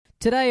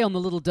Today on the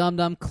Little Dum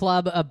Dum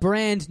Club, a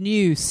brand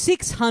new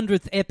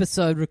 600th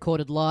episode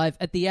recorded live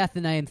at the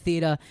Athenaeum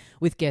Theatre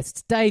with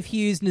guests Dave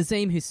Hughes,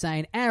 Nazeem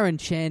Hussain,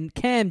 Chen,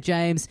 Cam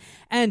James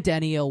and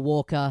Danielle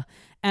Walker.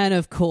 And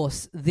of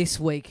course, this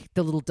week,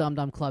 the Little Dum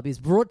Dum Club is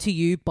brought to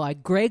you by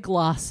Greg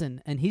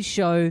Larson and his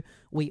show,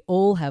 We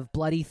All Have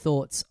Bloody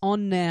Thoughts,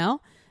 on now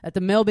at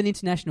the Melbourne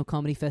International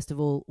Comedy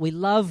Festival. We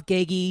love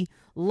Geggy,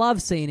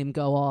 love seeing him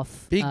go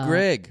off. Big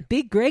Greg.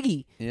 Big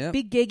Greggy. Yeah.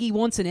 Big Geggy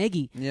wants an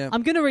eggy. Yeah.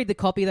 I'm going to read the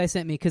copy they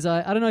sent me because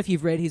I don't know if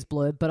you've read his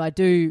blurb, but I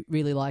do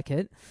really like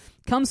it.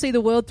 Come see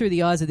the world through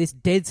the eyes of this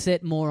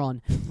dead-set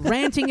moron,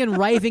 ranting and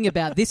raving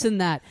about this and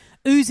that,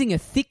 oozing a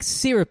thick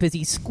syrup as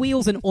he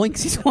squeals and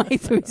oinks his way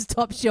through his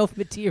top-shelf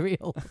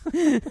material.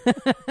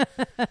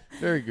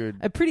 Very good.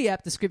 A pretty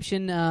apt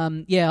description.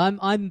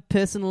 I'm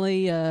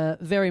personally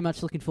very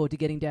much looking forward to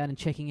getting down and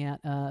checking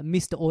out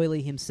Mr.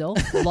 Oily himself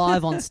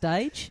live on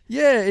stage.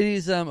 Yeah, it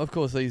is. Of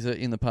course, these are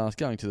in the past,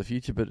 going to the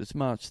future, but it's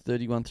March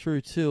 31 through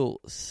till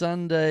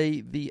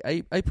Sunday, the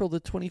April the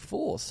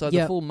 24th. So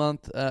the full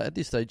month. At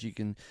this stage,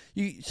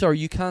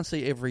 you can't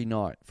see every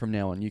night from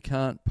now on. You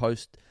can't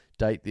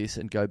post-date this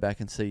and go back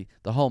and see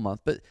the whole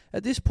month. But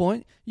at this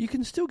point, you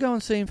can still go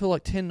and see him for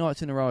like 10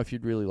 nights in a row if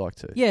you'd really like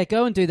to. Yeah,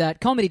 go and do that.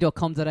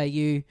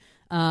 Comedy.com.au.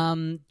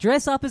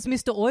 Dress up as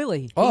Mr.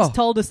 Oily. Oh. He's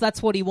told us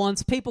that's what he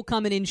wants. People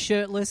coming in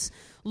shirtless,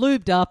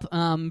 lubed up.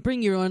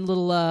 Bring your own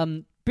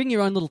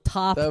little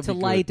tarp to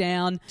lay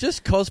down.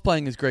 Just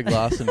cosplaying as Greg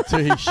Larson to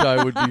his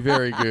show would be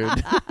very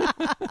good.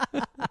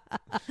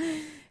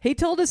 He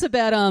told us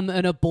about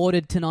an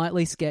aborted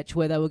Tonightly sketch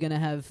where they were going to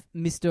have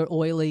Mr.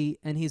 Oily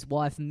and his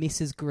wife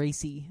Mrs.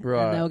 Greasy.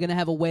 Right. And they were going to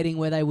have a wedding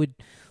where they would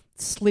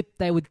slip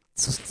and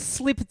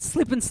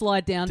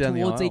slide down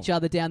towards each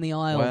other down the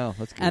aisle. Wow,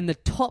 that's good. And the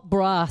top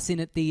brass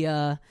in at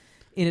the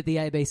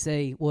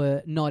ABC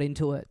were not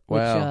into it.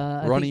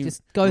 Wow. Which I think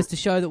just goes to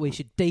show that we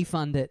should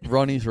defund it.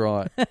 Ronnie's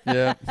right.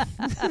 Yeah.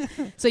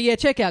 So yeah,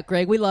 check out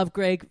Greg. We love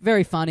Greg.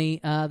 Very funny.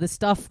 The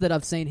stuff that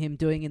I've seen him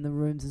doing in the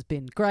rooms has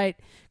been great.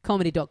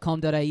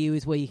 Comedy.com.au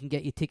is where you can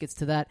get your tickets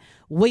to that.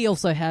 We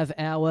also have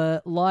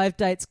our live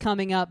dates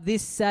coming up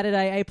this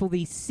Saturday, April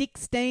the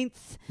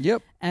 16th.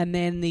 Yep. And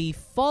then the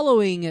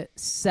following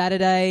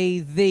Saturday,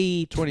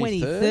 the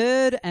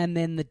 23rd. And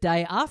then the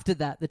day after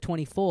that, the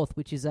 24th,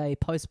 which is a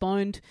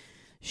postponed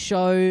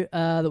show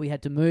that we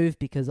had to move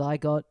because I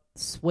got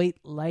sweet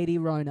Lady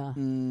Rona.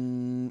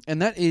 And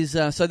that is,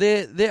 so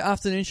their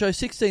afternoon show,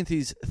 16th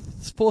is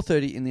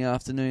 4:30 in the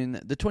afternoon,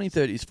 the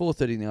 23rd is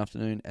 4:30 in the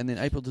afternoon, and then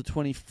April the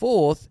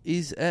 24th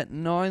is at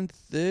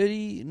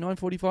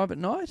 9:45 at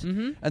night.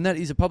 Mm-hmm. And that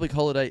is a public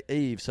holiday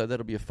eve, so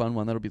that'll be a fun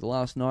one. That'll be the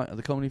last night of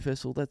the Comedy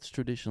Festival. That's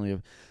traditionally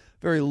a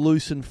very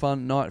loose and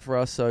fun night for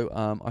us,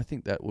 so I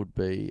think that would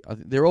be... I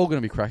think they're all going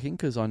to be cracking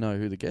because I know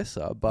who the guests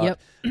are, but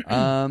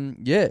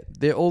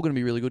they're all going to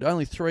be really good.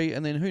 Only 3,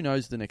 and then who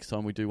knows the next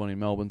time we do one in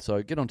Melbourne,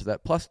 so get onto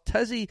that. Plus,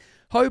 Tassie,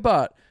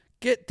 Hobart,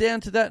 get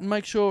down to that and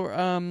make sure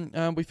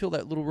we fill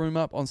that little room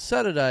up on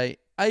Saturday,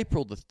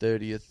 April the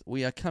 30th.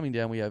 We are coming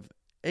down. We have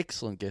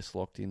excellent guests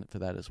locked in for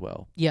that as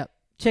well. Yep.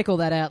 Check all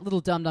that out.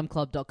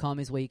 LittleDumDumClub.com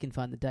is where you can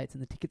find the dates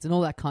and the tickets and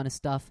all that kind of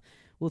stuff.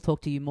 We'll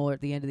talk to you more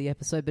at the end of the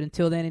episode, but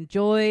until then,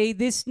 enjoy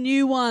this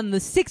new one, the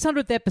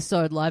 600th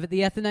episode live at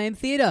the Athenaeum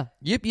Theatre.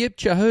 Yip, yip,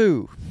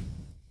 chahoo.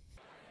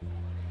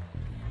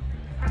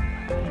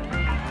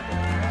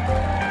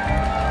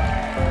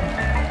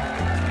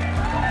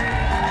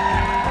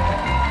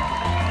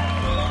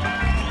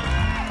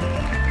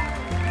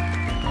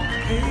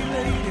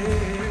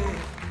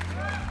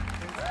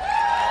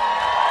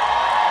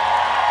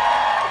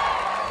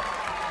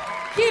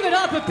 Give it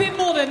up a bit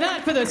more than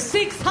that for the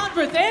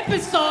 600th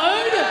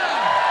episode.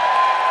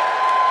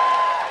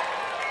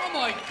 Oh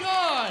my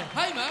God.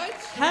 Hey,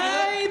 mates.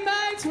 Hey,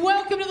 mates.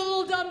 Welcome to the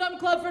Little Dum Dum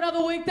Club for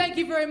another week. Thank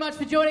you very much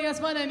for joining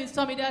us. My name is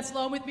Tommy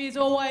Dassler, and with me as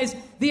always,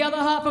 the other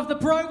half of the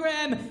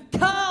program,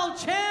 Carl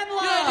Chandler.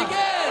 Good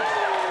again.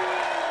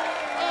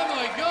 Oh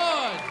my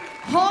God.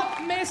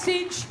 Hot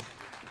message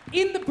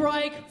in the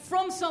break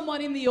from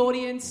someone in the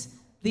audience.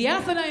 The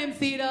Athenaeum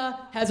Theatre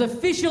has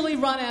officially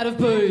run out of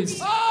booze.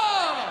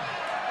 Oh!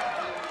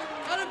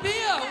 Out of beer.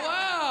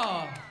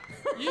 Wow.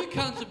 You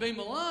cunts have been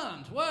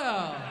Milaned.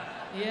 Wow.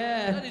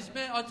 Yeah. That is,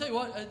 man, I'll tell you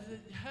what,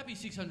 happy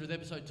 600th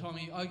episode,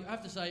 Tommy. I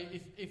have to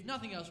say, if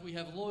nothing else, we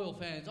have loyal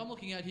fans. I'm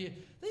looking at here,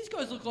 these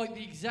guys look like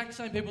the exact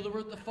same people that were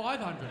at the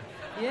 500.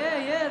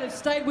 Yeah, they've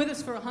stayed with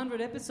us for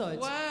 100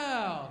 episodes.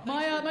 Wow.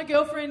 My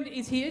girlfriend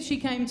is here. She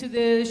came to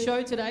the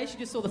show today. She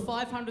just saw the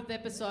 500th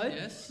episode.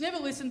 Yes. She's never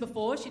listened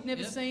before. She'd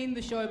never seen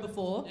the show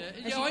before.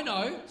 Yeah, I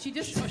know.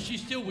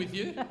 She's still with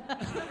you.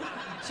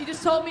 She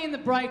just told me in the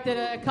break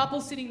that a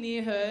couple sitting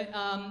near her,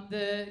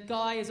 the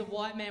guy is a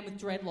white man with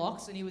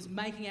dreadlocks, and he was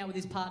making out with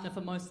his partner for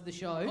most of the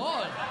show.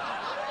 Oh,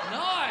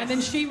 nice. And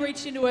then she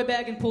reached into her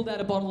bag and pulled out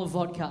a bottle of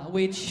vodka,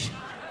 which...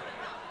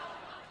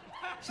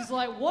 She's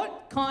like,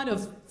 what kind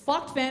of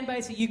fucked fan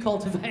base are you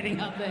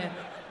cultivating up there?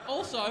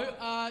 Also,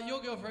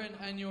 your girlfriend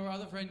and your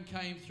other friend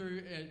came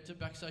through to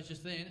backstage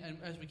just then, and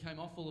as we came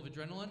off full of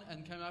adrenaline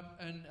and came up,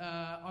 and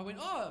I went,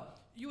 oh,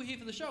 you were here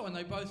for the show? And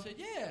they both said,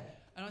 yeah.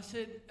 And I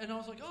said, and I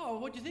was like, oh,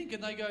 what do you think?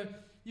 And they go,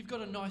 you've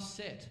got a nice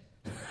set.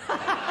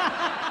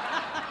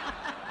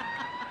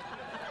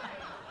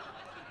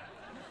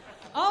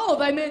 Oh,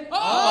 they meant...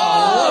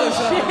 Oh,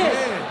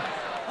 shit.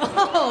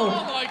 Oh,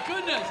 my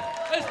goodness.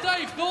 It's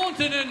Dave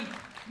Thornton and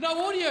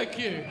no audio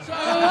cue. So,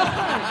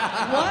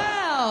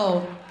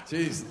 Wow.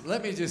 Jeez,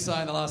 let me just say,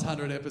 in the last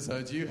 100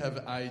 episodes, you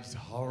have aged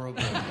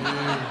horribly.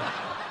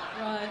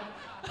 Right.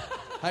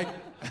 Hey,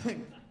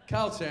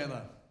 Carl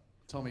Chandler,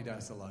 Tommy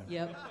Dasilo.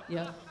 Yep.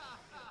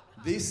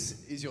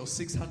 This is your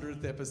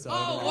 600th episode.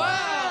 oh,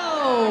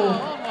 Wow.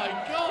 Oh, my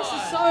God. This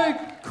is so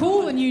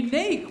cool and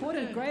unique. What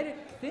a great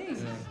thing.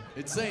 Yeah.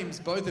 It seems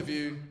both of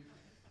you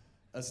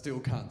are still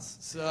cunts.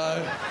 So,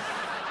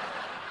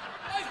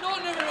 Dave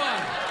Thornton,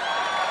 everyone.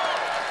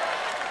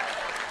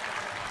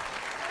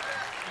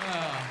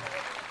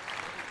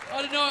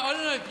 I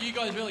don't know if you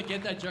guys really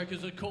get that joke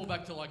because it's a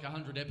callback to like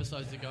 100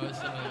 episodes ago.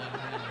 So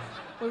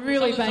We're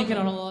really Some of banking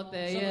the- on a lot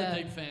there, some yeah. of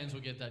the deep fans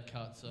will get that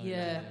cut. So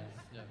Yeah.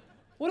 yeah.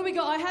 What do we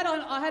got? I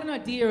had an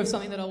idea of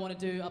something that I want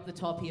to do up the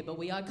top here, but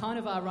we are kind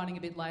of running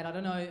a bit late. I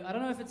don't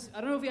know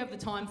if we have the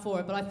time for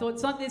it, but I thought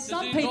there's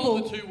some Does it people.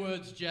 involve the two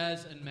words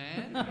jazz and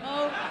man?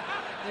 Oh,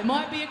 there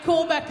might be a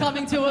callback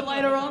coming to it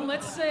later on.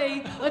 Let's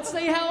see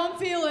how I'm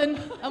feeling.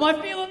 Am I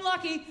feeling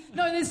lucky?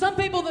 No, there's some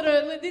people that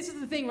are... This is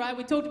the thing, right?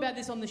 We talked about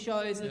this on the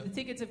shows. That Yep. The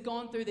tickets have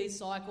gone through these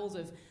cycles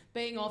of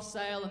being off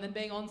sale and then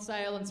being on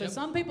sale. And so Yep.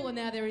 some people are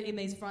now there in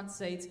these front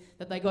seats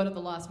that they got at the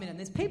last minute. And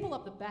there's people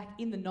up the back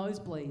in the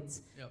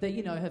nosebleeds Yep. that,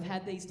 have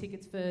had these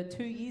tickets for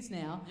 2 years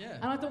now. Yeah.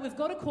 And I thought, we've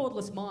got a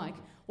cordless mic.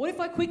 What if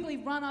I quickly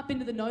run up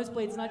into the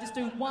nosebleeds and I just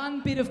do one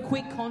bit of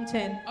quick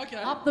content Okay.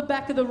 up the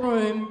back of the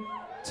room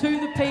to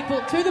the people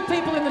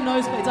in the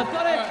nosebleeds.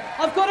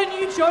 I've got a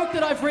new joke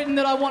that I've written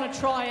that I want to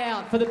try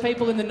out for the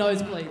people in the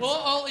nosebleeds.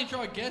 Well, I'll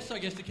intro a guest, I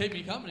guess, to keep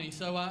me company.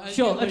 So,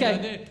 Sure, yeah, okay.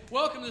 there.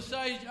 Welcome to the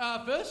stage,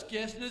 first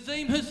guest,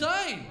 Nazeem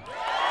Hussain.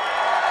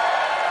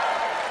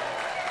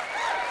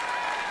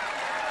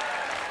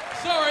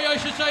 Sorry, I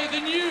should say the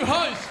new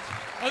host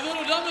of the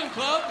Little Dublin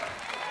Club,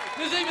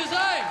 Nazeem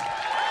Hussain.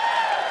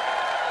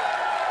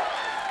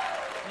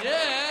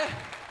 Yeah.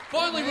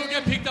 Finally, we'll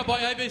get picked up by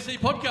ABC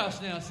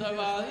Podcast now, so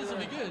this will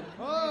be good.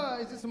 Oh,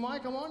 is this a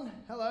mic I'm on?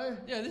 Hello.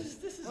 Yeah,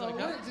 this is Oh, okay.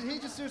 what? Did he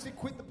just seriously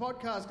quit the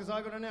podcast because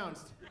I got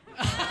announced?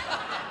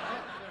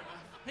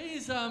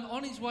 He's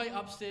on his way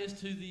upstairs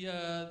to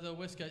the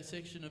Westgate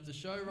section of the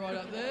show, right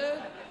up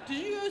there.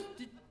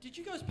 Did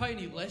you guys pay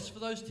any less for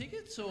those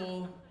tickets,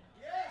 or?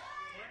 Yes.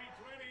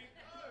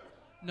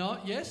 2020. No.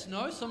 Yes.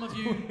 No. Some of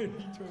you.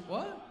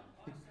 What?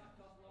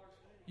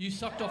 You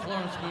sucked off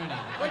Lawrence Mooney.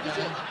 Wait, did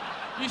you?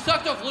 You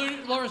sucked off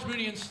Lawrence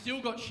Mooney and still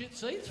got shit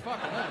seats?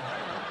 Fucking hell.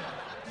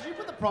 Did you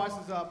put the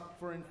prices up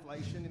for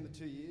inflation in the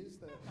 2 years?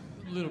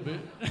 A little bit.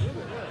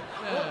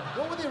 Yeah.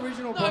 What were the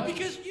original No, prices?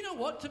 because you know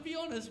what? To be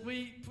honest,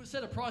 we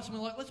set a price and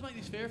we're like, let's make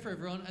this fair for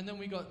everyone. And then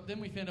we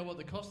found out what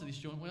the cost of this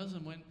joint was,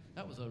 and went,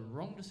 that was a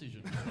wrong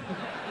decision.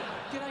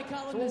 G'day,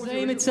 Carl So what was the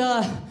Nazeem. It's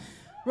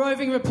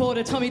roving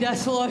reporter Tommy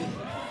Dasilo.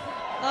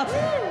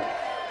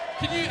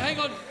 Can you hang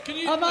on? Can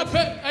you? I'm up.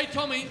 Hey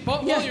Tommy,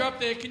 while Yeah. you're up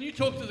there, can you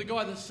talk to the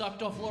guy that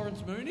sucked off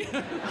Lawrence Mooney?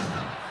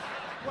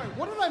 Wait,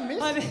 what did I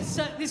miss?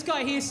 So this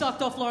guy here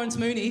sucked off Lawrence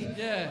Mooney.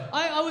 Yeah.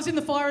 I was in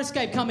the fire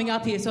escape coming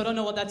up here, so I don't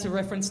know what that's a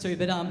reference to,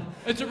 but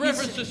It's a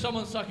reference to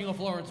someone sucking off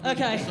Lawrence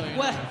Mooney. Okay, just so you know.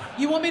 well,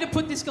 you want me to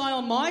put this guy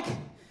on mic?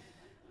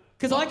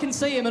 Because I can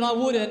see him and I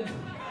wouldn't.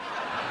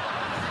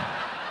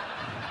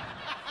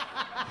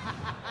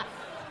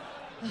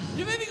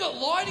 You've even got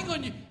lighting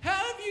on you. How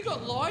have you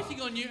got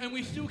lighting on you and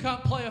we still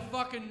can't play a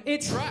fucking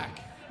track?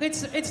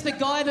 It's the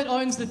guy that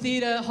owns the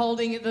theatre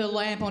holding the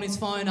lamp on his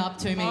phone up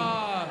to me. Is All how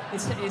right,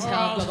 I've I'll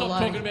got the stop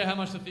lighting. talking about how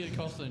much the theatre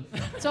costs then.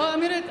 So I'm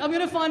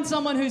gonna find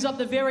someone who's up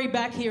the very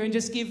back here and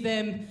just give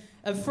them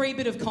a free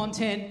bit of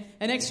content,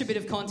 an extra bit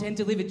of content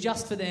delivered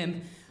just for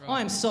them. Right.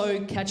 I am so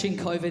catching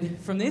COVID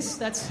from this.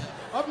 That's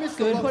I've missed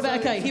good. a lot. What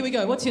about, okay, here we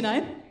go. What's your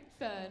name?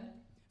 Fern,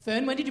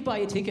 Fern. When did you buy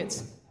your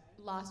tickets?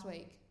 last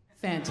week.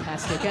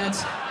 Fantastic. And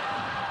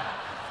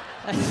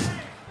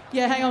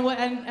yeah, hang on.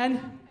 And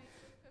For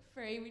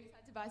free, we just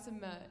had to buy some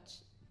merch.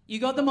 you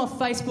got them off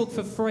Facebook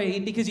for free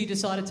because you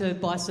decided to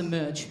buy some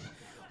merch.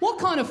 What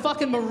kind of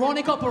fucking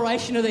moronic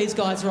operation are these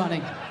guys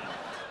running?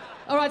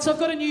 All right, so I've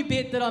got a new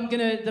bit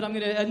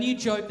a new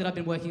joke that I've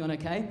been working on.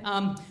 Okay.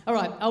 All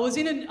right, I was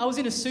in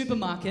a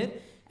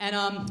supermarket and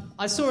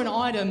I saw an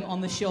item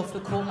on the shelf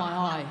that caught my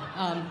eye.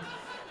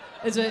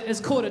 It's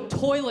called a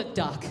toilet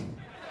duck.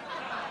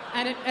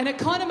 And it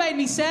kind of made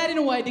me sad in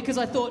a way because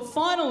I thought,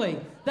 finally,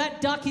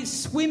 that duck is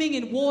swimming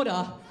in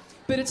water,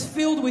 but it's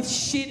filled with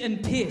shit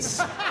and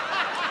piss.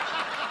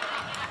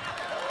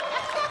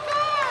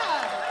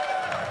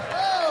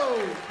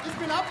 Oh, it's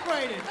been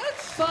upgraded.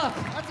 Fuck.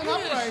 That's an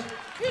upgrade.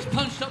 You just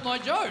punched up my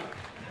joke.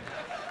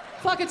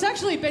 Fuck,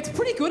 it's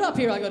pretty good up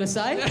here, I gotta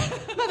say.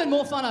 I'm having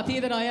more fun up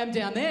here than I am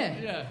down there.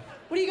 Yeah.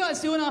 What are you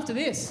guys doing after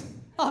this?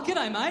 Oh,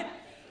 g'day, mate.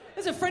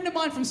 There's a friend of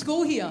mine from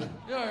school here.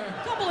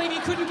 Yeah. Can't believe you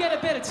couldn't get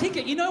a better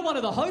ticket. You know one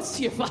of the hosts,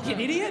 you fucking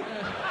idiot.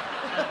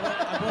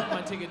 I bought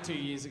my ticket 2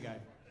 years ago.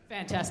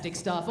 Fantastic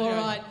stuff. All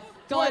right,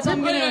 guys, I'm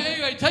going to...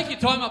 Anyway, take your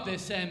time up there,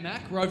 Sam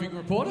Mack, roving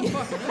reporter.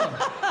 Fucking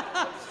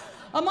hell.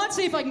 I might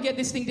see if I can get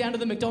this thing down to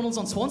the McDonald's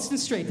on Swanston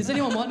Street. Does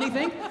anyone want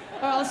anything?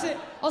 All right,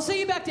 I'll see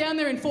you back down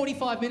there in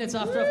 45 minutes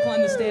after I've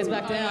climbed the stairs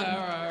back down. All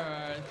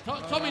right.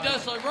 Tommy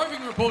Daslow,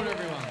 roving reporter,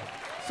 everyone.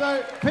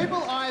 So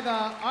people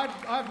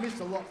I've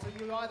missed a lot. So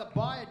you either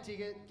buy a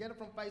ticket, get it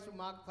from Facebook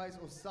Marketplace,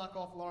 or suck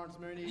off Lawrence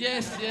Mooney.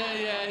 Yes,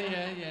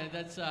 yeah.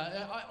 That's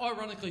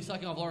ironically,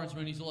 sucking off Lawrence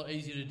Mooney is a lot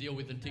easier to deal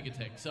with than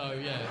Ticketek. So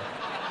yeah.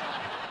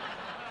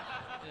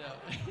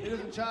 He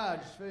doesn't charge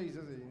fees,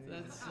 does he?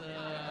 That's.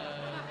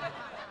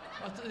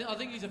 I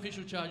think his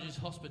official charge is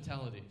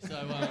hospitality.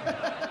 So.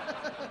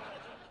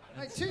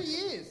 Hey, 2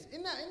 years.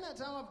 In that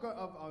time,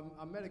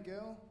 I met a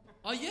girl.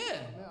 Oh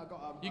yeah.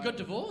 You got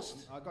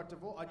divorced? I got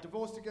divorced. I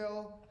divorced a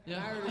girl. Yeah.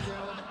 Married a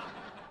girl.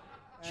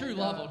 True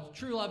love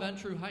and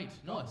true hate.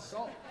 Nice.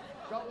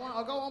 Got one.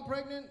 I got one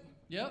pregnant.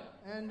 Yep.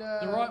 And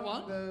the right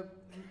one. The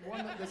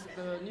one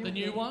the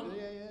new one.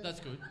 Yeah. That's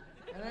good.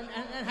 And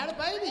had a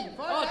baby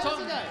 5 days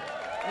ago.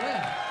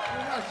 Yeah.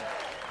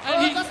 Pretty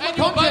And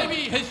your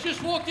baby has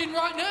just walked in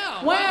right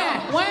now.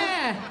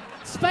 Where?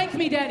 Spank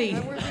me, Daddy.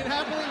 And we've been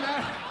happily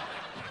married.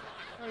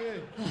 Oh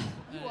yeah.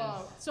 You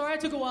are. Sorry, it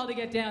took a while to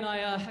get down.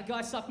 A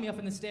guy sucked me up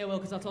in the stairwell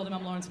because I told him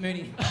I'm Lawrence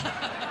Mooney.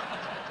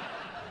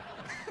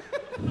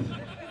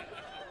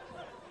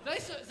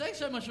 Thanks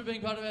so much for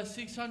being part of our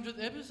 600th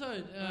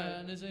episode,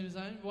 Nazeem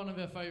Hussain, one of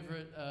our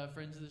favourite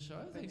friends of the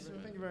show. Thank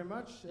you very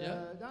much.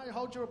 Yeah.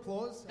 Hold your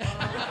applause.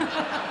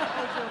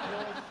 Hold your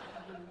applause.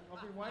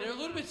 I've been waiting. They're a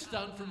little bit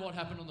stunned from what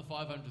happened on the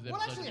 500th episode.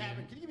 What actually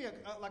happened? Can you give me a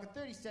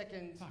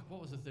 30-second... Fuck,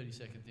 what was the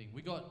 30-second thing?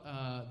 We got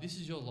This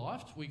Is Your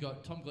Life. We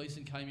got Tom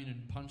Gleeson came in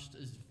and punched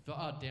as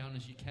far down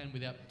as you can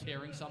without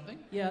tearing something.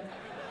 Yeah.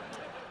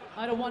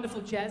 I had a wonderful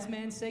jazz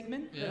man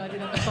segment that I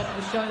did at the top of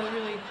the show that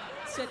really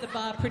set the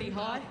bar pretty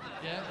high.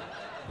 Yeah.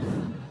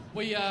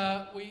 We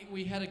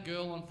had a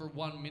girl on for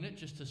 1 minute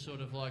just to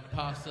sort of like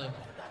pass the...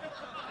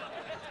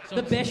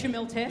 The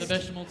bechamel test? The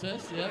bechamel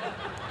test, yeah.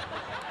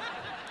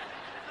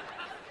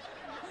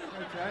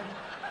 Okay.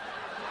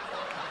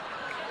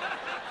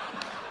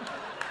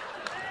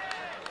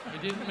 We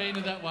didn't mean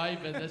it that way,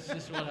 but that's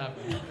just what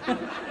happened.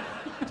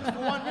 Just for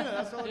 1 minute,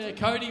 that's all. Yeah,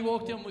 Cody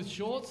walked in with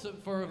shorts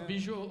for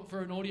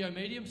an audio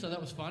medium, so that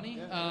was funny.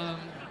 Yeah.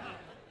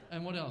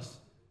 And what else?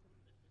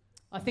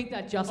 I think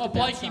that just about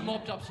Blakey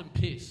mopped up some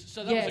piss,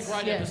 so that was a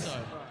great yes.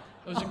 episode.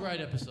 It was a great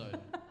episode.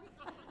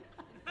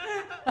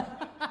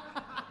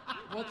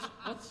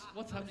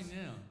 What's happening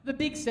now? The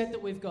big set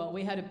that we've got,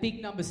 we had a big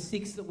number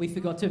 6 that we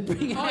forgot to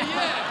bring out. Oh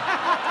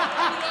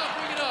yeah!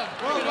 Bring it up!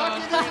 Well,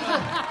 lucky this is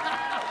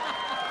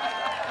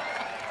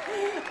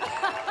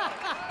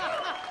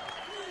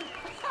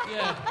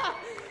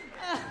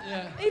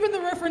Yeah. Even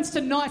the reference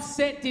to nice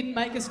set didn't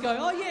make us go,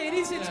 oh yeah, it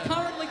is, it's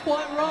currently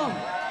quite wrong.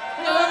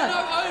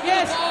 Over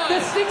yes, the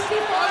the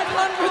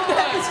 6500th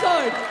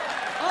episode.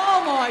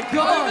 Oh my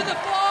God. Over the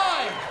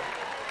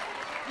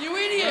 5! You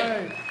idiot!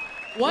 Hey.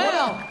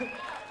 Wow.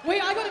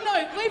 I got to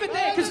know, leave it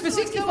there, because for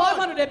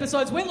 6500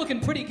 episodes, we're looking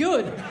pretty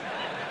good.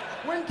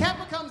 When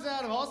Kappa comes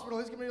out of hospital,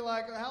 he's going to be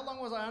like, how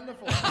long was I under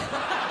for? Yeah,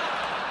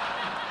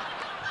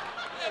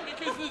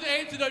 because the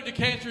antidote to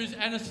cancer is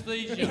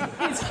anaesthesia.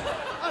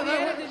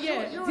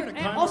 You're in a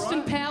coma, Austin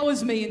right?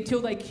 powers me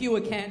until they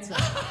cure cancer.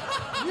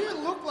 You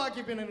look like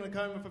you've been in a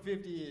coma for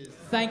 50 years.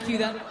 Thank you.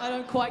 That I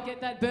don't quite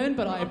get that burn,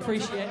 but I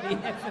appreciate the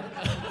effort.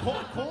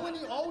 Calling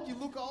you old? You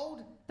look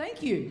old?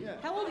 Thank you. Yeah.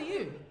 How old are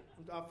you?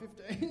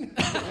 15.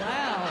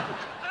 Wow.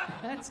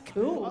 That's I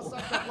cool.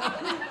 sucked up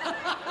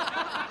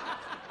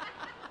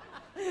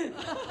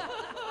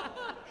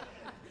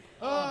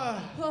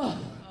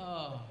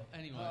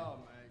Anyway. Oh,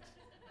 mate.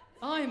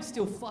 I am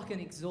still fucking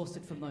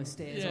exhausted from those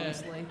stairs,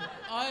 honestly.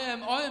 I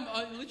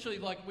literally,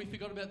 like, we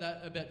forgot about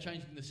that, about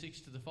changing the 6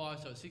 to the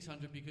 5, so it's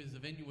 600 because the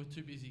venue was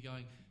too busy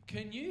going,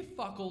 can you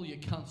fuck all your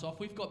cunts off?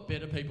 We've got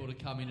better people to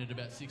come in at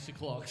about 6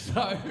 o'clock,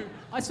 so...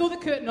 I saw the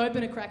curtain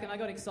open a crack and I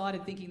got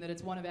excited thinking that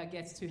it's one of our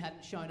guests who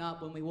hadn't shown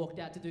up when we walked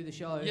out to do the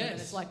show. Yes. And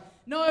it's like,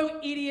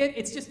 no, idiot,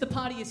 it's just the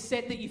part of your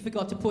set that you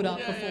forgot to put up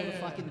before the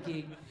fucking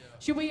gig. Yeah.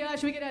 Should we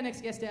get our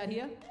next guest out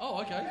here?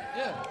 Oh, okay,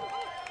 yeah.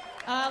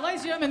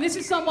 Ladies and gentlemen, this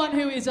is someone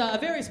who is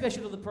very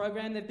special to the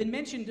program. They've been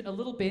mentioned a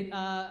little bit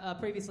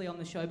previously on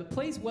the show, but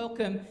please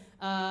welcome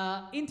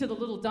into the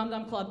Little Dum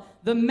Dum Club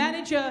the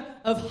manager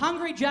of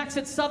Hungry Jack's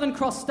at Southern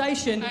Cross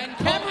Station,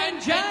 Cameron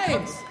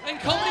James. And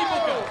comedy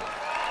booker.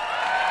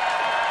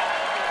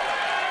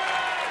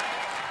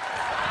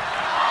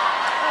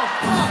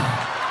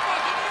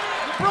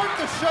 You broke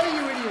the show,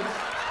 you idiots.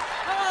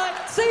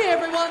 See you,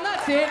 everyone.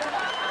 That's it.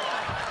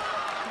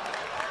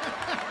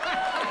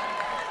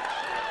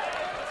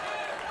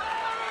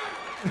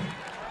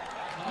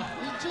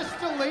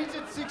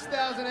 Deleted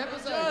 6,000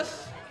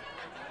 episodes.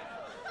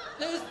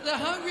 There's the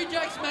Hungry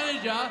Jack's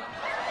manager.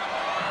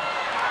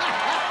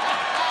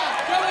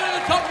 Go into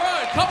the top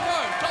row.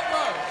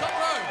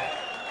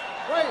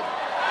 Wait.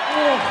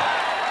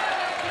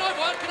 Can I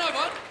have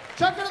one?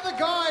 Chuck it to the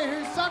guy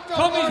who sucked off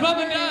Tommy's Lawrence mum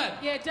and Mooney. dad.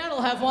 Yeah,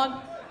 Dad'll have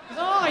one.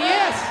 Oh,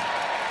 yes.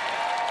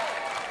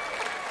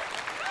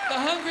 The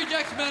Hungry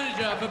Jack's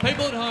manager, for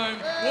people at home,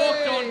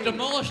 walked on,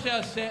 demolished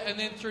our set, and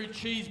then threw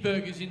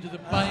cheeseburgers into the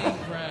baying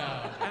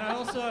crowd. And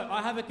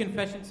I have a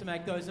confession to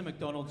make. Those are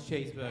McDonald's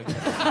cheeseburgers.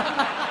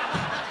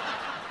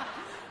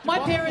 My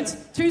parents,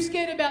 too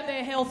scared about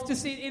their health to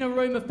sit in a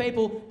room of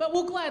people, but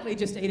will gladly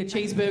just eat a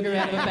cheeseburger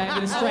out of a bag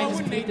that a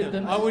stranger's gifted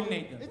them. I wouldn't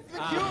eat them. It's the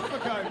cure for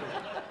COVID.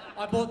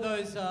 I bought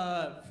those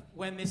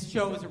when this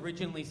show was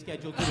originally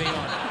scheduled to be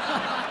on.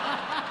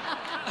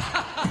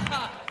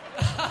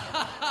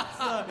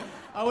 So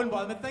I wouldn't buy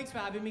them, but thanks for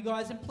having me,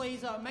 guys. And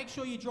please make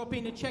sure you drop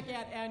in to check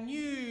out our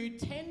new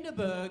Tender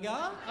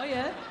Burger. Oh,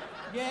 yeah?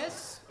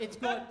 Yes, it's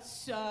got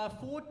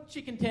 4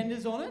 chicken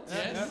tenders on it.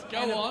 Yes,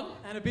 go on.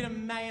 And a bit of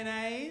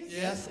mayonnaise.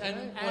 Yes,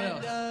 and what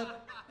else?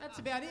 That's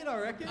about it, I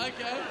reckon.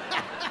 Okay.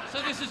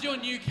 So this is your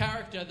new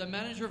character, the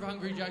manager of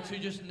Hungry Jack's who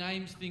just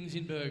names things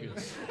in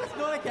burgers. It's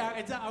not a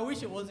character. I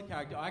wish it was a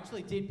character. I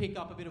actually did pick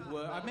up a bit of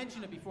work. I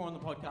mentioned it before on the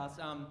podcast.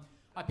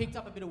 I picked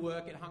up a bit of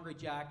work at Hungry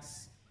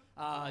Jack's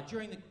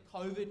during the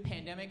COVID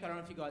pandemic. I don't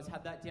know if you guys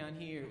had that down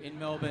here in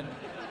Melbourne.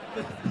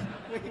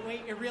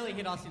 It really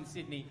hit us in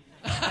Sydney.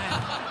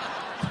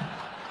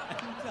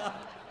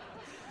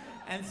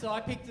 And so I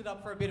picked it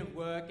up for a bit of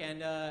work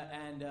and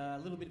a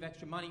little bit of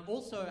extra money.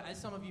 Also, as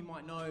some of you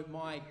might know,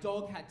 my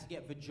dog had to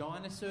get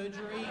vagina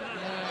surgery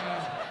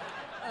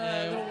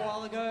a little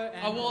while ago.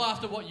 And well,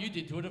 after what you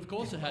did to it, of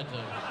course it had to.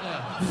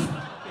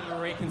 Yeah. bit of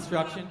a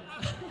reconstruction.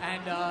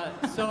 And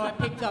so I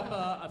picked up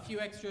a few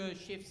extra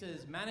shifts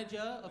as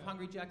manager of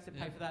Hungry Jack's to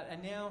pay for that.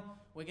 And now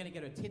we're going to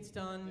get her tits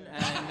done.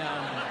 And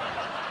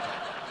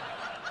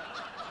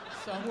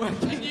so I'm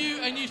working. Do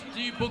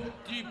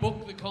you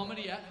book the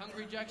comedy at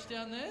Hungry Jack's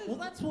down there? Well,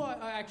 that's why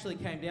I actually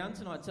came down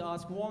tonight to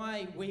ask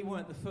why we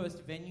weren't the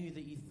first venue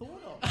that you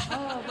thought of.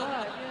 Oh,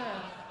 right,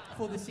 yeah.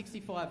 For the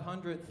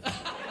 6,500th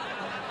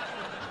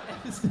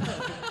episode.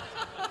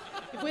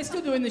 If we're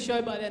still doing the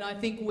show by then, I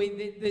think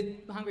the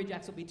Hungry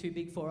Jacks will be too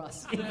big for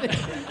us if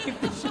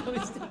the show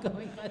is still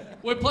going by then.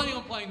 We're planning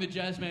on playing the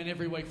Jazz Man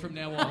every week from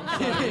now on.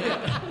 So,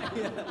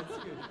 yeah, that's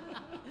good.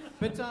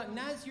 But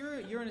Naz,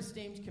 you're an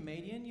esteemed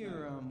comedian.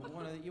 You're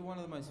one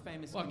of the most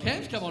famous. Well,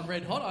 comedians Cam's come on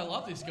red hot. I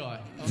love this guy.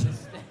 on the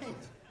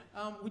stage.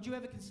 Would you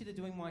ever consider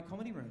doing my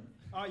comedy room?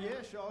 Oh,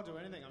 yeah, sure, I'll do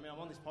anything. I mean, I'm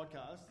on this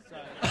podcast, so...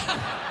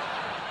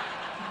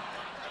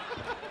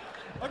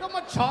 I got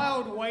my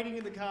child waiting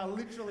in the car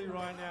literally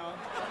right now.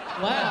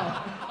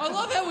 Wow. I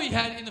love how we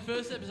had, in the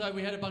first episode,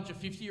 we had a bunch of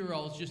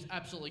 50-year-olds just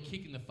absolutely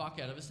kicking the fuck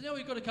out of us. Now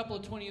we've got a couple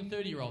of 20 and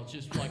 30-year-olds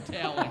just, like,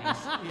 toweling us.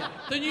 Yeah.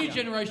 The new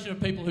generation of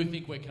people who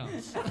think we're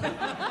cunts.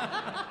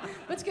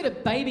 Let's get a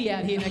baby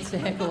out here next to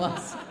heckle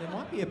us. There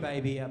might be a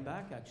baby out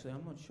back, actually.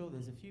 I'm not sure.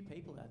 There's a few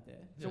people out there.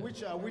 So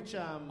which Well,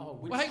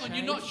 hang on,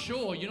 change?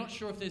 you're not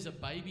sure if there's a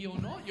baby or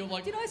not? You're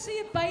like, Did I see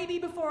a baby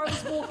before I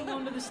was walking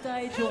onto the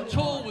stage? how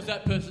tall was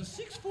that person?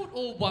 6 foot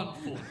or 1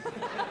 foot?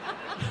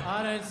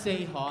 I don't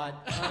see height.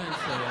 I don't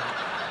see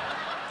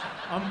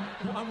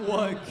it. I'm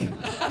woke. He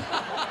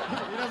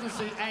doesn't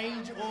see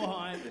age or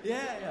height.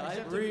 Yeah.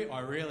 I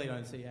really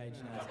don't see age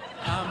now.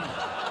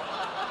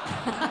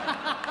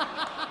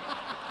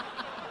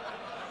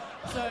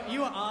 So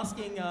you were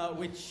asking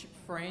which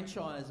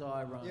franchise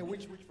I run. Yeah,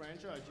 which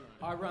franchise you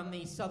run? I run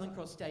the Southern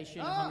Cross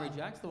Station Hungry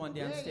Jack's, the one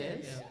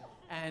downstairs. Yeah.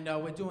 And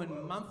we're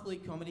doing monthly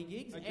comedy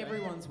gigs. Okay.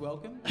 Everyone's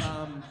welcome.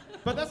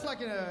 But that's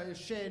like in a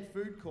shared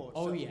food court.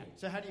 Oh, so, yeah.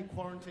 So how do you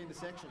quarantine the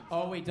sections?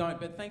 Oh, we don't,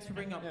 but thanks for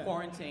bringing up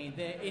quarantine.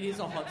 It is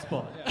a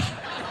hotspot.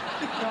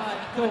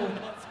 Right, cool.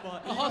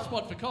 Hotspot. A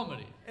hotspot for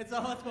comedy. It's a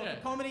hotspot Yeah.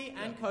 for comedy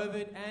and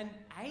COVID and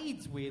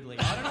AIDS, weirdly.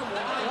 I don't know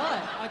why.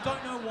 Right. I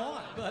don't know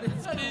why, but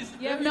it's... That is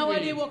You have very no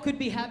weird. idea what could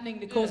be happening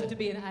to cause it to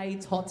be an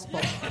AIDS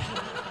hotspot.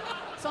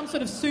 Some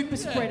sort of super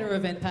spreader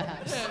event,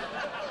 perhaps.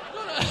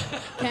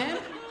 Cam?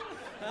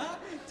 Huh?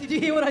 Did you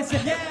hear what I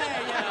said? Yeah.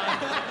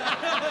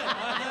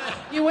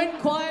 You went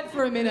quiet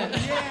for a minute.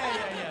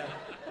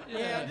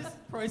 Yeah, I'm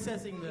just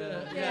processing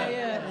the...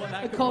 Yeah. what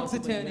that The could cogs are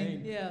possibly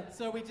turning. mean. Yeah.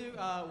 So we do,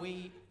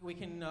 we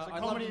can... So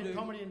I'd love to do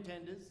comedy and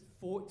tenders.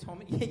 Yeah,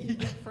 you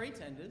get free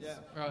tenders. Yeah.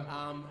 Right.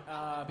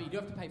 But you do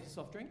have to pay for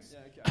soft drinks.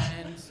 Yeah, okay.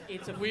 And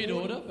it's a Weird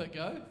order, but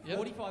go. Yep.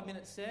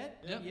 45-minute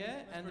set. Yep.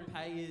 Yeah, and the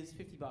pay is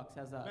 $50.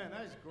 How's that? Man,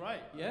 that is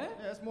great. Yeah?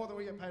 Yeah, that's more than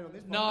we get paid on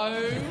this No,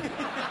 podcast.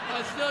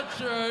 that's not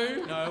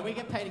true. No, we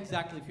get paid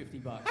exactly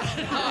 $50.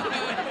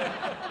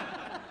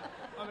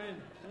 I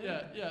mean...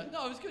 Yeah.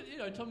 No, it was good. You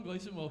know, Tom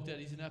Gleeson walked out.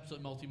 He's an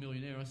absolute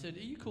multi-millionaire. I said, "Are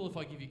you cool if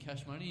I give you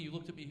cash money?" He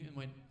looked at me and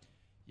went,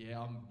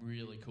 "Yeah, I'm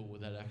really cool with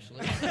that,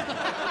 actually."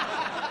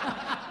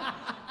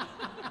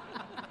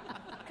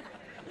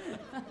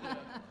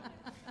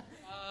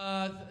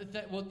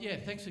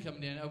 Thanks for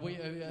coming down.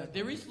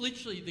 There is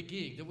literally the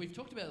gig that we've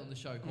talked about on the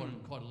show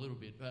quite a little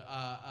bit, but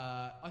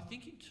I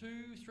think in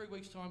 2-3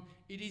 weeks' time,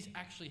 it is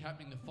actually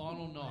happening. The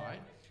final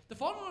night. The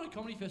final night of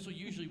Comedy Festival,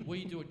 usually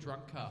we do a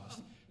drunk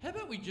cast. How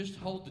about we just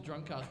hold the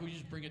drunk cast? We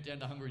just bring it down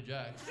to Hungry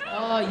Jack's.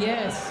 Oh,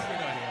 yes. Good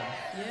idea.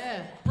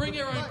 Yeah. Bring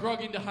our own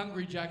grog into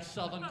Hungry Jack's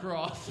Southern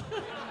Cross.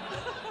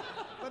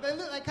 But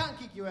But they can't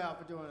kick you out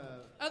for doing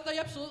a... They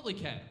absolutely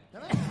can.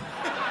 Can they?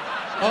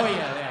 Oh,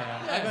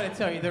 yeah. I got to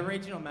tell you, the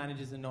regional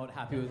managers are not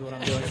happy with what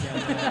I'm doing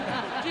down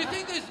there. Do you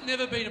think there's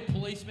never been a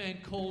policeman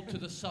called to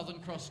the Southern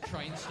Cross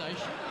train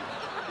station?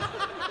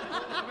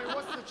 I mean,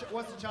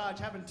 what's the charge?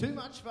 Having too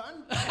much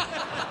fun?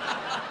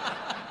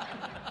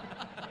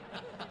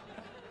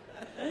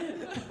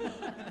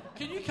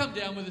 Can you come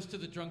down with us to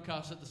the drunk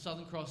cast at the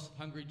Southern Cross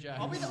Hungry Jacks?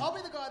 I'll be the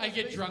guy that and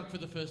get speaks- drunk for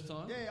the first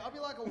time? Yeah, I'll be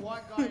like a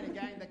white guy in a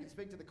gang that can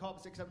speak to the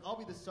cops, except I'll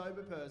be the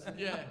sober person.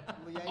 Yeah.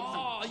 liaising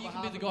Oh, you on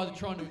can be the behalf guy of that's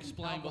trying to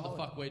explain what the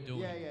fuck we're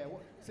doing. Yeah.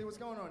 See what's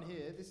going on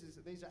here?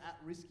 These are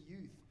at-risk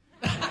youth.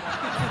 They're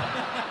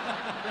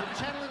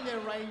channeling their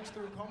rage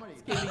through comedy.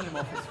 Keeping him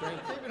off the street.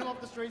 Keeping them off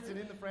the streets and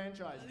in the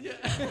franchise. Yeah.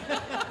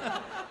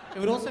 It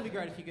would also be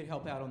great if you could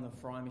help out on the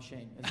fry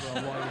machine as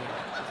well.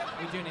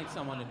 While we do need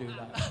someone to do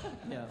that.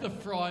 Yeah. The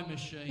fry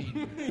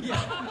machine.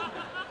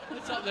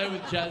 It's up there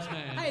with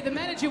Jazzman. Hey, the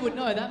manager would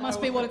know. That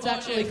must be what it's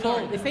actually yeah,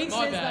 called. sorry. If he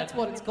My says bad. that's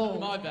what it's called.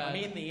 My bad.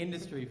 I'm in the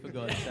industry, for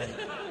God's sake.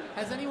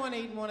 Has anyone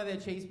eaten one of their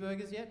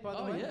cheeseburgers yet, by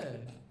the way? yeah.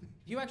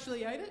 You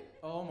actually ate it?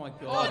 Oh, my Oh,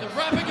 God. the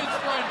wrapper gets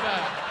thrown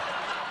back.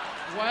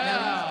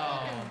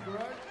 Wow.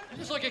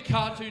 Just like a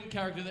cartoon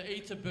character that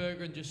eats a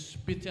burger and just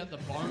spits out the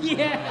bone.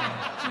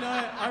 Yeah. You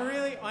know,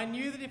 I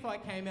knew that if I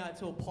came out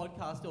to a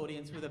podcast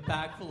audience with a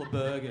bag full of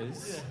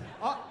burgers,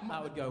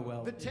 that would go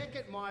well. The tech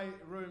at my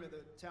room at the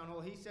town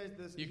hall, he says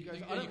this. You he goes,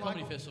 got your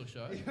comedy festival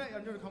show.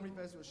 I'm doing a comedy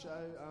festival show.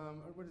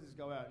 When does this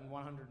go out? In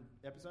 100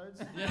 episodes?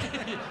 Yeah,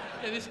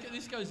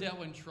 this goes out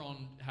when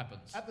Tron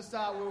happens. At the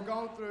start, we were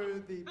going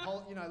through the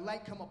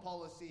latecomer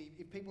policy.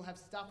 If people have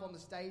stuff on the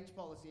stage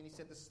policy, and he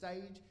said the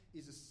stage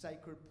is a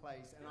sacred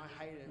place, and I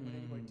hate it when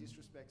anybody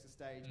disrespects the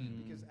stage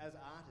because as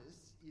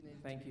artists, you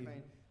need to be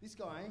clean. This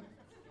guy,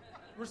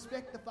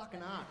 respect the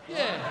fucking art.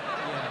 Yeah.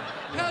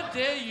 How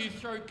dare you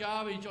throw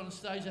garbage on a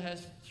stage that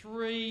has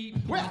 3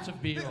 pints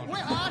of beer on it?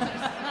 We're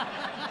artists.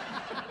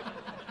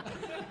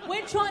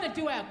 We're trying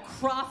to do our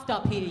craft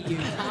up here, you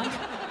cunt.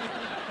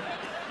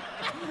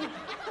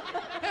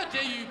 How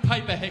dare you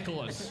paper heckle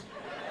us?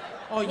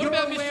 Oh, What you're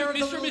about aware of the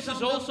Mr. and little Mrs.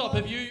 dum-dum Allsop?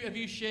 club? Have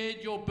you shared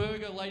your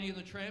burger Lady and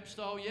the Tramp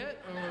style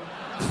yet? Or...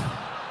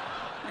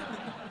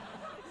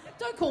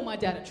 Don't call my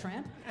dad a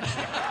tramp.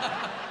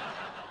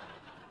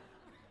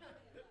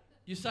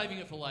 You're saving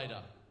it for later.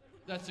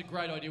 That's a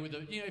great idea. With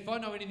if I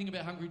know anything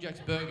about Hungry Jack's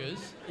burgers,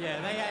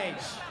 Yeah, they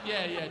age.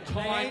 yeah,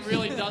 time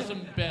really does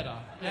them better.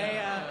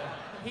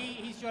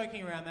 He's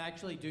joking around. They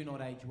actually do not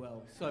age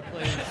well. So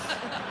please.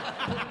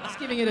 Just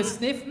giving it a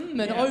sniff.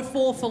 An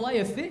 04 fillet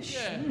of fish.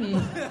 Yeah.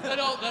 that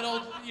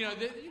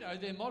old,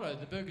 their motto: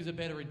 the burgers are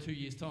better in 2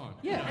 years' time.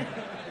 Yeah.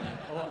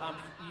 Well,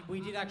 we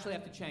did actually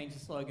have to change the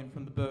slogan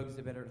from the burgers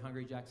are better at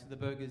Hungry Jack's to the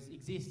burgers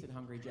exist at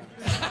Hungry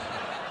Jack's.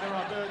 There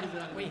are burgers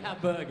in We have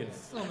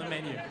burgers on the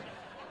menu.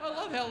 I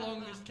love how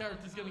long this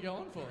character's going to go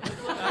on for.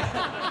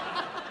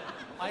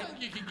 I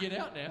think you can get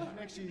out now.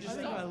 Next year, I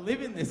think I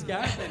live in this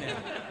character now.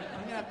 I'm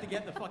going to have to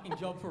get the fucking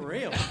job for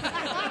real.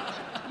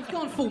 You've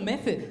gone full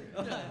method.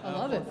 I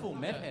love it. Full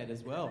meth head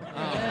as well.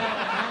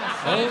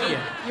 Oh,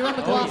 yeah. You're on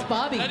the glass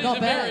Barbie. That is Not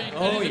a bad.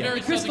 very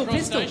Crystal Southern Cross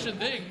pistol. Station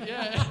thing.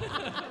 Yeah.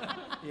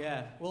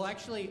 Yeah. Well,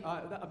 actually,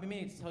 I've been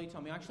meaning to tell you,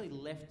 Tommy, I actually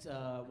left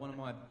one of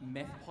my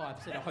meth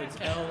pipes at a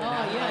hotel.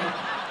 Oh,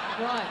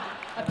 yeah. Right.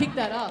 I picked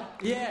that up.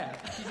 Yeah.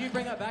 Did you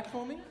bring that back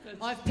for me?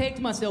 I've pegged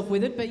myself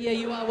with it, but yeah,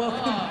 you are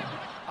welcome.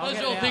 Those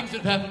get are all it out. things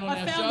that have happened on I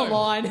our found show. the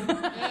line.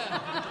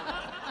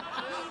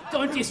 Yeah.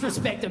 Don't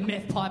disrespect a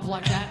meth pipe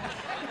like that.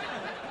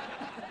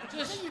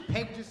 Just, you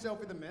pegged yourself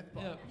with a meth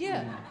pipe.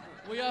 yeah. Yeah.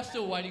 We are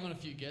still waiting on a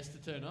few guests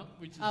to turn up.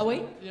 Which is, Are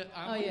we? Yeah. Oh,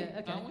 Aren't we? yeah,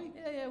 okay. Aren't we?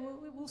 Yeah,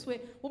 we'll swear.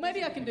 Well,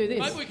 maybe I can do this.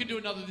 Maybe we can do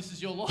another This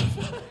Is Your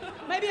Life.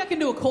 Maybe I can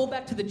do a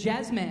callback to the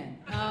Jazzman.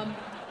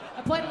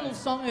 I played a little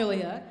song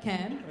earlier,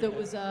 Cam,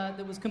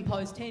 that was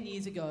composed 10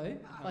 years ago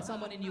by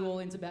someone in New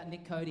Orleans about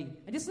Nick Cody.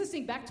 And just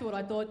listening back to it,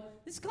 I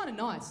thought, this is kind of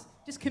nice.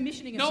 Just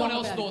commissioning a No song one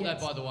else about thought it, that,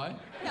 yes. by the way.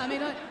 Yeah, I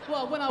mean,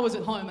 when I was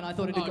at home and I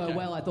thought it'd go Okay,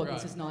 well, I thought right.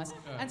 this is nice. Right.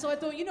 And so I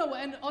thought, you know what,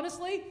 and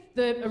honestly,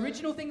 the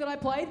original thing that I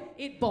played,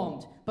 it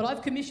bombed. But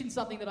I've commissioned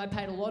something that I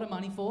paid a lot of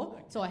money for,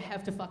 so I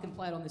have to fucking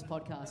play it on this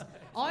podcast.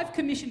 I've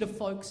commissioned a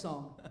folk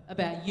song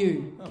about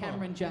you,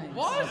 Cameron James.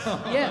 What?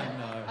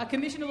 Yeah. I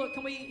commissioned a lot.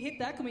 Can we hit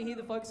that? Can we hear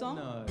the folk song?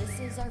 No. This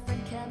is our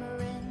friend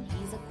Cameron.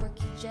 He's a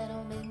quirky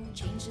gentleman.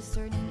 Changed his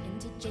surname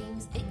into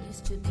James. It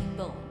used to be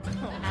Bone.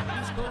 At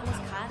least Bone was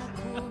kind of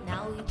cool.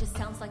 Now he just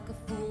sounds like a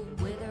fool.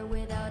 With or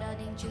without a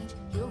name change,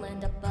 he'll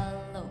end up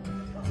alone.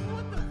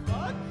 What the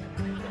fuck?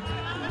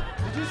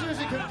 Did you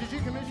seriously? Did you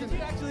commission? Did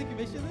you actually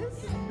commission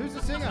this? Who's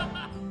the singer?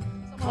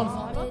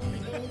 Already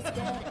is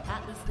dead.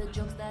 At least the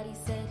jokes that he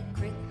said.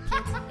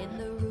 Crickets in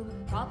the room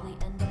probably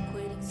end up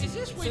quitting. Is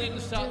this We Didn't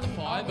Start the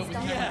Fire, but with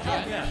Cameron Yeah,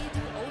 James? yeah.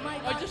 Oh my I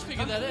God. just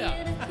figured that out.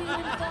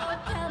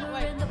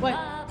 Wait.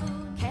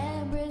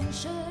 Cameron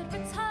should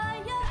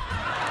retire. He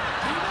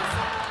was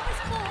always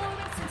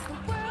boring since the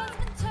world's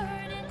been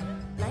turning.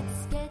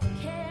 Let's get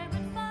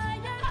Cameron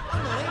fired.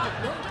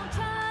 No, don't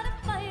try to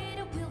fight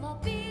it. We'll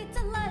all be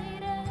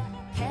delighted.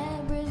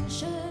 Cameron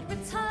should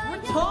retire.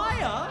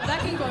 Retire? That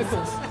can go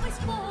vocals. Always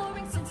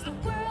boring since the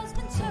world's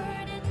been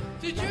turning.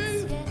 Did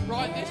you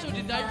write this or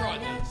did they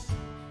write this?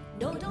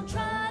 No, don't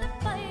try to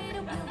fight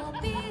it. We'll all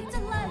be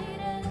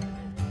delighted.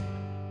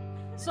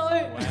 So,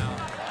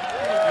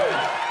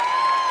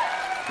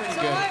 Pretty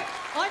so good.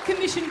 I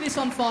commissioned this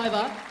on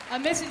Fiverr. I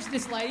messaged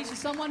this lady. She's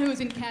someone who was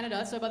in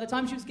Canada, so by the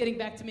time she was getting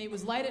back to me, it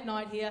was late at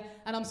night here,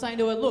 and I'm saying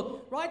to her,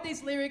 look, write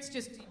these lyrics,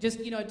 just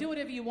do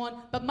whatever you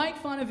want, but make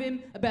fun of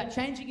him about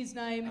changing his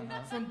name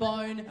from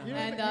Bone,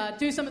 and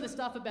do some of the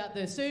stuff about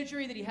the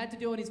surgery that he had to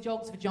do on his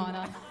dog's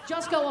vagina.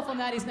 Just go off on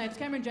that. His name's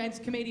Cameron James,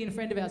 comedian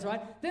friend of ours,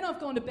 right? Then I've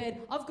gone to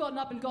bed. I've gotten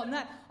up and gotten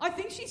that. I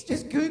think she's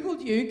just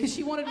Googled you because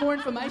she wanted more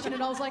information,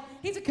 and I was like,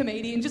 he's a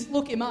comedian, just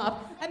look him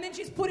up. And then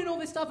she's put in all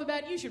this stuff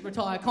about you should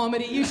retire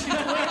comedy, you should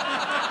quit.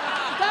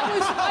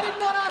 I did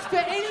not ask for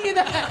any of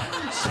that.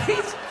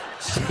 She's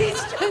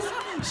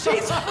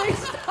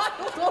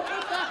freestyled all of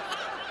that.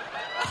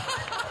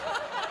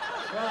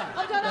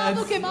 I've done, I'll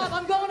look him up.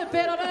 I'm going to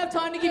bed. I don't have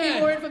time to give you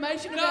more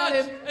information about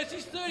him. It's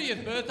his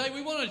 30th birthday.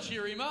 We want to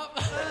cheer him up.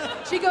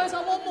 She goes,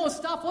 I want more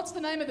stuff. What's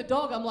the name of the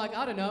dog? I'm like,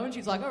 I don't know. And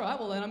she's like, all right,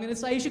 well then I'm going to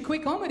say you should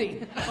quit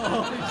comedy.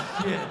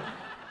 Oh shit.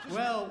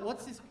 Well,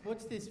 what's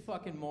this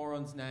fucking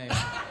moron's name?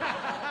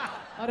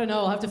 I don't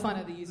know. I'll have to find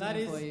out the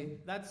username for you.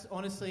 That's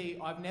honestly,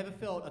 I've never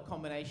felt a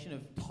combination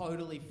of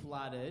totally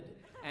flattered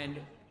and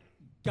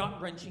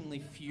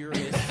gut-wrenchingly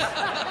furious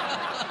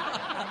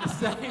at the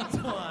same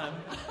time.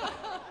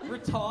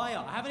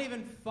 Retire. I haven't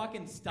even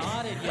fucking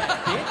started yet,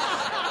 bitch.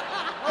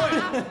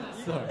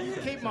 Sorry. You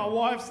keep my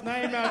wife's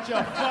name out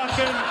your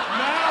fucking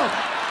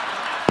mouth.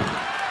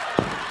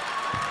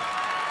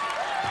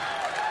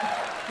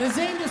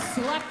 Nazeem just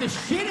slapped the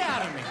shit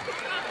out of me.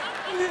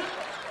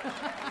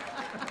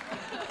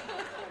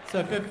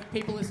 So for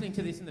people listening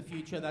to this in the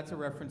future, that's a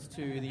reference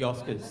to the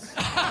Oscars.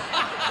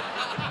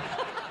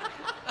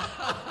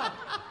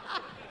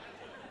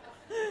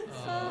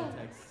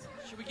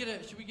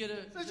 Should we get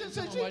a? So she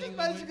someone just waiting in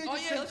the basically wing?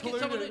 just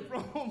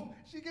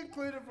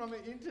concluded from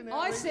the internet.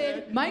 I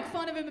said, make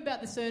fun of him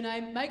about the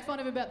surname, make fun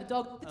of him about the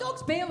dog. The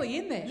dog's barely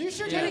in there. You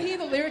should Did you hear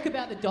the lyric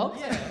about the dog?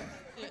 Yeah.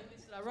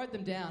 I wrote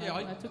them down. Yeah,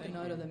 I took a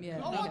note of them, yeah.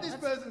 I want this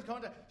person's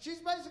contact. She's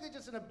basically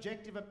just an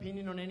objective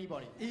opinion on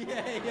anybody.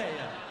 Yeah.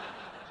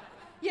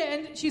 Yeah,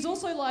 and she's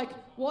also like,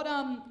 what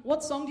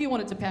song do you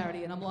want it to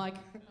parody? And I'm like,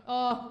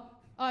 oh,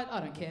 I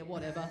don't care,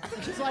 whatever.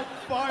 And she's like,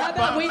 how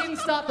about we didn't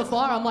start the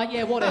fire? I'm like,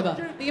 yeah, whatever.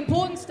 The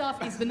important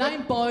stuff is the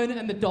name Bone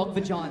and the dog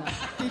vagina.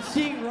 Did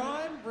she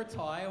rhyme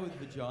retire with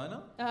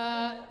vagina?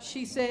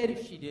 She said...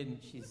 If she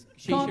didn't,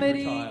 she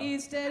comedy should retire.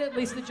 is dead, at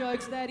least the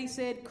jokes that he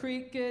said.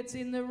 Crickets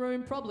in the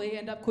room, probably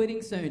end up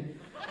quitting soon.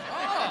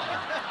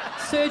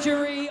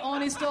 Surgery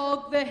on his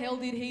dog, the hell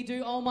did he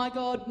do? Oh my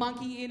god,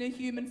 monkey in a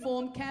human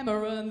form,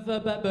 Cameron the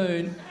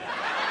baboon.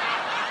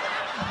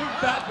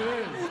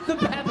 The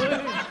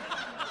baboon.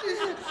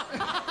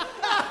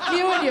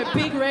 You and your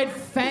big red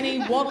fanny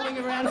waddling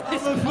around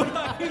this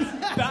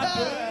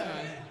baboon.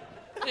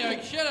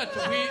 Anyway, shout out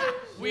to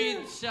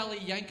Weird Sally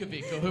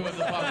Yankovic or whoever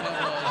the fuck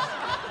that was.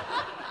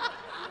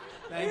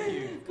 Thank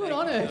you. Good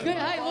on her. Good.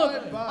 Hey,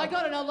 look, I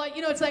got it.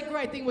 It's that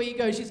great thing where you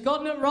go, she's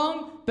gotten it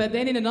wrong, but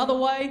then in another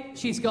way,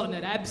 she's gotten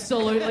it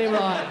absolutely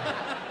right.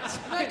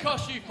 That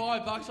cost you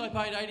 $5. I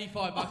paid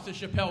 $85 to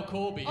Chappelle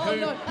Corby, who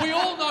no. we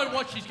all know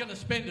what she's going to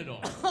spend it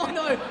on. Oh,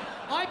 no.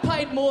 I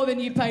paid more than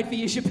you paid for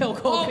your Chappelle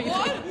Corby. Oh,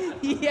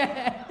 what?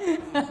 Yeah.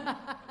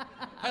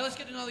 Hey, let's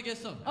get another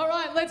guest on. All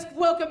right, let's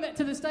welcome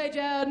to the stage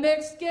our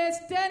next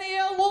guest,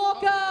 Danielle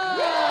Walker.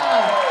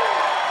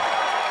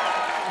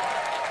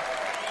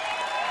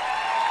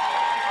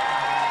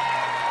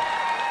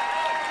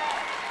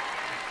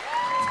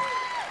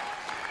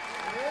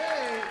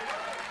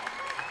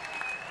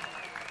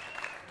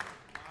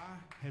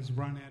 Has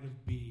run out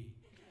of beer.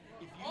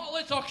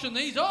 Let's auction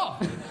these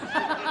off. If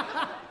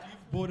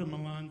you've bought a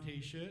Milan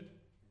t-shirt,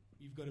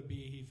 you've got a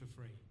beer here for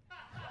free.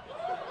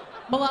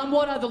 Milan,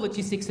 what are the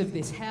logistics of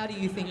this? How do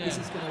you think this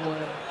is going to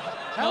work?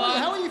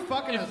 How are you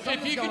fucking us?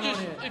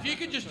 If you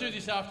could just do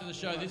this after the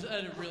show,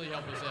 that'd really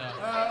help us out.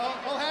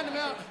 I'll hand them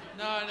out.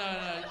 No.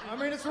 I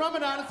mean, it's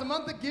Ramadan. It's a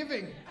month of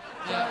giving.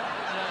 Yeah.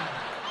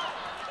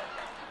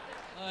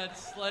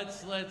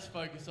 Let's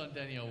focus on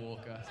Danielle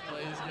Walker.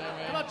 Please go,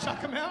 man. Can I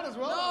chuck them out as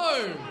well?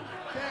 No!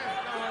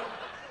 Yeah,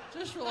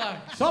 Just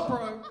relax.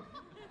 Sopro.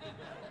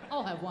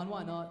 I'll have one,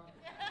 why not?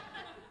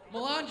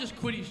 Milan just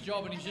quit his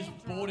job and he's just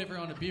bought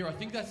everyone a beer. I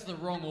think that's the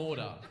wrong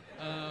order.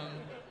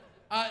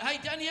 Hey,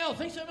 Danielle,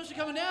 thanks so much for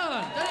coming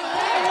down.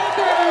 Danielle,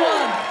 Welcome,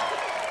 everyone.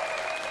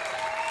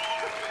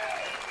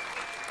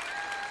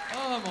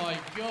 oh my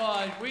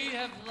God, we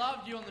have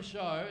loved you on the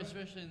show,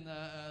 especially in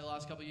the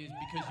last couple of years,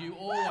 because you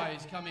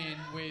always come in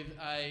with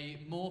a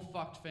more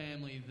fucked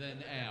family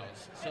than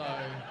ours. So,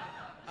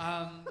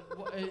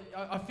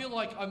 I feel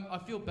like I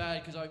feel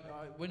bad because I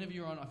whenever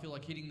you're on, I feel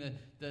like hitting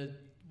the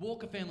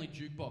Walker family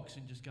jukebox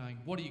and just going,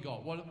 what do you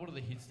got? What are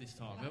the hits this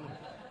time?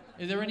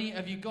 Is there any?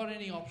 Have you got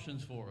any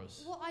options for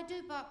us? Well, I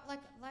do, but like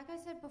I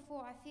said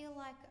before, I feel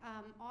like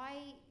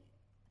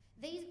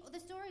the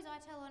stories I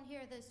tell on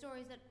here are the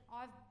stories that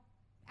I've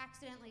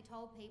accidentally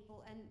told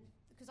people, and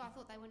because I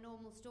thought they were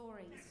normal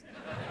stories.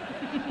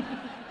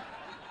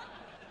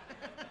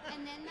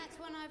 And then that's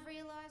when I've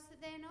realised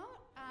that they're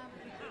not.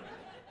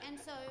 And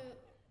so,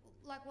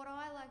 like, what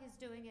I like is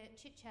doing a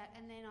chit-chat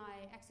and then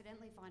I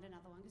accidentally find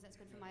another one because that's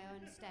good for my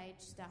own stage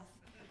stuff.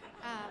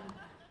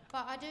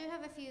 But I do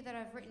have a few that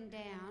I've written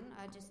down,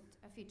 just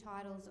a few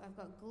titles. I've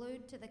got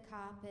Glued to the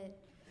Carpet.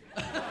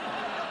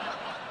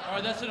 All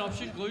right, that's an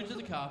option. Glued to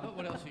the carpet.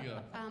 What else you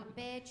got?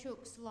 Bear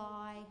Chooks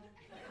Lie.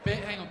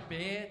 Hang on.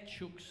 Bear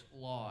Chooks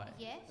Lie.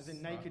 Yes. As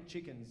in naked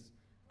chickens.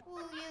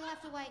 Well, you'll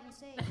have to wait and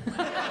see.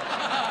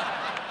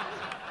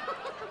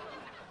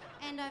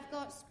 And I've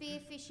got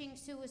Spearfishing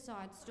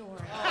Suicide Story.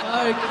 Okay.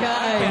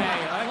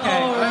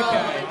 All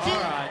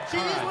right. She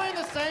is wearing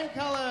the same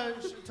colour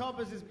top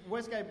as his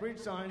Westgate Bridge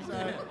sign, so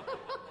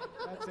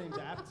that seems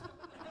apt.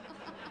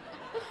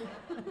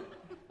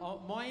 Oh,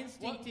 my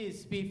instinct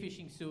is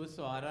spearfishing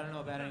suicide. I don't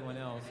know about anyone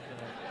else.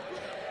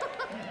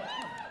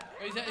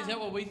 Is that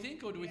what we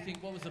think, or do we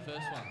think, what was the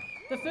first one?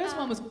 The first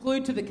one was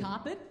Glued to the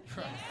Carpet.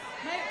 Right.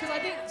 Because I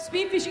think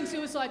spearfishing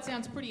suicide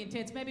sounds pretty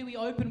intense. Maybe we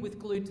open with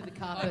Glued to the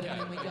Carpet and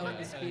then we go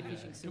into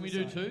spearfishing suicide. Can we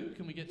do two?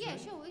 Can we get two? Yeah,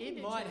 sure. We can It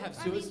do might two. have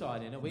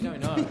suicide in it. We don't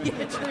know.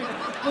 Yeah, true.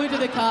 Glued to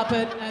the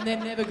Carpet and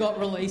then never got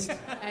released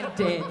and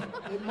dead.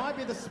 It might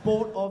be the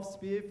sport of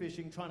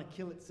spearfishing trying to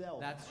kill itself.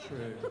 That's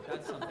true.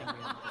 That's something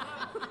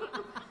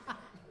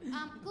we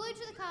have to Glued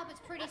to the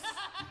Carpet's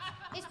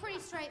it's pretty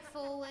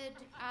straightforward.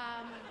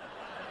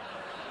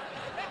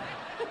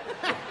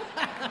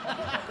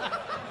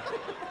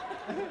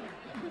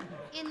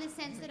 In the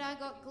sense that I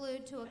got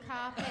glued to a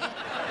carpet.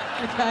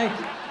 Okay.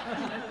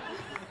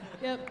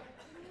 Yep.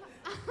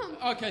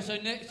 Okay,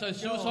 so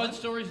suicide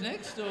stories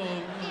next, or?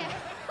 Yeah.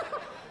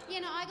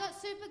 I got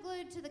super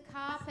glued to the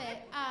carpet,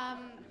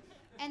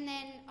 and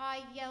then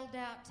I yelled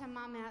out to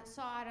Mum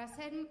outside. I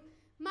said,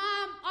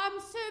 "Mum, I'm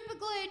super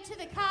glued to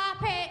the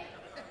carpet.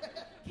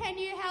 Can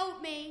you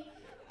help me?"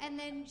 And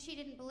then she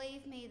didn't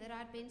believe me that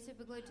I'd been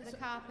super glued to the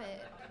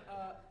carpet.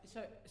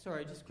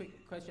 Sorry, just a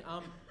quick question.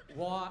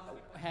 Why,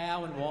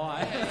 how, and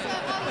why?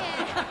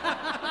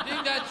 I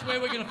think that's where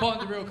we're going to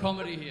find the real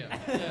comedy here.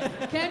 Yeah.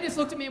 Cam just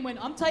looked at me and went,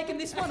 "I'm taking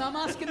this one. I'm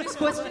asking this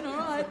question. All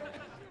right."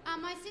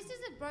 My sisters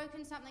had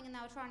broken something and they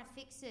were trying to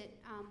fix it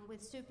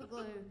with super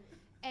glue,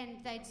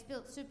 and they'd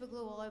spilt super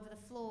glue all over the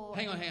floor.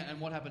 Hang on. And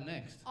what happened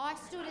next? I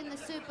stood in the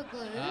super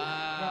glue,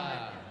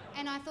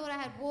 and I thought I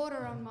had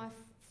water on my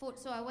foot,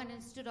 so I went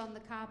and stood on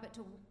the carpet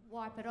to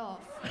wipe it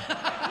off.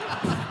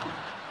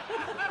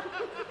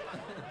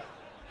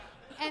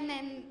 And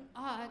then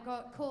I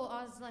got caught.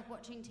 I was like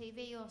watching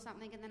TV or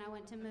something, and then I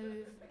went to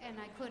move, and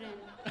I couldn't.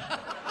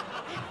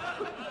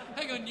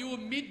 Hang on, you were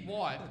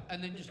mid-wipe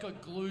and then just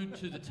got glued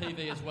to the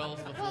TV as well as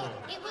the floor. Well,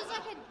 it was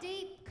like a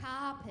deep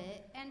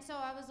carpet, and so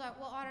I was like,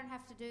 well, I don't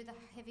have to do the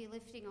heavy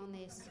lifting on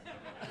this.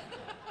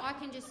 I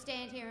can just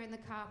stand here and the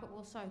carpet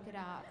will soak it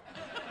up.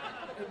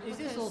 Is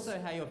this also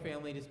how your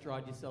family just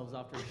dried yourselves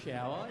after a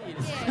shower?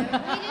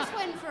 Yeah, we just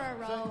went for a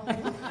roll.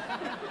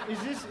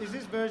 Is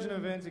this version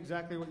of events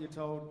exactly what you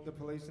told the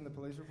police in the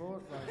police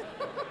report?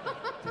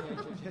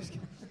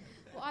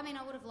 Well, I mean,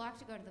 I would have liked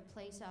to go to the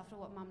police after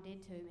what Mum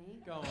did to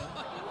me. Go on.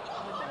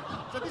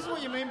 So this is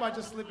what you mean by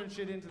just slipping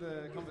shit into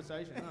the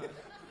conversation, right?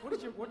 What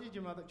did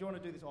your mother... Do you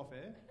want to do this off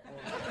air?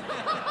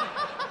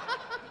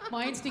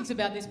 My instincts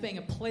about this being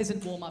a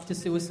pleasant warm-up to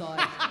suicide.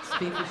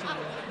 Spearfishing.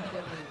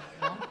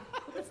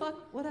 What the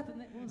fuck? What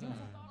happened there? What was that?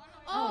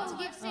 Oh,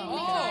 you've seen me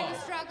trying to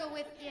struggle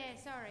with... Yeah,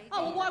 sorry.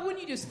 Oh, well, why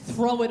wouldn't you just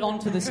throw it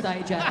onto the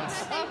stage at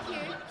us? Thank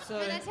you. So-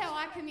 But that's how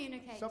I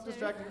communicate. Stop too.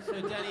 distracting. So,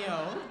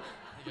 Danielle...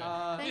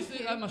 Thank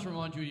you. That must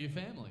remind you of your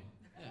family.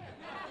 Yeah.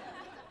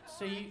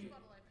 So you...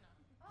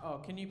 Oh,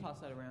 can you pass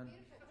that around,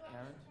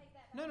 Aaron?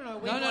 No.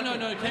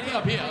 No. Keep it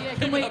up here. Yeah, Keep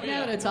can we, it up now here.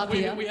 that it's up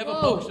here. We have a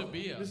Whoa. box of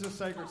beer. This is a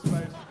sacred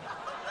space.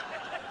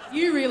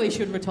 You really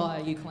should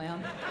retire, you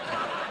clown.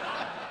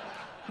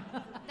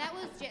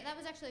 That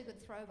was actually a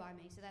good throw by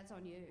me, so that's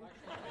on you.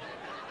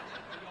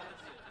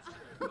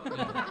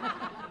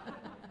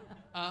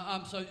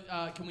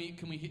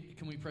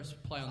 Can we press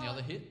play on the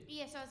other hit?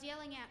 Yes, I was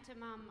yelling out to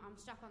Mum, I'm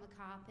stuck on the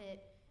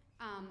carpet.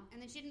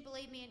 And then she didn't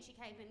believe me and she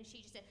came in and she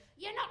just said,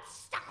 "You're not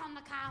stuck on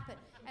the carpet."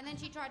 And then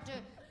she tried to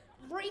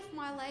reef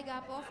my leg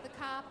up off the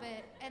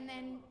carpet, and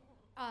then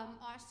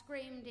I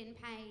screamed in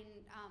pain,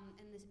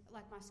 and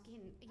my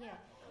skin, yeah.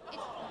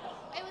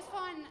 It was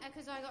fine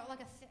because I got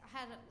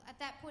at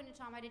that point in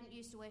time I didn't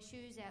used to wear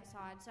shoes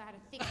outside, so I had a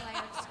thick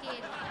layer of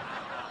skin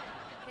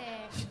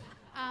there.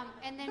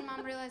 And then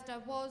Mum realised I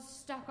was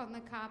stuck on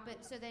the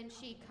carpet, so then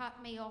she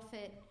cut me off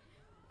it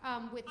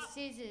with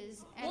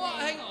scissors. And What?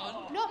 then- Hang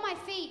on. Not my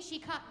feet, she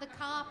cut the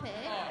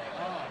carpet.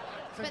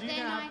 So But do you then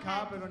now I have had-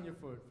 carpet on your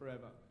foot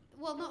forever?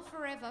 Well, not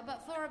forever,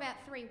 but for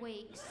about 3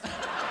 weeks.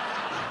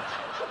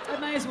 It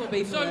may as well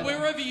be So forever.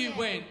 wherever you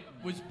went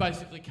was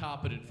basically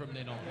carpeted from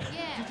then on.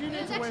 Yeah, Did you it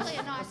need was to wear actually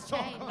a nice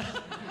sock change on?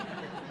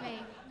 for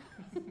me.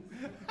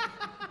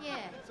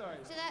 Yeah. Sorry.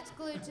 So that's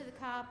glued to the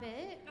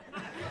carpet.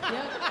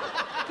 Yep.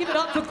 Give it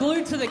up for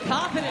Glued to the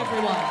Carpet,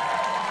 everyone.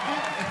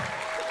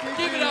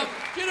 Give it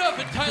up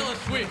for Taylor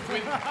Swift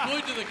with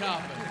Glued to the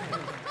Carpet.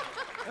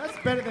 That's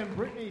better than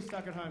Brittany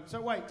stuck at home. So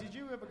wait, did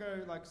you ever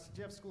go, like, did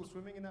you have school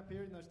swimming in that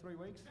period, in those 3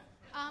 weeks?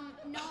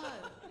 No.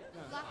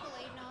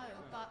 Luckily, no.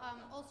 But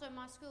also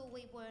my school,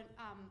 we weren't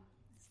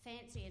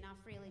fancy enough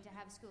really to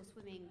have school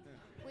swimming.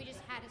 Yeah. We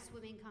just had a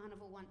swimming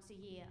carnival once a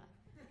year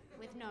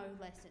with no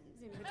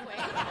lessons in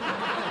between.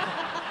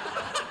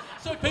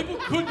 So people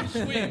couldn't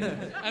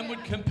swim and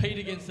would compete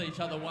against each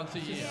other once a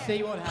year. Yeah.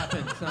 See what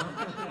happens, huh?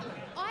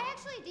 I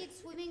actually did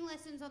swimming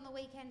lessons on the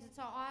weekends, and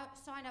so I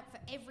signed up for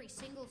every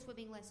single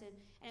swimming lesson,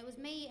 and it was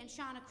me and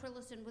Shana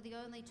Krillison were the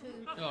only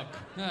two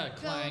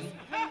clang.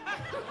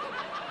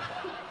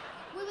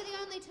 We were the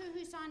only two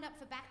who signed up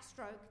for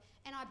backstroke,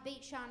 and I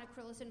beat Shana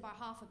Krillison by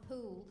half a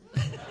pool.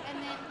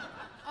 And then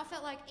I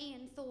felt like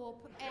Ian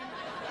Thorpe, and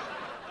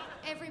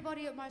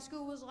everybody at my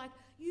school was like,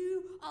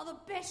 "You are the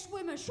best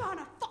swimmer.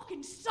 Shana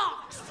fucking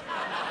sucks.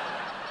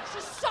 She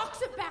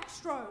sucks at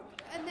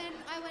backstroke." And then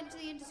I went to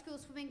the inter-school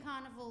swimming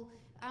carnival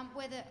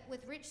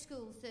with rich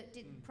schools that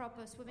did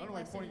proper swimming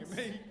lessons pointing at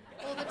me.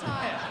 all the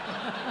time.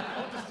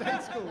 What's the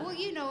state school? Well,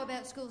 you know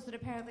about schools that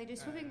apparently do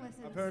swimming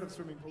lessons. I've heard of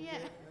swimming pools. Yeah.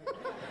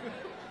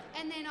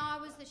 And then I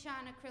was the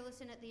Shana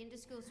Krillison at the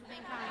inter-school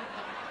swimming carnival.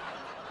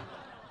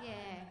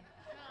 Yeah.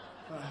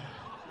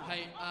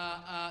 Hey,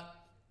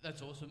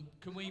 that's awesome.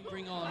 Can we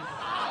bring on... No,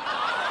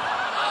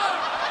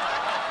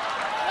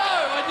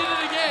 I did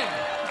it again.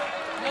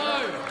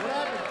 No. What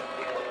happened?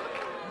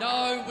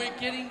 No, we're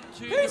getting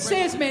to... Who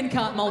says men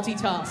can't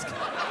multitask?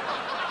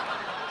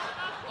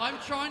 I'm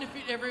trying to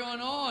fit everyone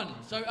on.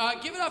 So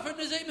give it up for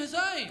Nazeem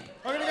Hussain.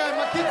 I'm going to go.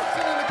 My kid's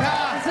still in the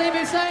car. Nazeem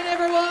Hussain,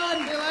 everyone!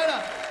 See you later.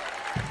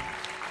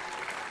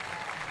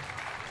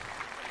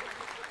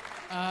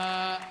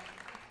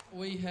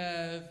 We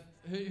have...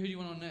 Who do you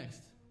want on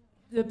next?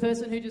 The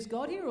person who just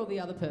got here or the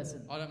other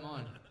person? I don't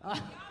mind.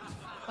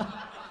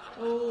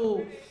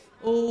 Oh,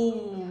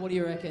 what do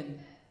you reckon?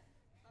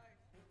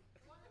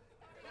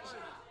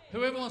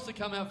 Whoever wants to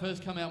come out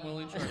first, come out and we'll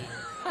intro you.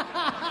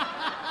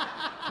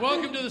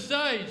 Welcome to the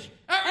stage,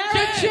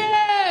 Aaron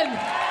Chen!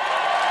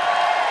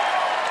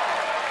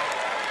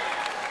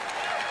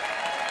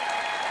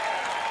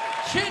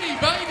 Chenny,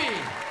 baby!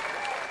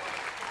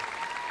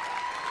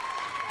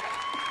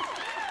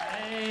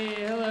 Hey,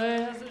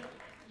 hello, how's it?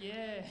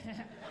 Yeah.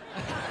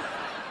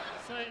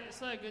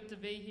 so good to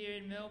be here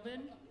in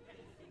Melbourne.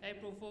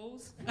 April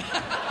Fools. How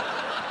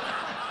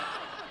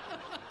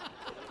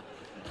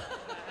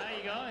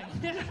you going?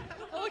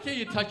 I like how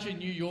you touch your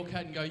New York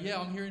hat and go, yeah,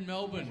 I'm here in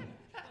Melbourne.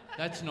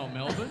 That's not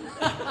Melbourne.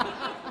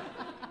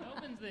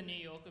 Melbourne's the New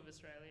York of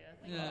Australia.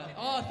 Yeah.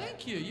 Oh,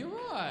 thank you. You're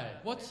right.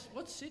 What's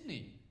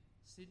Sydney?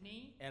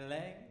 Sydney?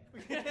 LA?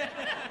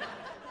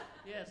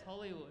 Yes,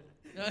 Hollywood.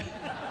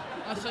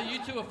 So you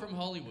two are from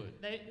Hollywood.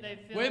 They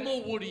We're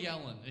more Woody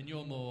Allen and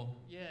you're more...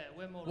 Yeah,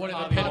 we're more...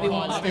 Whatever.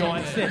 Harvey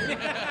Weinstein.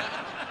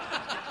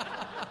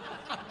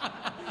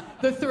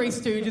 The Three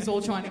Stooges all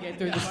trying to get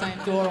through the same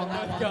door on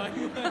that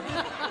one.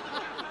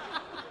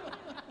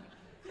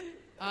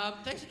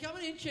 Thanks for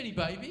coming in, Chenny,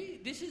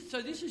 baby. This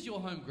is your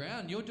home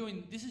ground.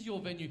 This is your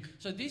venue.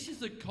 So this is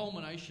the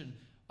culmination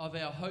of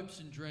our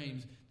hopes and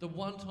dreams. The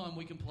one time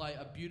we can play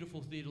a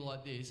beautiful theatre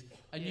like this,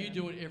 and you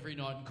do it every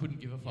night and couldn't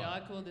give a fuck. Yeah,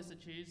 I call this a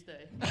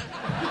Tuesday. I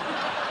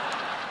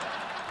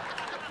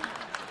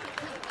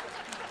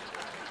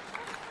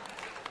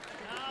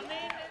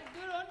mean,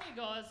 good on you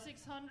guys.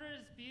 600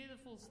 is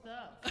beautiful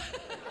stuff.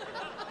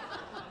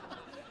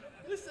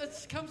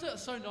 This comes out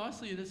so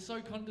nicely and it's so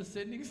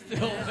condescending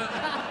still.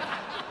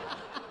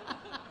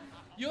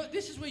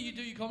 This is where you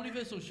do your comedy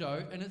festival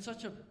show, and it's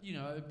such a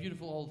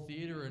beautiful old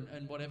theatre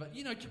and whatever.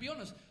 To be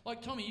honest,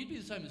 like Tommy, you'd be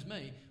the same as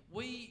me.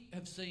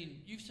 You've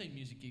seen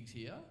music gigs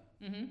here.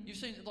 Mm-hmm. You've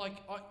seen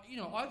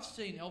I've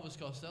seen Elvis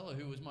Costello,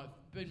 who was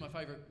been my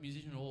favourite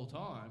musician of all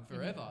time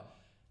forever,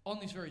 on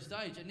this very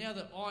stage. And now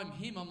that I'm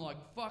him, I'm like,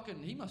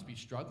 fucking, he must be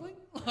struggling.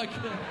 Like,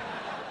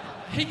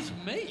 he's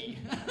me.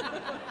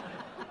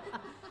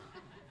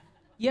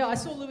 Yeah, I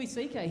saw Louis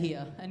C.K.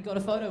 here and got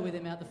a photo with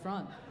him out the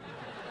front.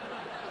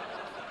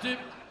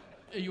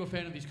 Are you a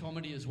fan of his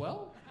comedy as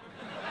well?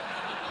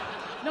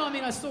 No, I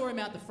mean, I saw him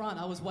out the front.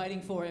 I was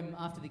waiting for him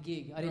after the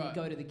gig. I didn't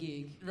go to the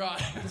gig. Right.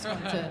 I just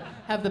wanted to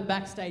have the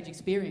backstage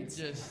experience.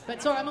 Yes.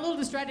 But sorry, I'm a little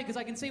distracted because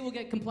I can see we'll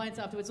get complaints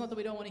afterwards. Not that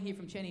we don't want to hear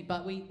from Chenny,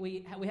 but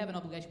we have an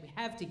obligation. We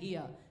have to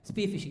hear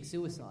spearfishing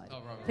suicide.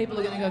 Oh, right. People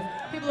are going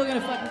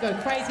to fucking go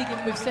crazy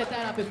given we've set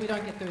that up if we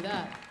don't get through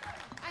that.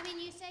 I mean,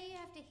 you say you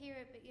have to hear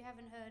it, but you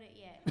haven't heard it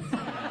yet.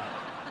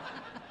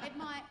 It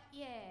might,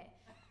 yeah.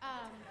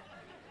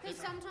 Because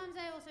sometimes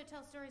I also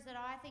tell stories that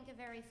I think are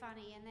very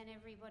funny, and then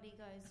everybody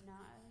goes,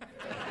 no.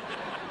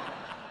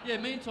 Yeah,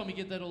 me and Tommy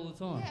get that all the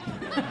time.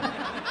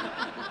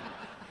 Yeah.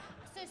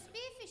 So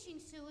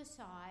spearfishing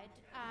suicide,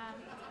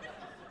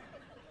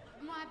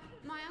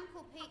 my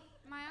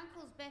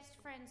uncle's best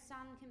friend's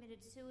son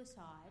committed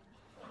suicide.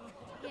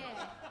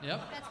 Yeah.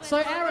 Yep. So,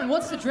 Aaron,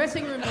 what's the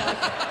dressing room like?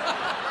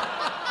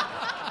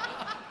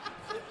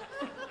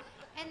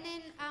 And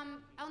then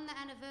on the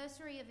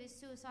anniversary of his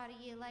suicide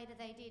a year later,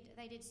 they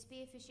did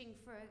spearfishing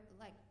for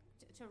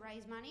to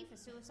raise money for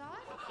suicide.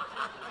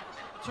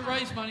 To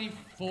raise money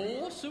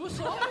for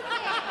suicide?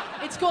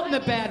 It's gotten a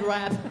bad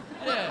rap.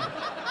 Yeah.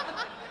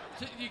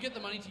 You get the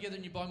money together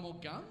and you buy more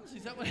guns?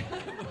 Is that what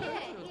happens?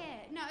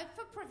 Yeah. No,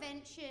 for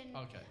prevention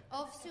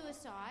of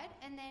suicide.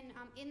 And then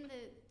in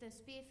the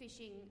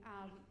spearfishing,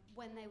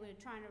 when they were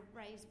trying to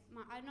raise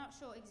money, I'm not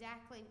sure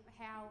exactly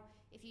how,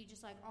 if you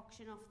just like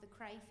auction off the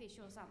crayfish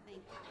or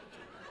something.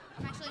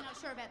 I'm actually not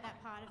sure about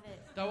that part of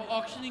it. They were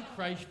auctioning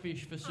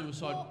crayfish for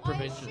suicide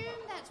prevention. I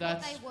assume that's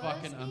what they were.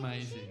 Fucking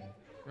amazing.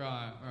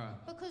 Right.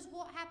 Because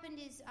what happened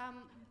is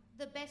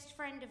the best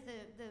friend of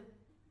the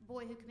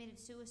boy who committed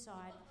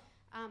suicide,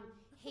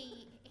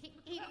 he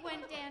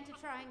went down to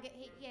try and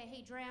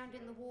he drowned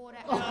in the water.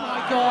 Oh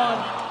my god!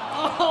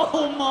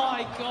 Oh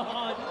my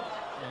god!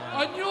 Yeah.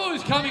 I knew it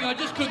was coming, I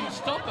just couldn't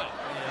stop it.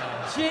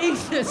 Yeah.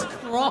 Jesus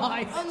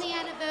Christ! On the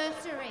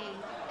anniversary.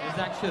 It was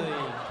actually...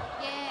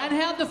 Yeah. And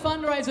how'd the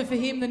fundraiser for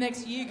him the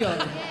next year go?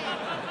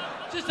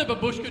 Just a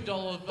babushka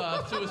doll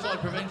of suicide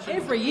prevention.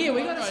 Every year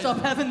we got to stop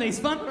having these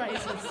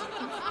fundraisers.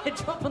 They're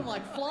dropping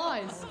like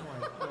flies. Oh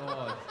my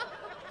god.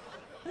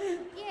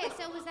 Yeah,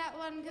 so was that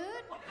one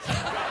good?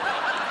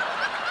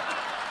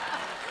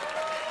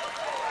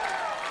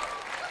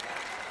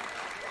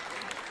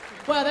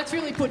 Wow, that's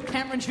really put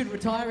Cameron should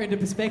retire into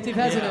perspective,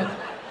 hasn't it?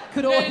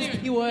 Could always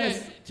be worse.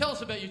 Yeah, tell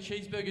us about your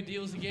cheeseburger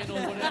deals again or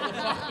whatever the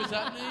fuck was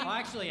happening. I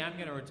actually am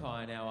going to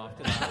retire now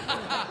after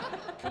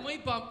that. Can we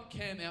bump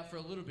Cam out for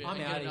a little bit I'm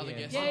and out get of another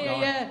here. guest?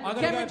 Yeah. I'm going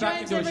to Cameron go back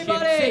James, into a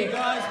everybody. shift. See you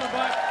guys.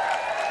 Bye-bye.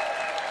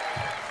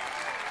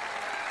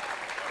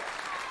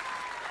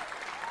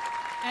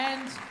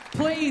 And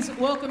please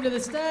welcome to the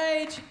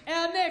stage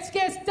our next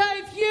guest,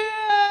 Dave Hughes!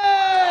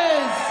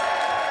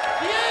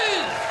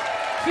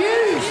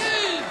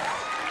 Hughes!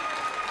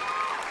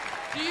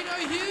 Do you know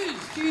Hughes?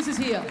 Hughes is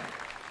here.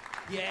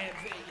 Yeah.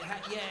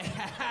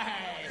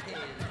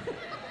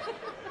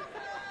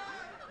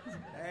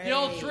 The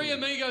old three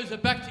amigos are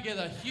back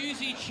together.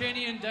 Hughesy,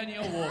 Chenny and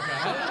Danielle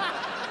Walker.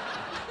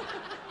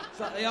 It's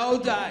like the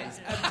old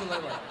days,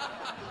 absolutely.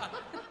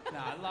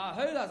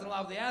 Who doesn't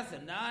love the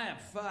acid? No,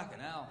 fucking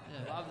hell.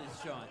 Yeah. Love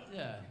this joint.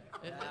 Yeah.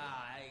 How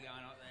you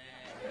going up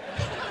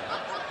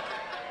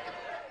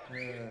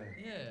there?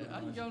 Yeah,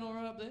 are you going all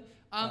right up there?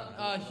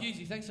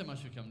 Hughesy, thanks so much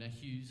for coming down.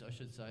 Hughes, I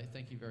should say.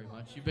 Thank you very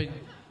much. You've been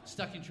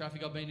stuck in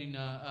traffic. I've been in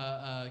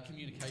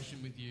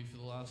communication with you for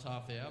the last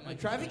half hour. The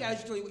traffic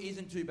actually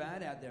isn't too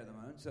bad out there at the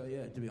moment, so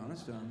yeah, to be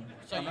honest.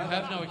 So you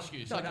have no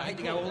excuse. I hate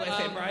to go all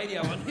FM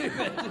radio on you,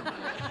 but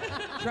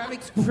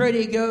traffic's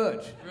pretty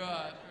good.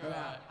 Right.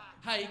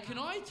 Hey, can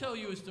I tell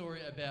you a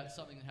story about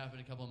something that happened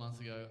a couple of months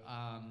ago?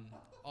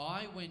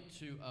 I went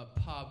to a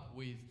pub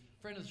with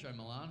a friend of the show,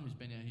 Milan, who's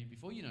been out here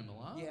before. You know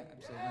Milan? Yeah,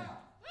 absolutely.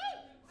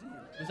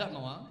 Was that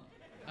Milan?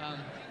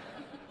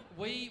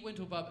 We went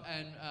to a pub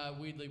and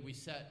weirdly we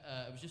sat,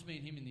 it was just me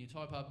and him in the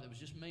entire pub, it was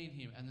just me and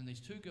him, and then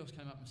these two girls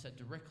came up and sat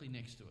directly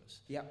next to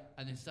us. Yep.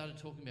 And then started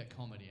talking about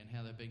comedy and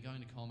how they've been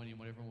going to comedy and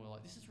whatever, and we're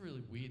like, this is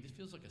really weird, this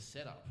feels like a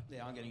setup.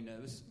 Yeah, I'm getting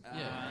nervous.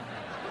 Yeah.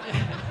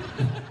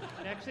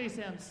 It actually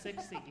sounds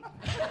sexy.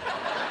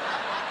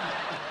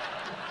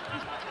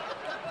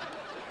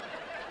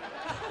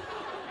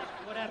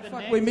 What happened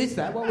next? We missed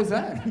that. What was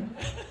that?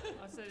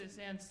 I said it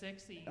sounds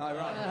sexy. Oh,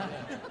 right.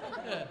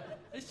 Yeah.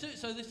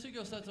 So these two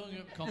girls start talking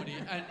about comedy,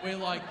 and we're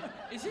like,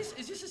 is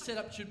this a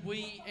setup? Should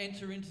we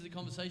enter into the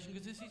conversation?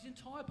 Because there's this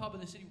entire pub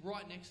and they're sitting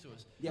right next to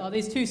us. Yep. Oh,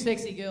 these two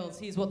sexy girls,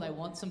 here's what they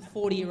want, some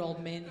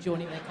 40-year-old men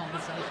joining their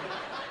conversation.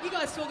 You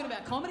guys talking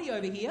about comedy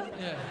over here?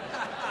 Yeah.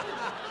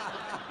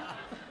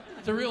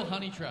 It's a real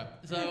honey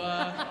trap.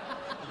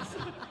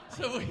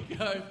 So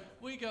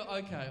we go,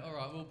 okay, all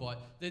right, we'll bite.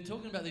 They're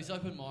talking about this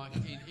open mic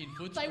in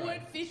Footscray. They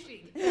weren't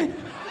fishing. Oh,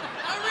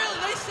 really?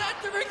 They sat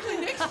directly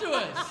next to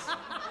us.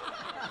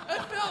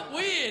 It felt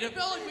weird. It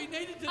felt like we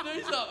needed to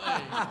do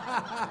something.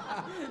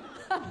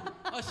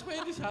 I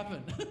swear this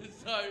happened.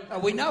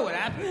 We know what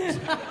happened.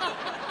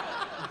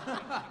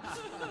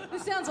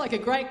 This sounds like a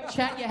great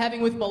chat you're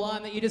having with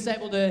Milan that you're just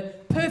able to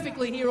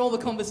perfectly hear all the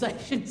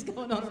conversations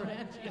going on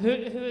around you.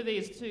 Who are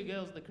these two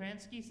girls? The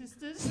Kransky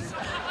sisters?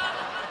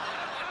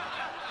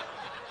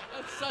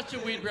 That's such a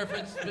weird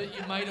reference, but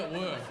you made it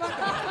work.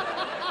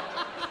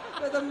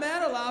 But the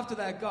amount of laughter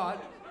that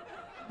got,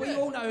 we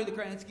all know who the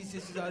Kransky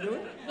sisters are, do we?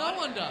 No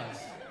one does.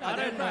 No,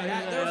 they're a great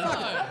act.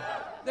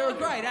 They're a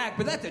great act,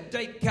 but that's a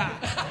deep cut.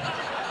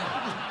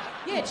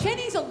 Yeah,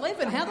 Chenny's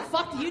 11. How the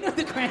fuck do you know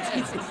the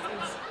Kransky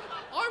sisters?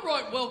 I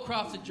write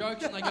well-crafted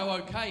jokes and they go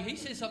okay. He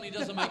says something that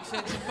doesn't make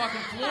sense and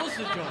fucking floors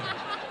the joint.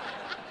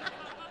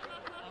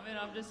 I mean,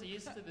 I'm just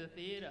used to the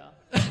theatre.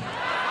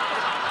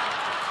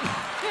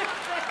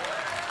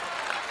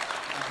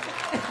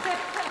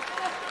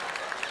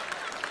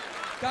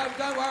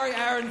 Don't worry,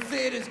 Aaron.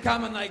 Theatre's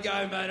come and they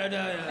go, mate. I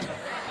know.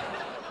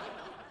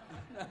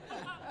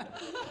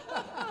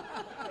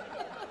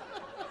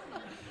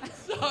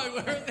 So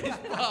we're at this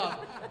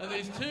pub, and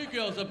these two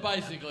girls are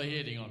basically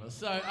hitting on us.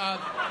 So,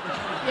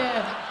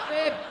 yeah,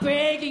 they're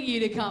begging you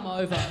to come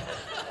over.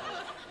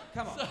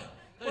 Come on.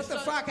 What the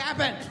fuck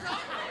happened?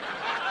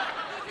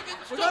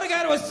 Stop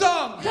got to go to a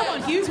song. Come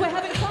on, Hughes, we're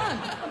having fun.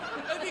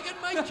 If you can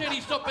make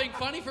Jenny stop being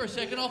funny for a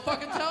second, I'll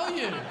fucking tell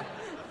you.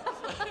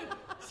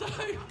 So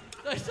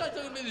they start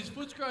talking about this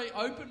Footscray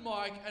open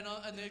mic, and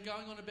they're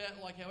going on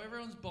about like how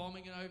everyone's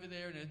bombing it over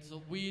there, and it's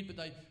weird, but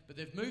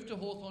they've moved to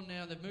Hawthorn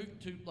now, they've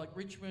moved to like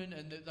Richmond,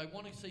 and they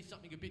want to see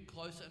something a bit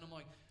closer, and I'm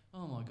like,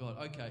 oh my god,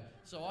 okay.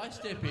 So I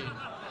step in, and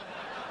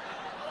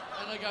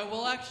I go,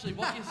 well, actually,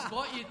 what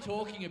you're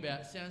talking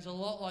about sounds a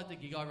lot like the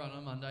gig I run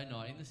on Monday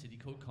night in the city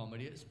called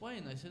Comedy at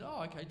Spleen. They said,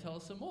 oh, okay, tell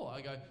us some more.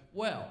 I go,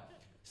 well.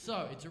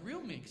 So it's a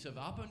real mix of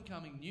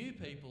up-and-coming new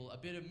people, a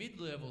bit of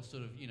mid-level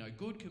sort of,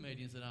 good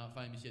comedians that aren't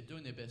famous yet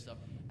doing their best stuff,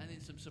 and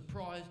then some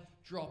surprise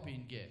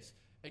drop-in guests.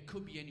 It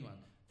could be anyone.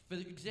 For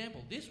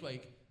example, this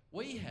week,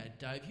 we had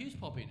Dave Hughes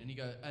pop in,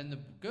 and the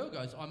girl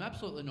goes, I'm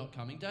absolutely not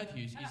coming. Dave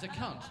Hughes is a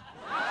cunt.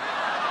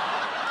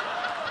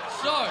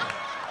 So...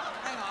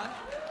 Hang on.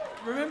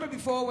 Remember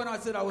before when I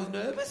said I was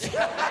nervous?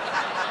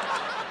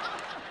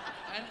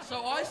 And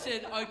so I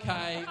said,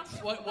 okay,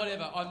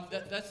 whatever.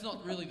 That's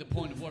not really the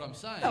point of what I'm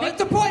saying. No, it's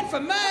the point for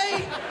me.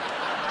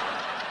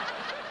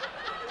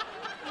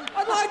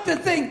 I'd like to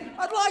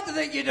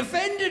think you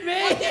defended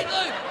me. I did,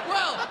 Luke.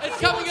 Well, it's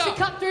coming up.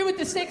 To cut through with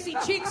the sexy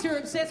chicks who are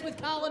obsessed with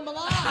Carlin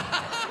Milan.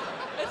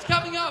 It's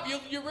coming up.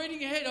 You're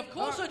reading ahead. Of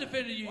course I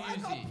defended you,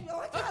 Yuzi.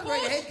 I can't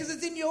read ahead because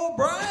it's in your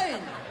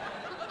brain.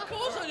 Of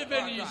course I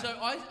defended you. So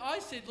I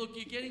said, look,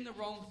 you're getting the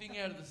wrong thing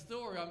out of the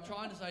story. I'm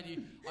trying to say to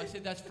you, I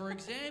said, that's for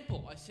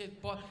example. I said,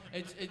 but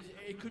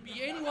it could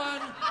be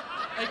anyone.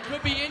 It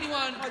could be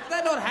anyone. Like,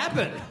 that not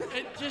happen?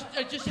 It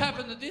just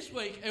happened that this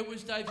week it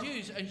was Dave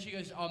Hughes, and she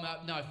goes, oh,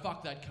 no,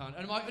 fuck that cunt.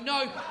 And I'm like,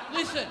 no,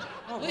 listen.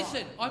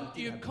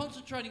 You're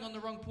concentrating on the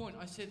wrong point.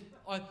 I said,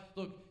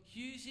 look,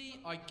 Hughesy,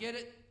 I get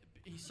it.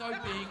 He's so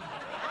big.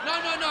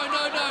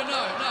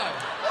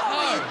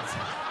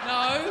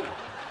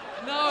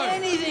 No.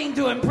 Anything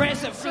to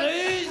impress a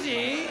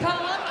floozy.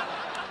 Carlin,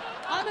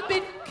 I'm a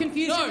bit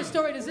confused in the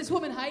story. Does this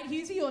woman hate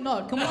Hughesy or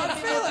not? Can we have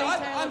a bit more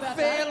detail I'm about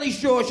fairly that?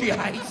 sure she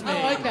hates me.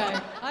 Oh, okay.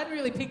 I hadn't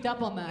really picked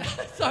up on that.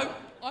 So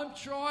I'm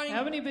trying...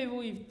 How many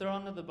people you've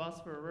thrown under the bus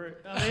for a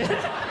route?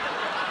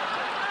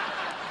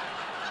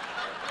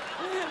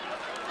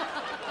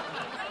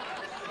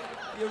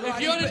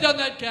 If you hadn't done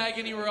that gag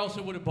anywhere else,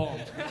 it would have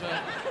bombed. But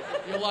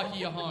you're lucky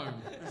you're home.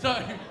 So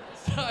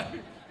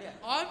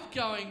I'm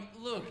going,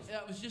 look,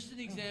 that was just an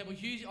example.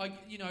 Hughesy,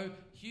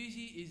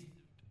 Hughesy is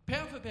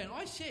pound for pound.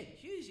 I said,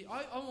 Hughesy,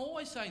 I'm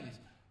always saying this.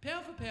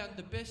 Pound for pound,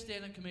 the best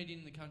stand-up comedian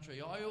in the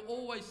country. I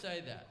always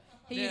say that.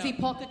 He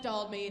pocket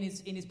dialed me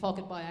in his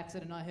pocket by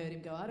accident. I heard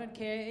him go, I don't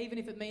care, even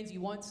if it means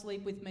you won't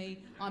sleep with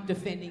me, I'm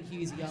defending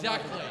Hughesy.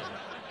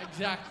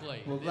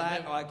 Exactly. Well,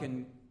 that I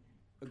can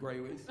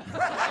agree with.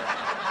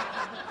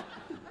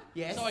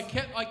 Yes. So I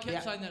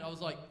kept saying that. I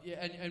was like,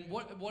 and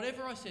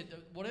whatever I said,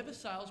 whatever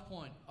sales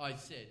point I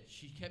said,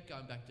 she kept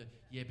going back to,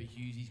 yeah, but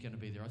Hughesy's going to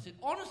be there. I said,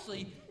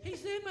 honestly,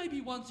 he's there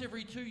maybe once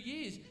every 2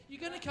 years.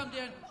 You're going to come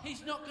down,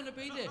 he's not going to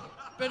be there.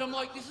 But I'm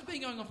like, this has been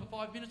going on for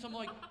 5 minutes. I'm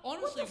like,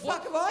 honestly,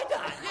 what the fuck have I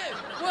done?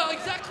 Yeah, well,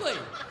 exactly.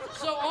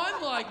 So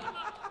I'm like,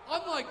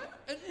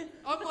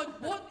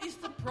 what is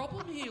the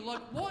problem here?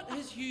 Like, what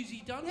has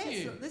Hughesy done to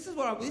you? This is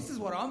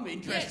what I'm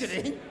interested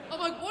in. I'm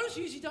like, what has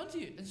Hughesy done to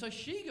you? And so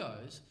she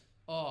goes,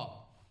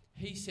 oh,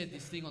 he said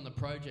this thing on the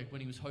project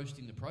when he was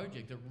hosting the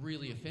project that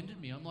really offended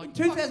me. I'm like... In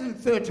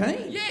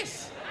 2013?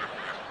 Yes!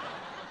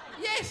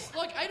 Yes!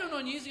 Like 8 or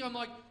 9 years ago, I'm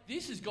like,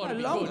 this has got to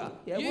be longer.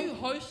 good. Yeah, you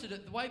hosted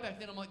it way back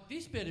then. I'm like,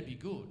 this better be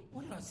good.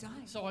 What did I say?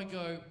 So I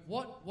go,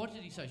 what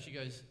did he say? She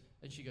goes,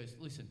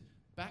 listen,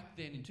 back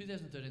then in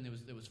 2013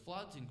 there was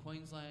floods in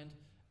Queensland,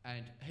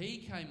 and he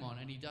came on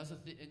and he does a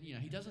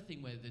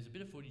thing where there's a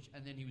bit of footage,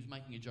 and then he was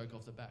making a joke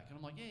off the back. And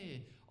I'm like, yeah,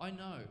 I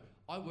know.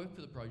 I work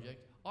for the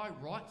project. I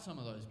write some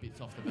of those bits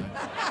off the back.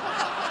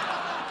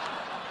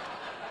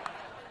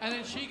 And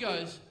then she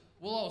goes,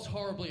 well, I was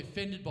horribly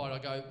offended by it. I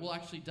go, well,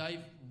 actually,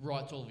 Dave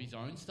writes all of his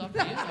own stuff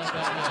here.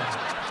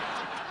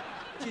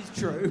 Which is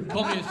true.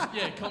 Comedy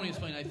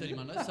Spleen 8:30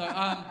 Monday.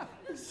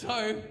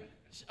 So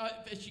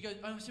she goes,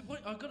 I said,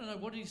 I've got to know,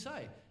 what did he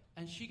say?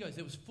 And she goes,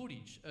 there was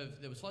footage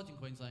there was floods in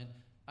Queensland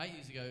 8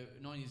 years ago,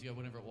 9 years ago,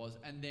 whatever it was,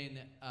 and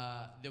then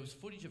there was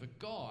footage of a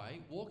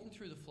guy walking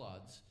through the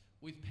floods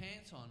with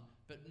pants on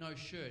but no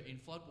shirt in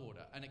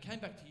floodwater, and it came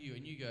back to you,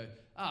 and you go,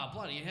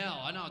 bloody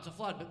hell, I know it's a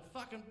flood, but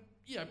fucking,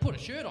 put a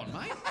shirt on,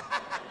 mate.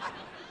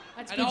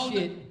 That's good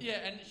shit.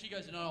 Yeah, and she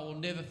goes, no, I will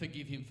never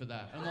forgive him for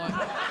that. I'm like...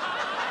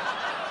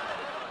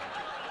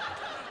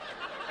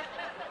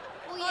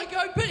 I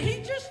go, but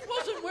he just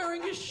wasn't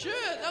wearing his shirt.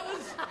 That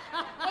was...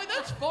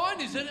 that's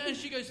fine, isn't it? And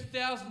she goes,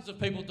 thousands of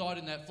people died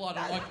in that flood.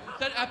 I'm like,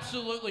 that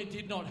absolutely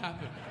did not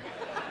happen.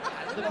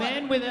 The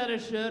man without a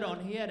shirt on,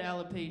 he had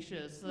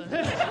alopecia. So.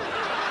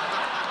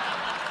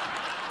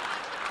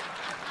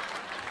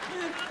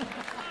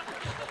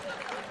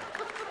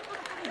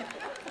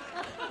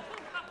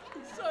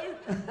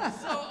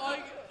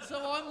 So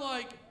I'm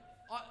like,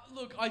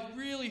 look, I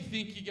really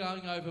think you're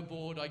going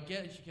overboard. I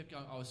get it. She kept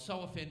going, I was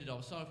so offended. I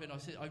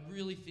said, I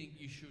really think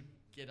you should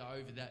get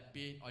over that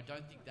bit. I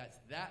don't think that's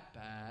that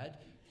bad.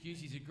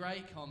 Hughes, a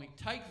great comic.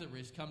 Take the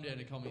risk. Come down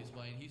to Comedy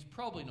Explain. He's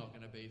probably not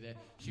going to be there.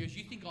 She goes,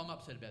 you think I'm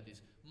upset about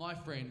this? My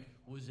friend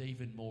was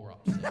even more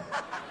upset.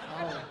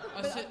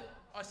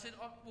 I said,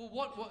 well,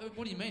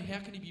 what do you mean? How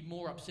can he be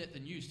more upset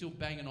than you, still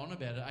banging on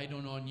about it 8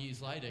 or 9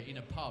 years later in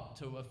a pub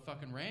to a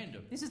fucking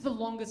random? This is the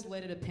longest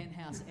letter to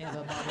Penthouse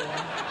ever, by the way.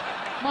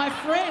 My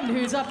friend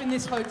who's up in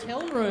this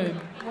hotel room.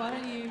 Why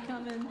don't you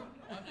come in?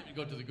 I haven't even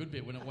got to the good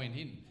bit when it went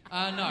in.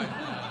 No.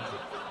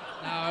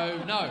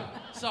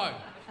 So,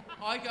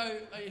 I go,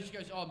 she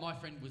goes, oh, my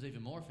friend was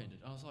even more offended.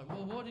 I was like,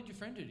 well, what did your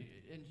friend do?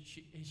 And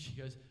she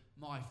goes,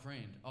 my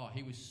friend,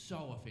 he was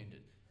so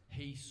offended.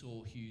 He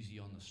saw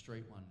Hughesy on the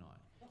street one night.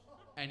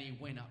 And he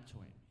went up to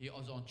him. I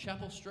was on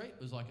Chapel Street.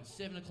 It was like at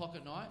 7 o'clock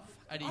at night.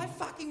 And I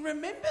fucking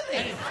remember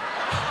this.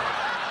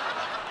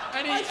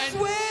 I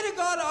swear to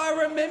God,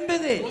 I remember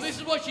this. Well, this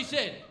is what she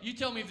said. You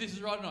tell me if this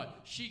is right or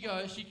not. She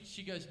goes,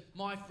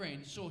 my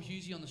friend saw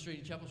Hughesy on the street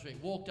in Chapel Street,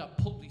 walked up,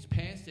 pulled his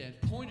pants down,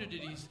 pointed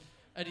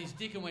at his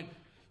dick and went,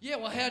 yeah,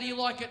 well, how do you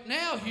like it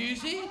now,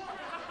 Hughesy?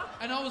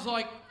 And I was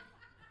like,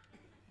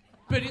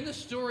 but in the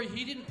story,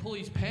 he didn't pull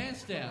his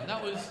pants down.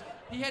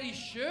 He had his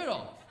shirt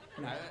off.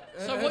 No,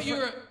 so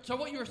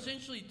what you're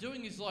essentially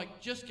doing is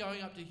like just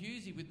going up to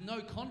Hughesy with no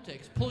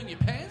context, pulling your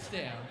pants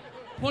down,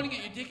 pointing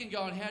at your dick and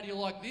going, how do you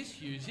like this,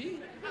 Hughesy?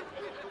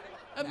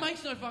 It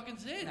makes no fucking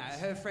sense. No,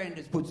 her friend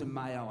has put some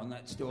mayo on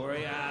that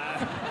story.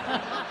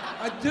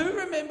 I do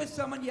remember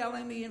someone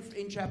yelling at me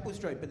in Chapel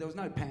Street, but there was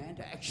no pant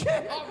action.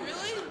 Oh,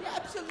 really? Yeah,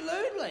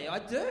 absolutely, I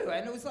do.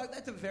 And it was like,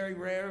 that's a very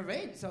rare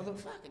event, so I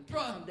thought, fucking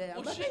calm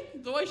down. Well,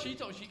 the way she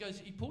told, she goes,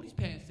 he pulled his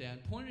pants down,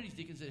 pointed at his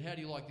dick and said, how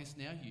do you like this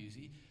now,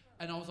 Hughesy?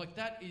 And I was like,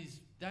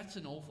 that's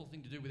an awful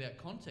thing to do without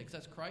context.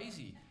 That's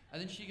crazy.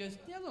 And then she goes,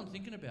 now that I'm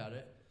thinking about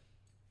it,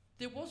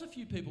 there was a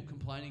few people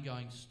complaining,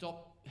 going,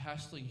 stop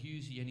hassling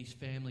Hughesy and his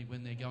family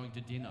when they're going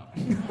to dinner.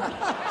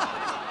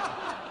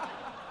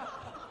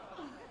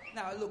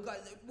 No, look,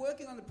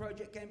 working on the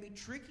project can be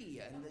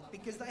tricky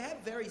because they have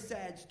very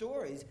sad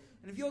stories.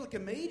 And if you're the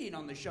comedian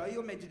on the show,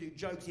 you're meant to do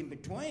jokes in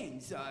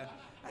between. So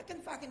that can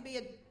fucking be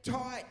a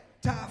tight,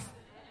 tough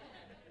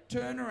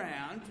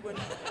turnaround when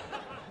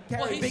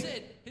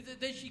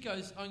then she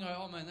goes, I go,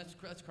 oh man, that's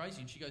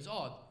crazy. And she goes,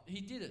 oh, he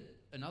did it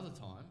another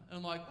time. And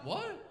I'm like,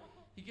 what?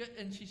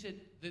 And she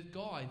said the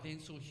guy then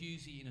saw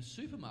Hughesy in a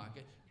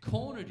supermarket,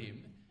 cornered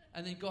him,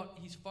 and then got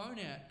his phone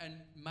out and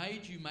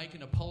made you make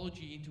an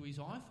apology into his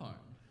iPhone.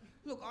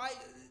 Look,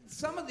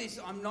 some of this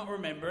I'm not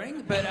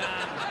remembering, but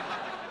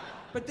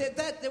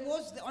there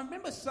was. I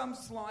remember some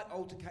slight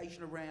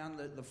altercation around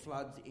the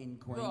floods in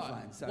Queensland.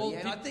 Right. So well,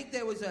 and I think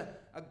there was a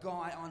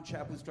guy on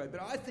Chapel Street.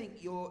 But I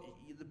think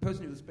the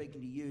person who was speaking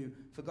to you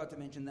forgot to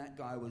mention that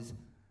guy was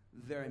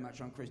very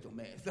much on crystal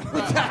meth.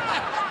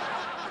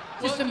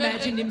 Just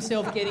imagined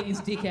himself getting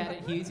his dick out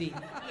at Hughesy.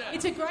 Yeah.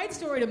 It's a great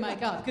story to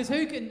make up, because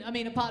who can,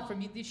 apart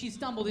from, she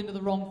stumbled into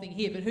the wrong thing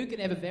here, but who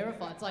can ever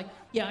verify? It's like,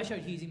 yeah, I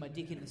showed Hughesy my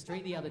dick in the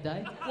street the other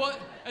day. Well,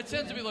 it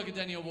sounds a bit like a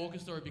Danielle Walker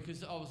story,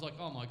 because I was like,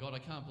 oh my God, I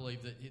can't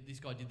believe that this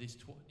guy did this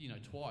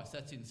twice.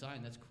 That's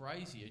insane. That's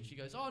crazy. And she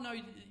goes, oh no,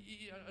 and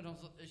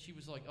she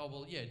was like, oh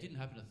well, yeah, it didn't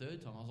happen a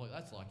third time. I was like,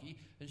 that's lucky.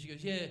 And she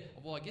goes, yeah,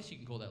 well, I guess you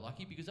can call that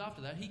lucky, because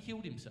after that, he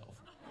killed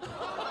himself.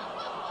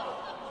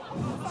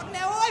 Fuck,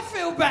 now I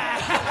feel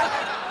bad.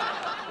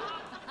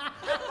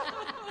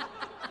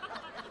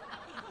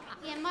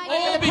 Yeah, my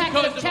all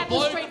because of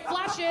Chapel Street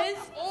flashes.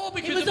 All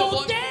because he was of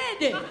all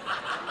dead.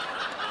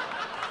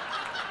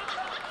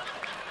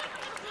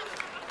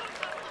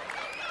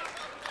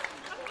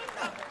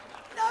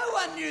 No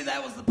one knew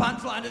that was the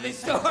punchline of this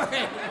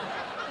story.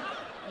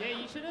 Yeah,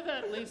 you should have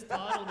at least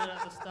titled it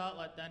at the start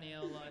like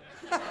Danielle, like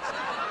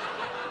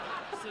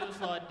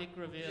suicide dick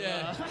reveal.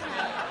 Yeah.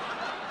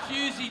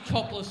 Hughesy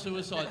topless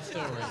suicide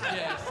story.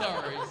 Yeah,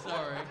 sorry.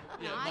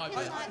 Yeah, no, I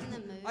can lighten the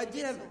mood. I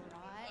did have. Right.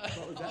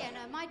 What was that? Yeah,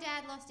 no, my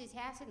dad lost his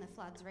house in the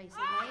floods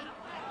recently.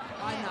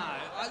 I know.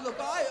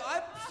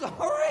 I'm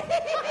sorry.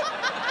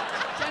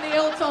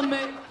 Danielle, it's on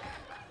me.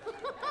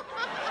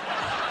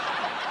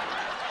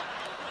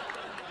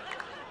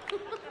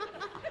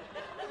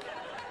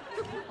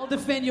 I'll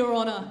defend your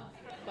honour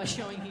by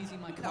showing Hughesy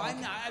my cock. No, I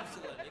know,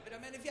 absolutely.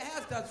 But if your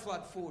house does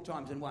flood 4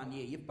 times in 1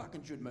 year, you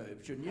fucking should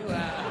move, shouldn't you?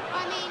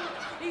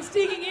 He's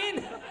digging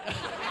in.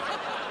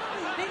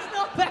 He's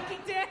not backing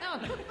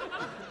down.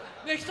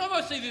 Next time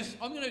I see this,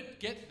 I'm going to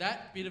get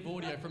that bit of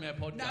audio from our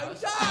podcast. No, don't!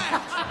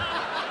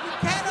 You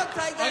cannot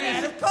take that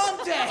out of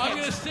context! I'm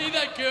going to see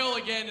that girl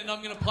again and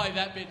I'm going to play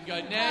that bit and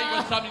go, now you've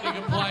got something to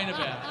complain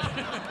about.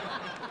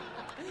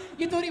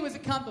 You thought he was a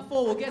cunt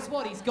before. Well, guess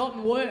what? He's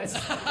gotten worse.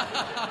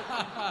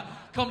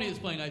 Comedy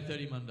Explain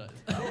 8:30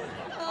 Mondays.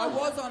 I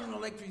was on an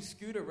electric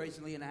scooter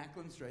recently in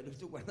Ackland Street. I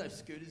took one of those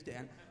scooters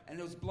down, and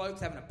there was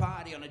blokes having a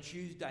party on a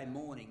Tuesday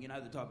morning. You know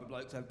the type of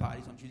blokes have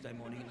parties on Tuesday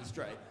morning in the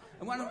street.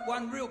 And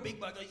one real big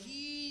bloke goes,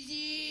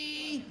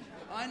 "Easy,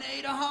 I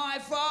need a high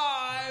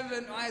five."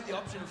 And I had the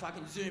option of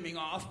fucking zooming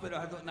off, but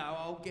I thought, no,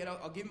 I'll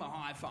give him a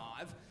high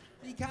five.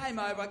 He came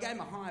over, I gave him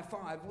a high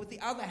five. With the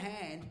other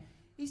hand,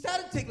 he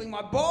started tickling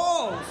my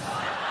balls.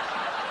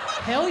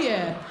 Hell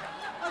yeah.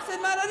 I I said,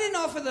 mate, I didn't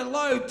offer the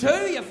load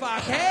too, you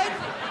fuckhead.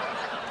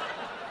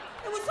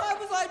 I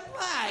was like,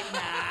 mate,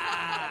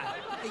 nah.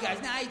 He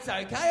goes, nah, it's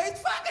okay.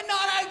 It's fucking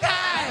not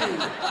okay.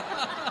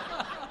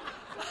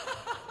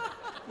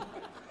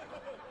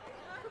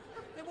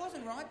 It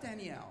wasn't right,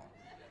 Danielle.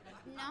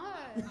 No.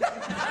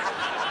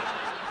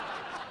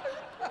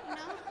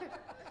 No.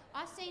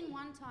 I seen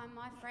one time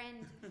my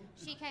friend,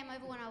 she came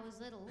over when I was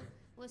little,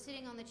 was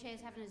sitting on the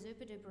chairs having a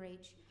Zuper-Duper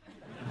each.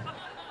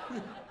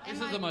 This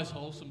is the most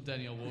wholesome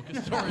Danielle Walker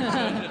story.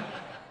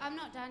 I'm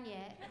not done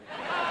yet.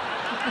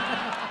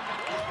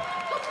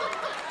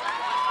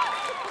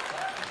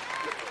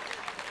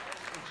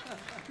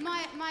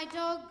 My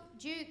dog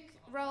Duke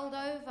rolled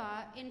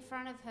over in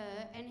front of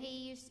her, and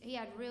he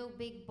had real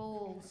big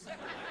balls.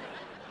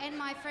 And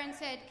my friend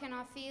said, "Can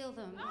I feel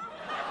them?"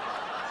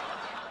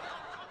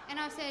 And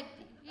I said,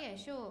 "Yeah,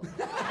 sure."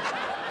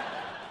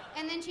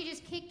 And then she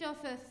just kicked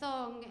off her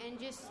thong and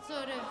just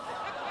sort of...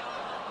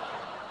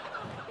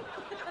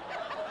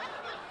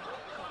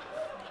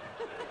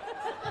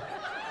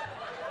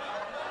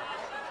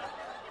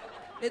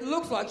 It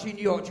looks like she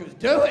knew what she was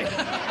doing.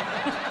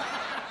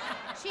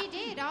 She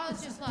did. I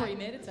was just like...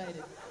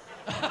 Premeditated.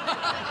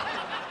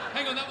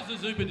 Hang on, that was a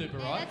Zuper-Duper,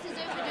 Yeah, right? that's a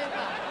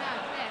Zuper-Duper.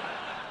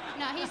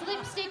 No, his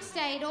lipstick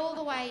stayed all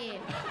the way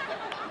in.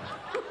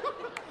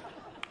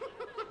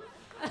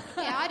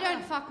 Yeah, I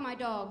don't fuck my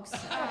dogs.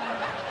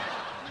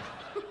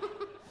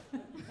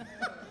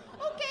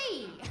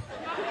 Okay.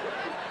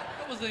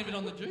 That wasn't even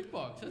on the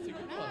jukebox. That's a good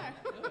one. Yeah.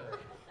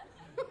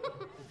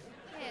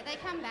 Yeah, they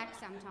come back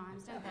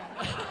sometimes, don't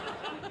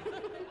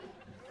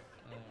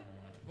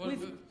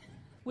they?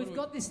 We've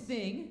got this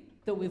thing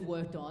that we've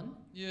worked on.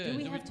 Yeah. Do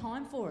we have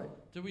time for it?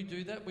 Do we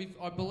do that?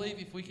 I believe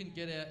if we can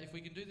do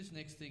this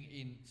next thing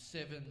in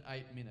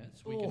 7-8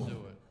 minutes, we can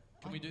do it.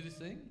 Can we do this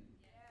thing?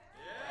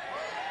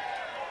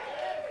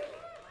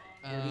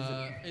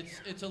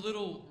 It's a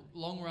little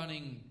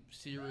long-running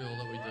serial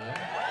that we do.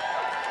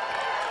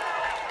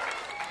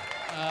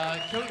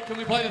 Can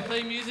we play the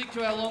theme music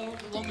to our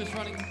longest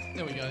running?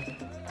 There we go.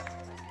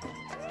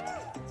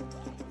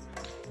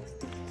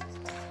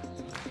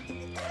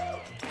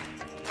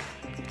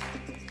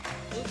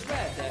 It's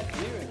Rad Dad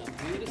here, and I'm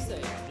here to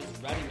say I'm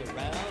just riding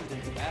around in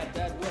the Rad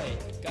Dad way.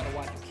 Got a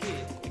wife and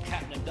kid, a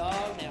cat and a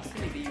dog. Now see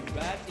me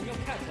ride in your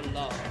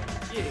catalog.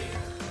 Yeah.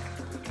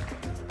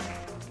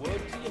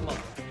 Word to your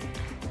mother.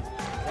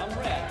 I'm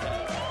Rad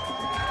Dad.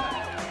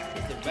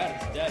 He's the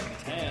raddest dad in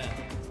town.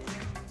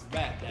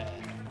 Rad Dad.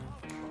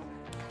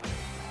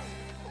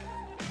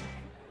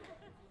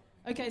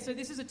 Okay, so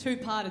this is a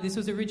two-parter. This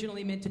was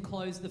originally meant to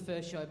close the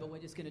first show, but we're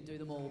just going to do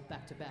them all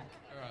back to back.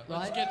 All right,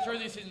 let's get through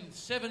this in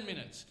 7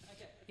 minutes.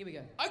 Okay, here we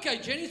go. Okay,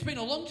 Jenny, it's been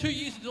a long 2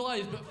 years of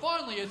delays, but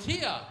finally it's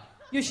here.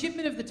 Your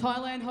shipment of the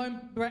Thailand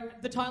home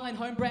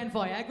brand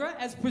Viagra,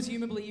 as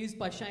presumably used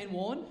by Shane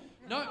Warne.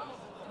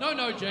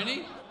 No,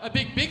 Jenny. A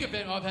big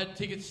event I've had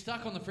tickets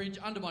stuck on the fridge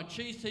under my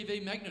Cheese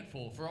TV magnet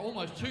for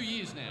almost 2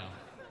 years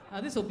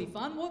now. This will be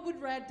fun. What would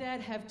Rad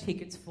Dad have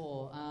tickets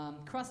for?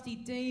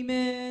 Krusty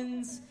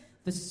Demons,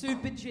 the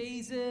Super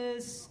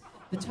Jesus,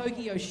 the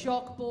Tokyo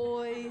Shock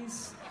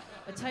Boys,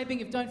 a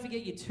taping of Don't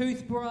Forget Your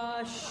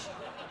Toothbrush,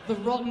 the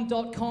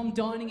Rotten.com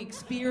dining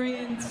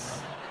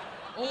experience.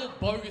 All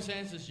bogus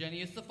answers,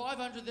 Jenny. It's the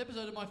 500th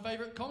episode of my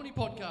favourite comedy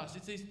podcast.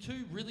 It's these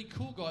two really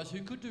cool guys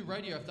who could do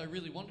radio if they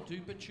really wanted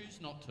to, but choose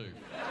not to.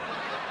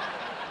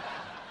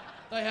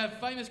 They have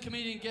famous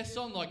comedian guests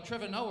on like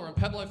Trevor Noah and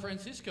Pablo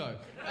Francisco.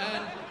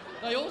 And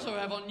they also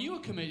have on newer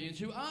comedians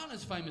who aren't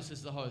as famous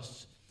as the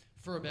hosts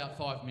for about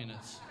 5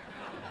 minutes.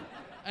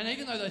 And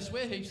even though they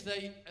swear heaps,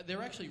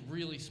 they're actually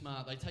really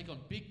smart. They take on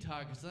big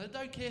targets and they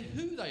don't care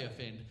who they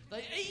offend.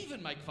 They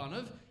even make fun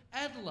of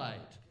Adelaide.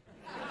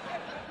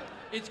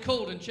 It's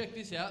called, and check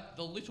this out,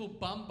 the Little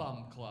Bum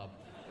Bum Club.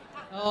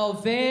 Oh,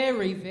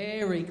 very,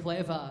 very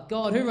clever.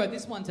 God, who wrote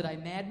this one today?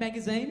 Mad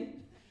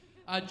Magazine?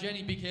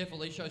 Jenny, be careful.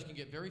 These shows can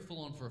get very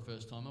full on for a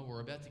first timer.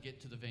 We're about to get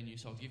to the venue,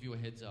 so I'll give you a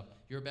heads up.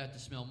 You're about to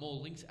smell more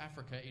Lynx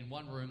Africa in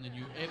one room than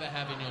you ever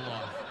have in your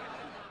life.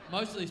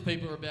 Most of these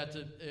people are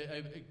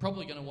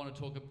probably going to want to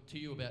talk to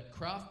you about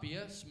craft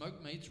beer,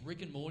 smoked meats,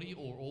 Rick and Morty,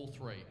 or all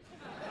three.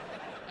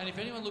 And if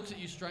anyone looks at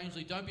you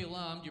strangely, don't be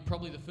alarmed. You're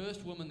probably the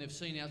first woman they've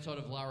seen outside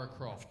of Lara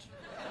Croft.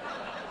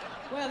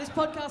 Wow, this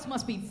podcast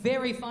must be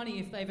very funny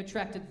if they've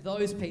attracted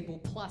those people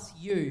plus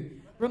you.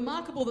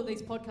 Remarkable that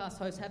these podcast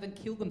hosts haven't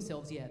killed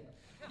themselves yet.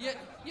 Yet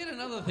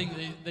another thing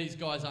these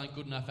guys aren't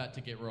good enough at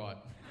to get right.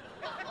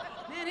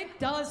 Man, it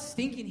does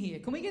stink in here.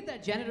 Can we get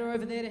that janitor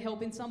over there to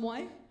help in some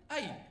way?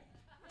 Hey,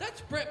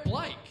 that's Brett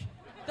Blake.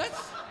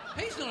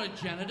 He's not a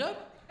janitor.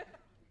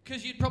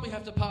 Because you'd probably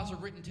have to pass a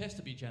written test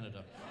to be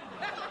janitor.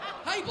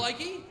 Hey,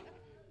 Blakey.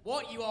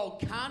 What, you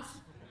old cunt?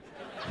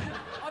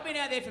 I've been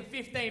out there for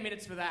 15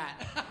 minutes for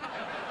that.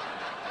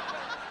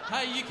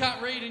 Hey, you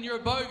can't read and you're a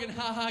bogan.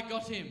 Ha,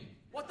 got him.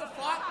 What the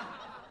fuck?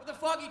 What the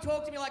fuck? You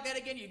talk to me like that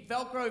again, you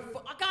Velcro...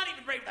 I can't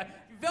even read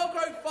that. You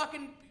Velcro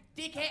fucking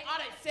dickhead. I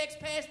don't... Sex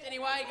pest.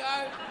 Anyway,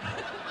 go.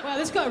 Wow,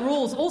 this guy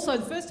rules. Also,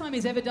 the first time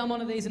he's ever done one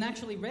of these and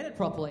actually read it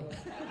properly.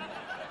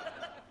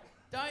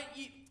 Don't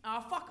you...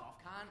 Oh, fuck off,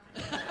 cunt.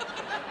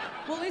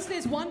 Well, at least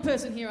there's one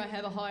person here I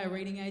have a higher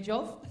reading age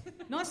of.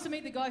 Nice to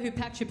meet the guy who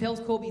packed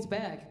Chappelle's Corby's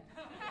bag.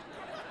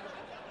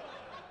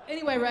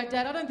 Anyway, Rat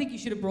Dad, I don't think you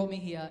should have brought me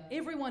here.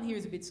 Everyone here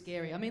is a bit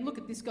scary. I mean, look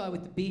at this guy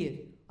with the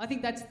beard. I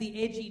think that's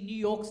the edgy New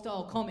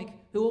York-style comic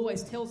who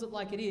always tells it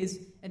like it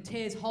is and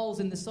tears holes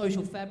in the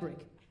social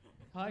fabric.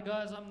 Hi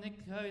guys, I'm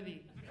Nick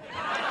Cody.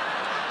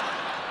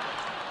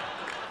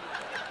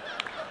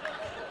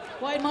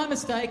 Wait, my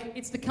mistake.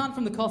 It's the cunt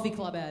from the coffee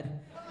club ad.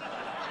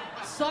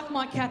 Suck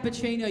my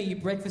cappuccino, you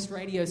breakfast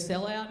radio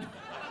sellout.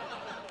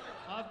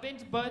 I've been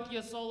to both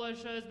your solo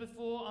shows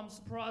before. I'm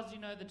surprised you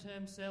know the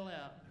term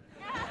sellout.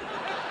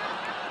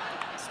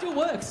 Still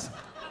works.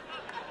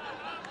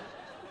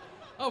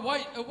 Oh,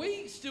 wait, are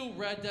we still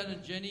Rad Dad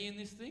and Jenny in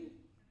this thing?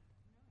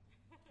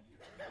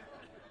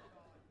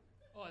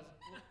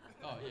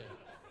 Oh, yeah.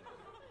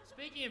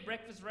 Speaking of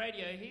breakfast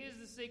radio, here's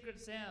the secret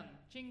sound.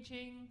 Ching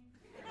ching.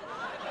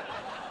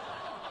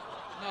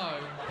 No.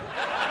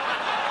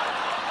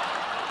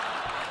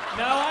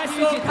 No, I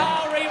saw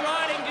Carl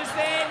rewriting just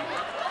then.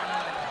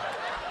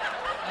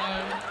 No.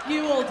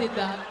 You all did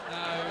that.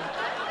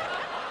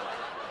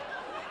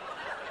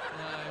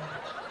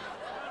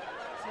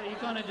 So you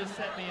kind of just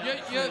set me up.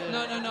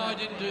 No, I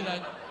didn't do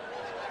that.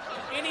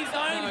 In his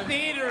own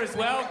theatre as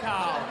well,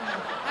 Carl.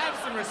 Have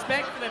some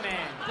respect for the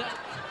man.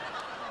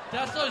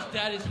 Dasto's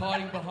dad is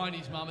hiding behind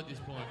his mum at this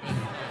point.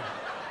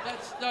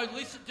 But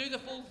listen, do the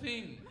full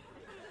thing.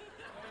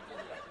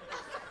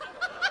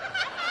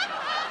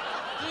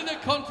 Do the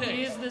context.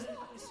 Here's the...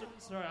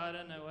 Sorry, I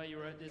don't know why you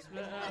wrote this,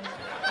 but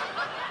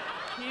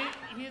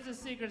here's a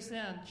secret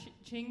sound.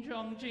 Ching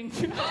chong, ching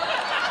chong. No!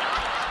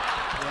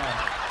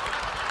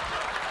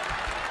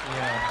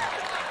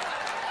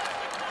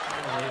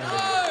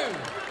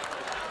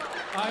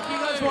 If you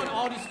guys want,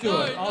 I'll just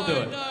do it. I'll do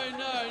it. No.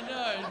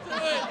 Do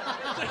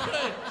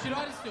it. Should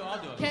I just do it?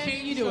 I'll do it.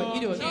 Can you do it?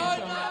 You do it. No.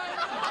 Sorry,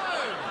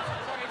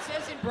 it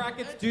says in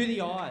brackets, do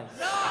the eyes.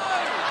 No! I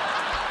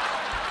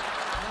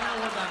don't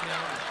know what that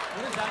means.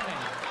 What does that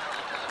mean?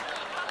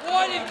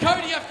 Why did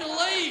Cody have to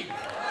leave?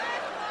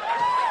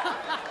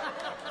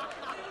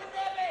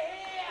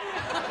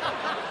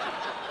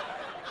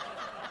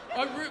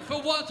 For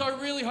once, I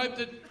really hope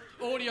that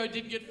audio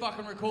didn't get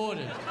fucking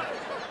recorded.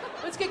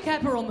 Let's get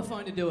Kappa on the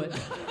phone to do it.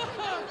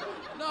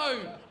 No.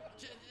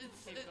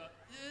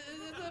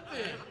 That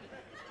bit.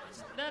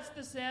 That's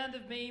the sound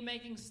of me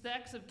making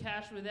stacks of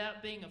cash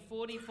without being a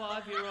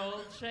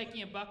 45-year-old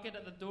shaking a bucket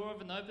at the door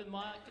of an open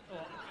mic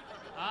or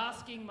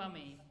asking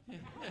Mummy.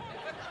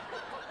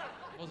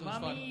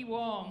 Mummy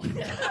Wong.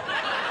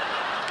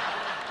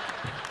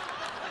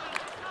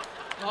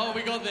 Oh,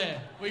 we got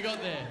there.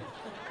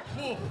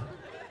 Whew.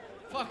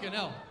 Fucking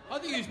hell. I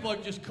think this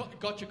bloke just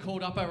got you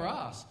called up our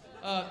ass.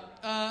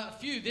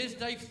 There's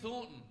Dave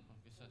Thornton.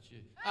 I guess that's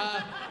you.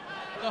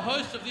 The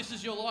host of This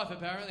Is Your Life,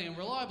 apparently, and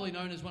reliably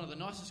known as one of the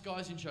nicest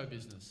guys in show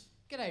business.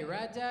 G'day,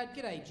 Rad Dad.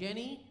 G'day,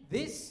 Jenny.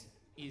 This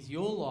is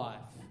your life.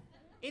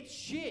 It's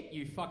shit,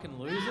 you fucking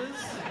losers.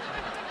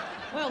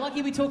 Well,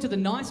 lucky we talked to the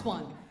nice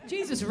one.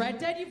 Jesus, Rad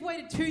Dad, you've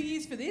waited 2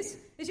 years for this?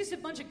 There's just a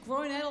bunch of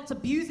grown adults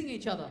abusing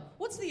each other.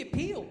 What's the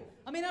appeal?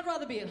 I mean, I'd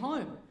rather be at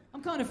home.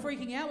 I'm kind of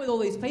freaking out with all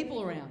these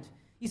people around.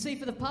 You see,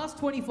 for the past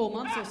 24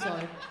 months or so,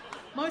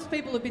 most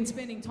people have been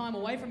spending time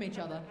away from each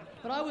other,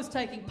 but I was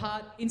taking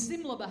part in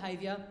similar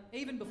behaviour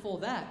even before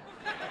that.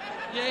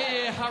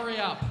 Yeah, hurry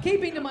up.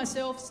 Keeping to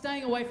myself,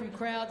 staying away from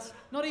crowds,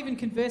 not even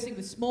conversing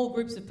with small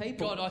groups of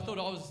people. God, I thought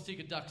I was a stick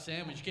of duck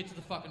sandwich. Get to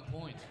the fucking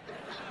point.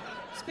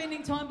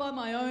 Spending time by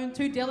my own,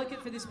 too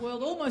delicate for this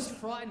world, almost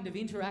frightened of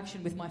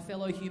interaction with my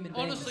fellow human beings.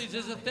 Honestly,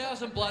 there's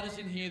 1,000 bladders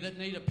in here that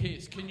need a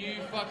piss. Can you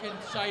fucking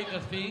say the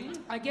thing?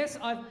 I guess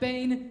I've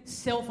been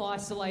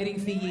self-isolating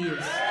for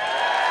years.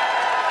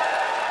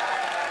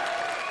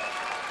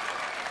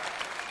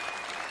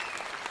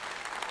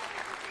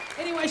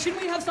 Anyway,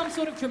 shouldn't we have some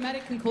sort of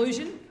dramatic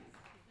conclusion?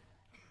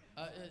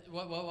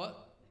 What?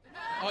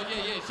 Oh,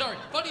 yeah, sorry.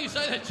 Funny you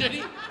say that,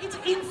 Jenny. It's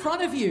in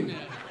front of you. Yeah.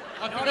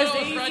 Not as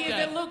easy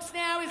as it looks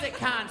now, is it,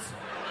 cunt?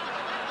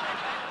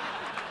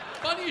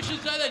 Funny you should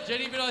say that,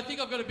 Jenny, but I think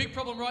I've got a big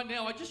problem right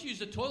now. I just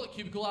used a toilet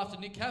cubicle after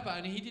Nick Kappa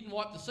and he didn't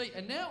wipe the seat,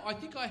 and now I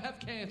think I have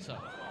cancer.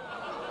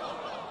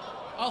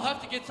 I'll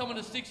have to get someone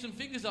to stick some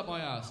fingers up my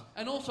ass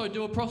and also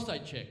do a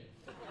prostate check.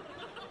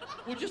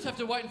 We'll just have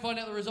to wait and find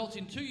out the results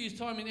in 2 years'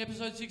 time in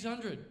episode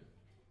 600.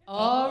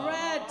 All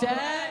right,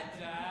 Dad.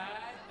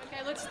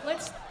 Okay,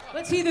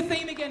 let's hear the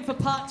theme again for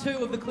part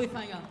 2 of the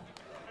cliffhanger.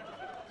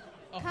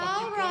 Oh,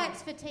 Carl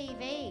writes for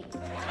TV.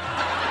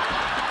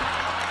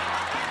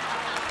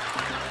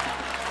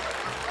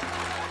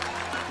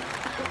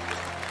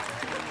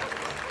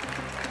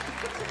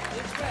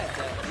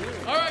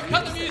 All right,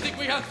 cut the music.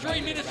 We have 3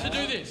 minutes to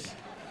do this.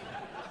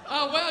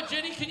 Oh, wow,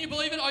 Jenny, can you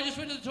believe it? I just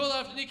went to the toilet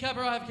after Nick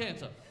Kappa. I have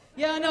cancer.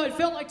 Yeah, I know. It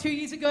felt like 2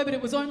 years ago, but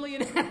it was only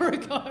an hour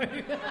ago.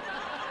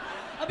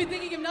 I've been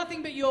thinking of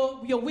nothing but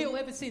your will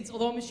ever since,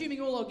 although I'm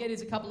assuming all I'll get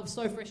is a couple of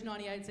So Fresh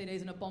 98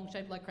 CDs and a bong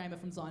shaped like Kramer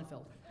from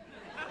Seinfeld.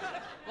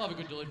 I'll have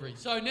a good delivery.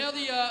 So now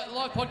the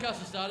live podcast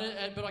has started,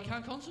 but I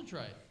can't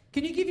concentrate.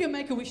 Can you give your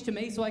make-a-wish to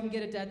me so I can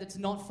get a dad that's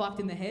not fucked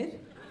in the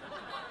head?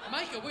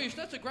 Make-a-wish?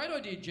 That's a great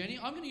idea, Jenny.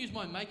 I'm going to use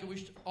my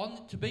make-a-wish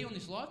to be on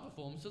this live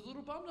performance at the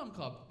Little Bum Dum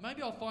Club.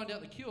 Maybe I'll find out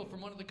the cure from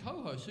one of the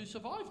co-hosts who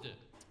survived it.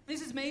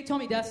 This is me,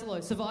 Tommy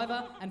Dassolo,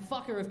 survivor and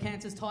fucker of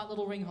cancer's tight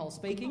little ringhole,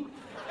 speaking.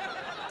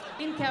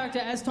 In character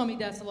as Tommy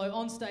Dassolo,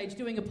 on stage,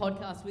 doing a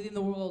podcast within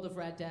the world of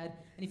Rad Dad.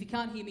 And if you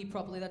can't hear me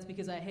properly, that's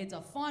because our heads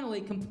are finally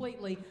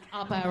completely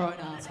up our own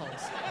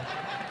assholes.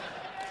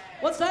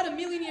 What's that? A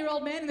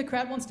million-year-old man in the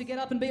crowd wants to get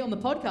up and be on the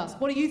podcast.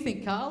 What do you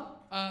think, Carl?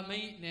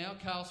 Me now,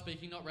 Carl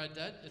speaking, not Rad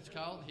Dad. It's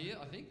Carl here,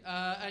 I think.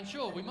 And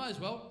sure, we might as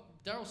well.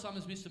 Daryl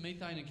Summers, Mr.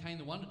 Methane, and Kane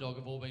the Wonder Dog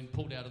have all been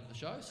pulled out of the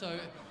show. So,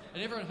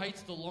 and everyone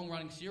hates the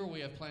long-running serial we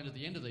have planned at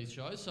the end of these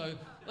shows. So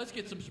let's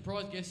get some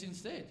surprise guests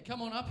instead.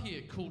 Come on up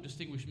here, cool,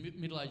 distinguished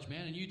middle-aged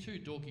man, and you too,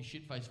 dorky,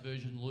 shit-faced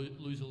version,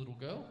 loser little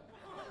girl.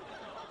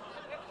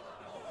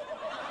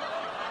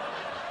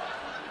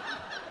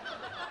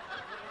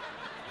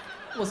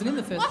 Wasn't in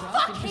the first What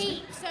draft. fuck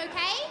heaps,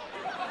 okay?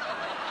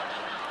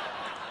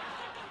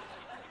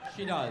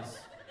 She does.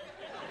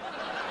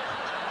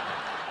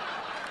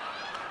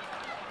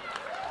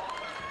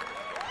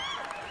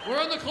 We're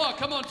on the clock.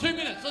 Come on, 2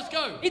 minutes. Let's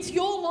go. It's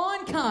your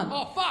line, cunt.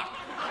 Oh, fuck.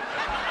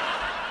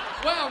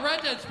 Wow,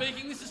 Rad Dad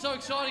speaking. This is so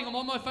exciting. I'm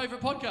on my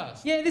favourite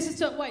podcast. Yeah, this is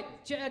so... Wait,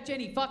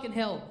 Jenny, fucking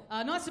hell.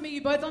 Nice to meet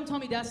you both. I'm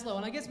Tommy Dassolo,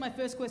 and I guess my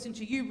first question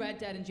to you, Rad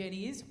Dad and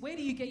Jenny, is where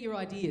do you get your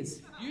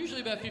ideas?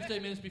 Usually about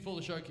 15 minutes before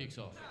the show kicks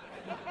off.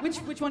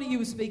 Which one of you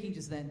was speaking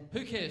just then?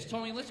 Who cares?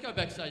 Tommy, let's go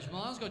backstage.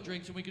 Milan's got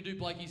drinks and we could do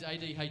Blakey's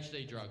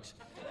ADHD drugs.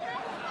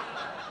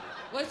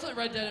 Let's let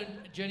Rad Dad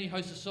and Jenny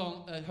host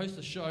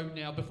the show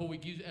now before we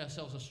give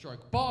ourselves a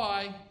stroke.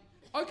 Bye.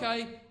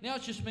 Okay, now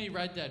it's just me,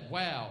 Rad Dad.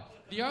 Wow.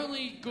 The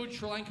only good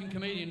Sri Lankan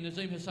comedian,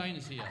 Nazeem Hussain,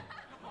 is here.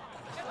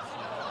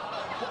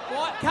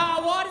 What,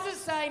 Carl, why does it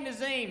say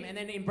Nazeem and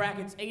then in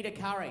brackets, eat a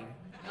curry?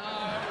 No.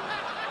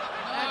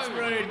 That's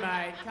rude,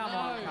 mate. Come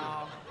on,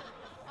 Carl.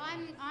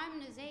 I'm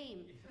Nazeem.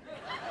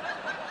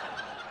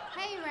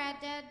 Hey, Rad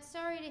Dad.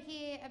 Sorry to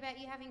hear about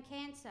you having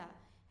cancer.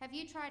 Have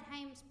you tried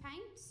Hames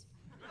Paints?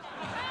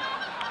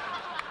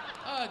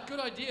 Good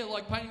idea.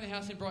 Like painting the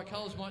house in bright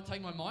colours might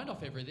take my mind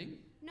off everything.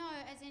 No,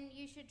 as in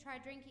you should try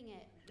drinking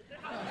it.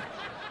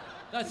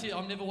 That's it.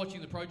 I'm never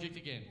watching the project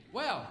again.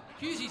 Wow,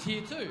 Hughes is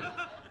here too.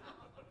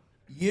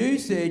 You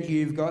said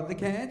you've got the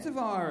cancer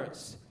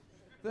virus.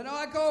 Then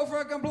I call for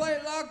a complete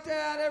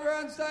lockdown.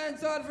 Everyone stay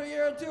inside for a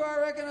year or two, I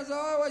reckon. As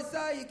I always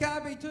say, you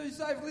can't be too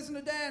safe. Listen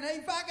to Dan.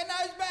 He fucking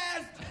knows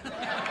best.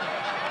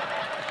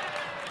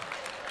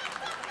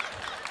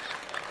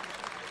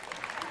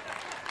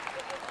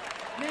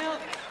 Now,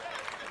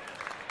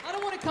 I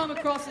don't want to come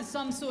across as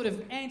some sort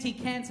of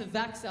anti-cancer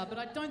vaxxer, but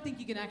I don't think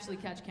you can actually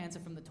catch cancer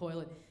from the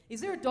toilet. Is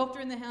there a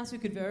doctor in the house who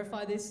could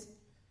verify this?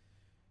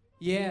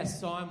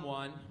 Yes, I'm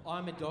one.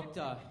 I'm a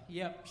doctor.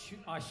 Yep,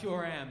 I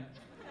sure am.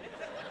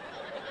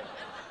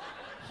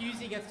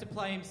 Hughesy gets to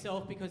play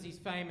himself because he's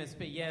famous,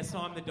 but yes,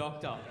 I'm the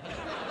doctor.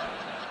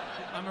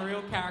 I'm a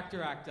real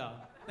character actor.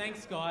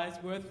 Thanks,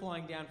 guys. Worth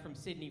flying down from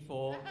Sydney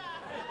for.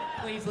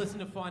 Please listen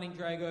to Finding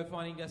Drago,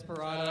 Finding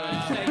Desperado.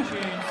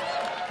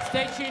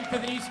 Stay tuned for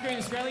the new Screen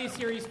Australia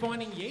series,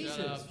 Finding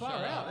Yeezus. Far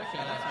out. Okay,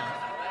 that's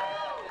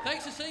nice.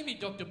 Thanks for seeing me,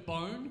 Dr.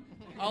 Bone.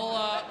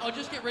 I'll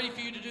just get ready for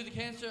you to do the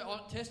cancer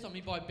test on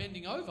me by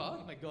bending over.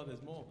 Oh my God,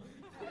 there's more.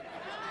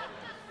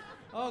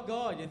 Oh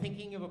God, you're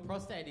thinking of a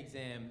prostate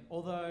exam.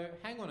 Although,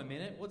 hang on a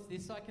minute, what's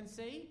this I can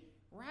see?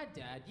 Rad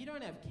Dad, you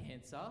don't have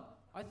cancer.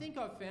 I think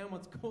I've found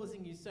what's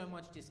causing you so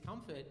much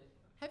discomfort.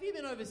 Have you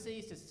been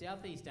overseas to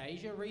Southeast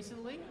Asia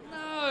recently?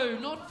 No,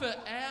 not for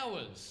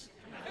hours.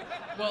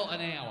 Well,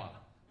 an hour.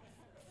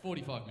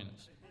 45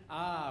 minutes.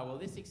 Ah, well,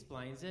 this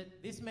explains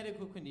it. This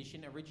medical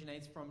condition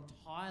originates from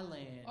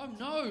Thailand. Oh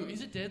no,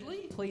 is it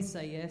deadly? Please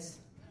say yes.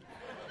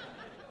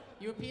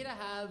 You appear to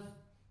have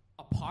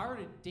a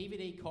pirated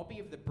DVD copy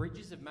of The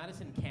Bridges of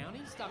Madison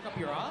County stuck up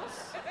your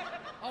ass?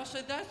 Oh,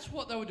 so that's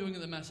what they were doing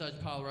at the massage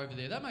parlour over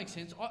there. That makes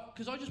sense.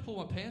 Because I just pulled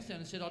my pants down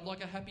and said I'd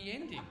like a happy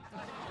ending.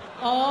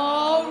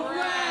 All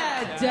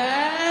right,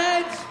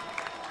 Dad.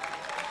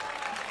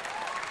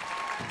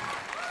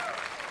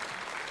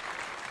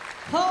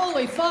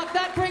 Holy fuck,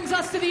 that brings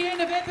us to the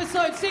end of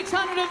episode 600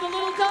 of the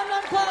Little Dum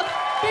Dum Club.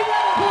 Big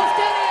round of applause,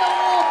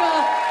 Danielle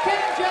Walker,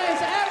 Cam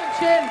James, Aaron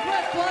Chen,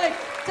 Brett Blake,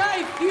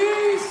 Dave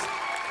Hughes.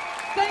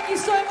 Thank you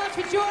so much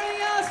for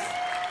joining us,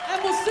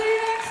 and we'll see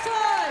you next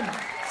time.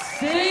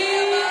 See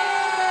you later.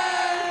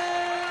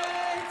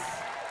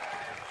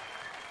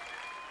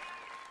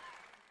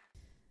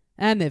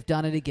 And they've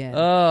done it again.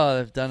 Oh,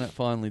 they've done it,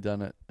 finally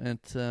done it. And,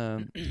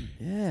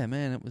 yeah,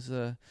 man, it was...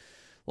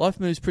 life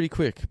moves pretty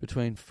quick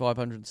between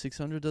 500 and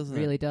 600, doesn't it?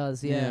 Really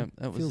does, yeah.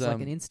 It feels like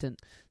an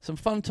instant. Some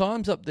fun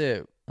times up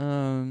there.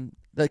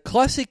 The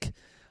classic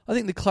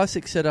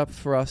setup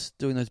for us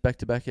doing those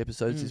back-to-back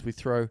episodes is we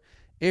throw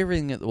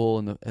everything at the wall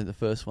in the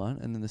first one,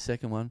 and then the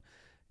second one,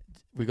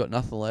 we got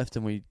nothing left,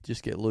 and we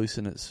just get loose,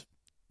 and it's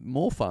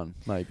more fun,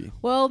 maybe.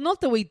 Well,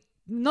 not that we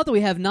not that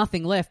we have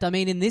nothing left. I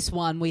mean, in this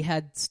one, we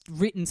had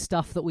written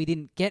stuff that we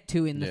didn't get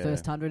to in the Yeah.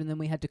 first 100, and then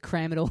we had to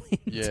cram it all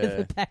into Yeah.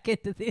 the back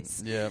end of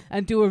this Yeah.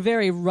 and do a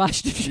very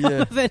rushed job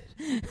Yeah. of it.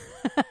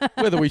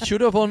 Whether we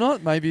should have or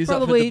not, maybe is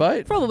up for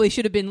debate. Probably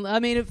should have been. I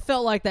mean, it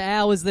felt like the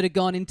hours that had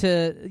gone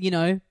into,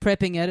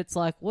 prepping it. It's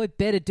like, we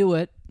better do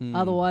it.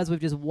 Otherwise,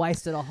 we've just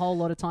wasted a whole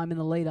lot of time in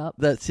the lead up.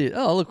 That's it.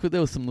 Oh, look, there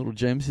were some little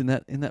gems in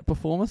that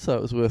performance, so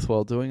it was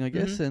worthwhile doing, I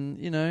guess.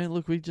 Mm-hmm. And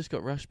look, we just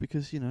got rushed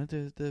because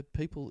the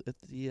people at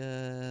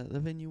the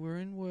venue we're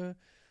in were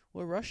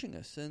rushing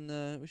us,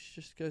 and which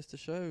just goes to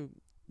show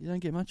you don't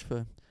get much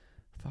for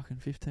fucking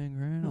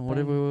 $15,000 or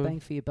whatever. we were Bang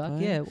for your buck.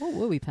 paying. Yeah, what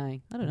were we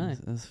paying? I don't know.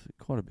 That's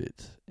quite a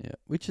bit. Yeah,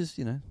 which is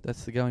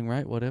that's the going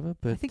rate, whatever.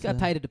 But I think I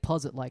paid a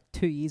deposit like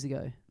 2 years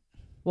ago.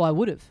 Well, I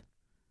would have.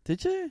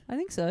 Did you? I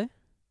think so.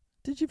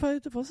 Did you pay a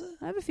deposit?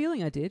 I have a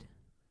feeling I did.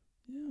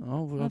 Yeah,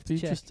 I'll have to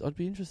check. I'd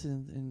be interested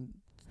in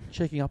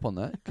checking up on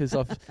that because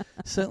I've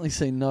certainly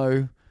seen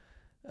no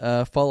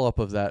follow up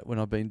of that when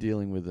I've been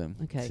dealing with them.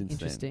 Okay, since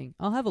interesting.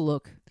 I'll have a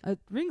look. It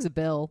rings a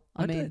bell.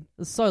 I mean, don't- it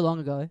was so long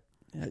ago.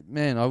 Yeah,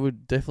 man, I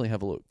would definitely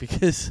have a look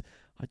because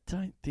I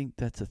don't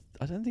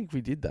think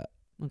we did that.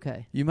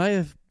 Okay. You may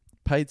have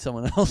paid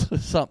someone else for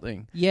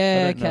something.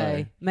 Yeah, I don't okay.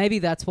 know. Maybe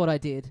that's what I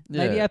did.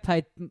 Maybe Yeah. I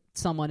paid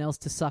someone else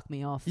to suck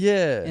me off.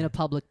 Yeah. In a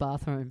public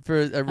bathroom.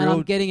 For a And real.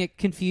 I'm getting it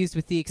confused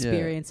with the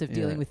experience of yeah.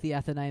 dealing with the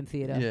Athenaeum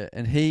Theatre. Yeah,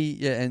 and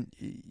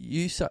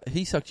he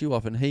sucked you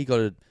off, and he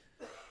got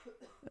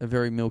a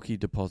very milky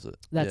deposit.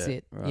 That's Yeah,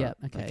 it. right. Yeah,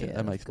 okay. Yeah.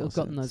 That makes more I've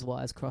gotten sense. those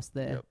wires crossed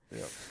there.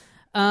 Yep.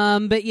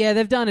 But yeah,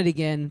 they've done it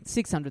again.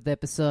 600th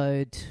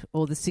episode,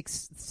 or the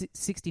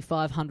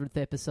 6,500th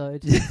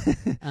episode.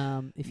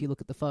 If you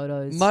look at the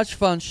photos, Much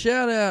fun.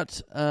 Shout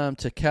out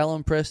to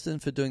Callum Preston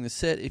for doing the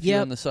set. If you're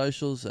Yep. on the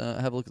socials,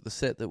 have a look at the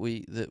set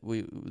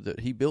that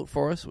he built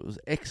for us. It was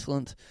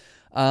excellent.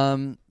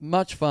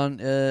 Much fun,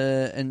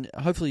 and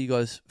hopefully you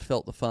guys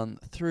felt the fun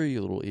through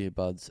your little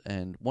earbuds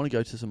and want to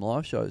go to some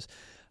live shows.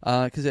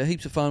 Because they're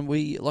heaps of fun.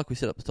 Like we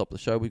said up the top of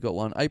the show, we've got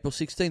one April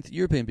 16th,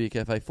 European Beer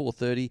Cafe,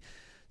 4:30.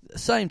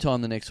 Same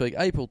time the next week,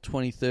 April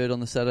 23rd on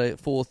the Saturday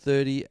at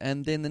 4:30,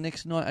 and then the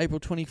next night, April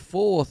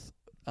 24th,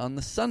 on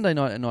the Sunday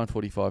night at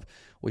 9:45,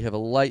 we have a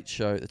late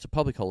show. It's a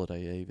public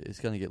holiday eve. It's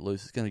going to get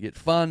loose. It's going to get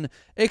fun.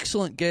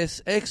 Excellent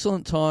guests,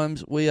 excellent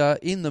times. We are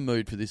in the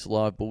mood for this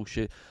live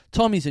bullshit.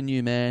 Tommy's a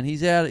new man.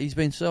 He's out. He's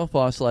been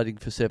self-isolating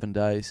for 7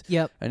 days.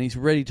 Yep. And he's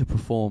ready to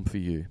perform for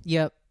you.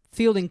 Yep.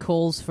 Fielding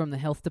calls from the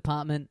health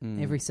department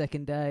every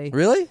second day.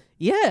 Really?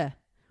 Yeah.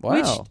 Wow.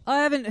 Which I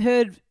haven't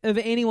heard of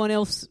anyone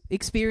else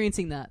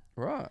experiencing that.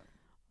 Right.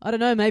 I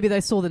don't know. Maybe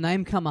they saw the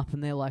name come up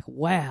and they're like,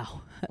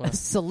 wow, a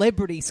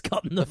celebrity's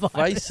gotten the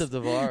virus. Face of the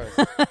virus.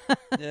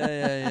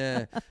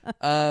 Yeah.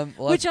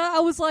 Which I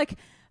was like,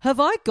 have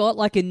I got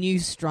like a new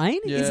strain?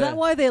 Yeah. Is that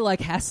why they're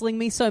like hassling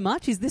me so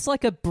much? Is this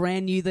like a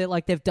brand new,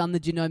 they've done the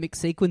genomic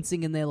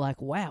sequencing and they're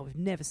like, wow, we've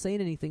never seen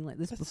anything like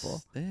this before.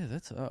 Yeah,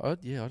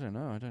 I don't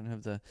know.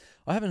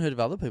 I haven't heard of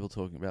other people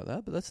talking about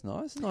that, but that's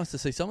nice. It's nice to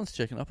see someone's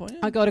checking up on you.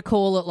 I got a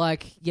call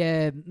at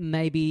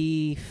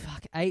maybe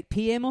 8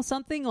 p.m. or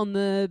something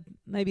on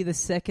maybe the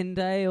second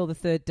day or the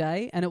third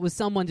day, and it was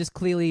someone just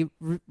clearly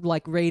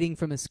reading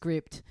from a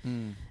script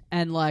and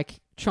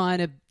trying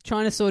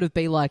to sort of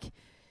be like,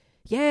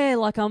 yeah,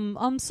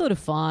 I'm sort of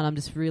fine. I'm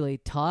just really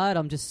tired.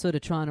 I'm just sort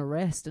of trying to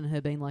rest. And her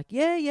being like,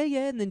 yeah,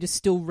 and then just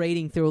still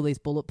reading through all these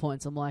bullet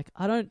points. I'm like,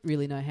 I don't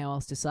really know how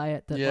else to say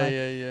it.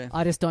 Yeah.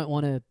 I just don't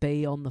want to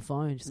be on the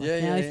phone. She's like,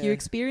 if you're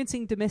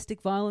experiencing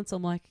domestic violence,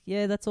 I'm like,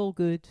 yeah, that's all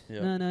good.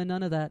 Yep. No,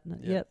 none of that. Yep.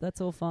 Yep,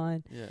 that's all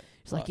fine. Yeah.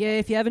 She's like, yeah,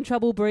 if you're having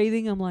trouble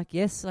breathing, I'm like,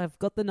 yes, I've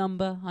got the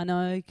number. I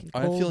know. You can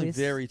call I'm feeling this.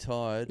 very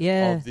tired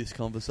Yeah. of this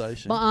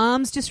conversation. My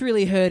arm's just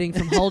really hurting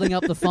from holding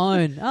up the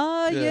phone.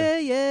 Oh,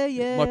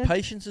 yeah. My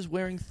patience is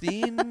wearing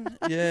thin.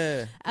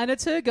 Yeah. And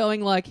it's her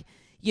going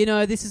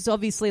this is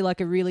obviously a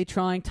really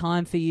trying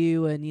time for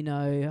you and,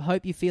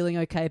 hope you're feeling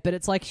okay. But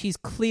it's like she's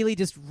clearly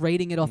just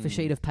reading it off a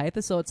sheet of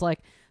paper. So it's like,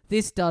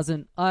 this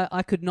doesn't...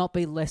 I could not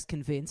be less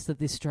convinced that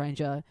this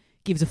stranger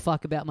gives a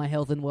fuck about my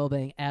health and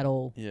well-being at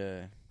all.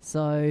 Yeah.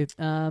 So,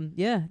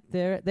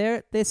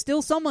 there's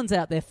still someone's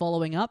out there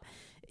following up.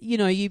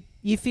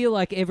 You feel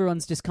like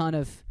everyone's just kind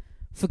of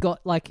forgot,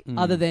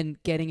 other than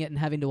getting it and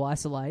having to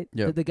isolate,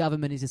 that the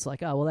government is just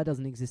like, oh, well, that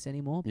doesn't exist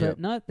anymore. But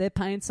no, they're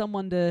paying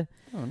someone to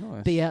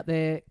be out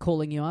there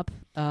calling you up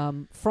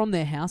from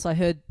their house. I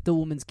heard the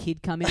woman's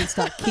kid come in and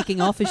start kicking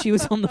off as she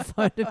was on the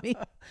phone to me.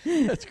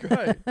 That's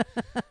great.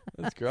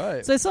 That's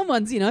great. So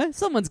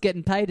someone's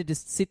getting paid to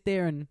just sit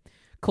there and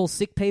call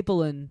sick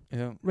people and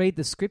read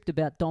the script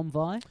about Dom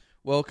Vi.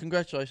 Well,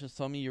 congratulations,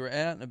 Tommy. You're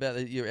out and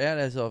about. You're out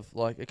as of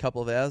a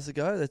couple of hours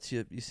ago. That's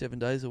your 7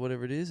 days or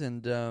whatever it is,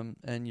 and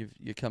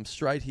you come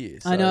straight here.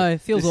 So I know,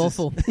 it feels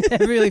awful.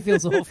 It really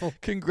feels awful.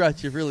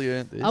 Congrats, you've really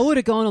earned this. I would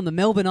have gone on the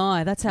Melbourne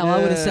Eye. That's how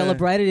I would have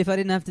celebrated if I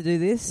didn't have to do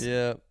this.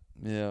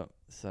 Yeah.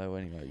 So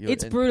anyway,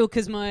 it's brutal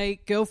because my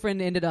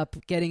girlfriend ended up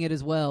getting it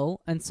as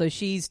well, and so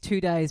she's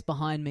 2 days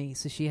behind me,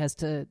 so she has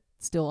to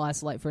still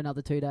isolate for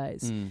another 2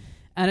 days.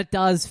 And it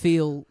does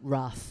feel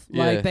rough.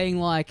 Being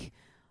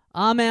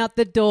I'm out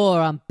the door.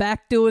 I'm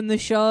back doing the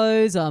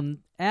shows.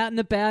 I'm out and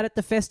about at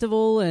the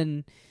festival.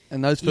 And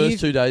those first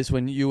 2 days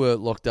when you were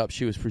locked up,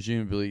 she was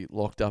presumably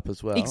locked up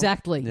as well.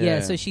 Exactly.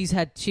 Yeah. So she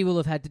will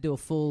have had to do a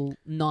full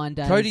 9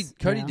 days.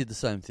 Cody did the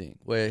same thing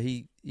where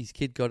his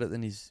kid got it,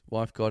 then his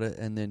wife got it,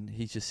 and then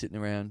he's just sitting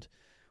around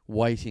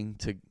waiting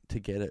to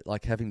get it,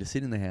 like having to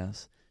sit in the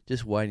house,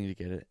 just waiting to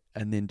get it,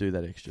 and then do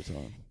that extra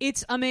time.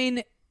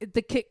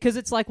 Because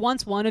it's like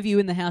once one of you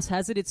in the house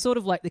has it, it's sort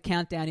of like the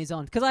countdown is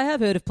on. Because I have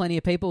heard of plenty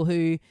of people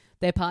who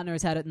their partner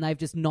has had it and they've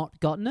just not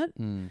gotten it.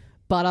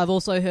 But I've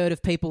also heard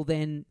of people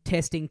then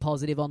testing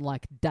positive on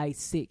like day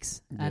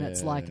 6. And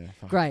it's like,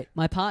 great,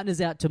 my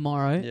partner's out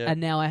tomorrow and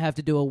now I have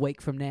to do a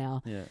week from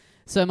now. Yeah.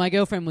 So my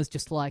girlfriend was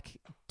just like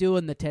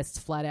doing the tests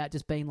flat out,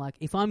 just being like,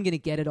 if I'm going to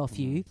get it off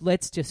you,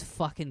 let's just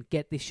fucking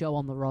get this show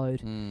on the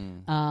road.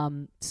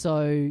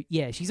 So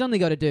yeah, she's only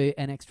got to do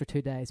an extra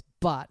 2 days,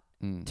 but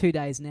 2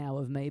 days now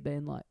of me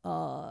being like,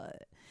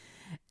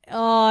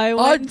 I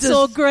went and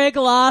saw Greg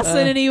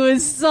Larson and he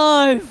was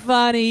so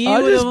funny.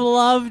 You would have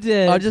loved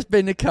it. I've just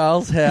been to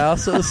Carl's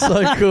house. It was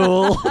so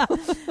cool.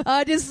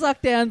 I just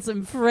sucked down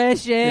some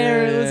fresh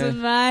air. It was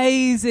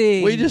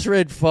amazing. We just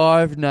read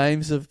 5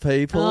 names of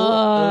people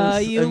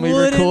and we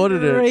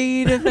recorded it.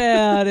 Read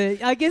about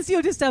it. I guess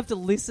you'll just have to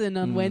listen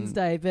on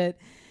Wednesday, but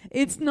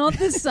it's not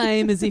the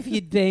same as if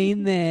you'd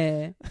been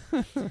there.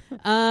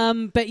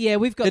 But yeah,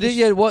 we've got...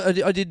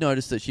 I did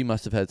notice that she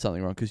must have had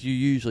something wrong, because you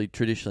usually,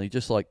 traditionally,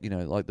 just like,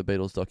 like the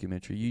Beatles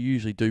documentary, you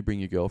usually do bring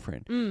your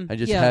girlfriend and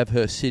just have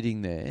her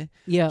sitting there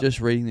just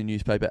reading the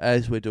newspaper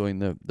as we're doing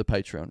the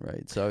Patreon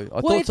read. So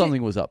I thought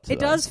something was up today. It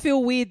does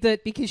feel weird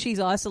that because she's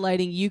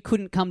isolating, you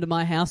couldn't come to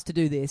my house to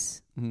do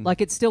this.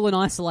 Like, it's still an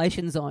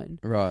isolation zone.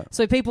 Right.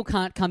 So people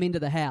can't come into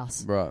the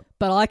house. Right.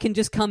 But I can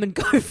just come and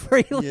go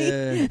freely.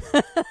 Yeah.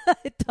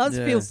 It does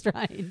feel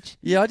strange.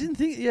 Yeah, I didn't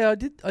think... Yeah,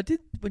 I did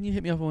when you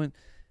hit me up, I went,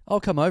 I'll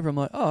come over. I'm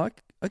like, oh,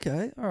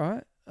 okay, all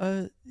right.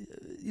 I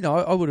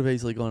would have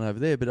easily gone over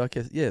there, but I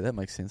guess, that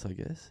makes sense, I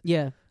guess.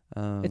 Yeah.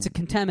 It's a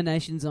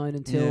contamination zone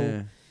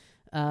until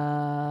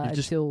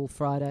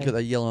Friday. Got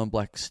the yellow and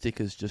black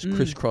stickers just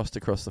crisscrossed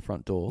across the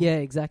front door. Yeah,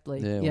 exactly.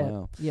 Yeah,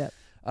 wow. Yeah.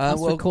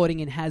 Us recording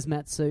in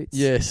hazmat suits.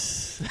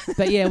 Yes.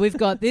 But yeah, we've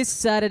got this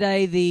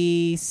Saturday,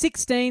 the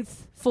 16th,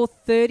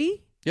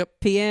 4:30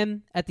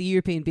 p.m. at the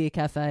European Beer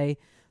Cafe.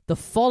 The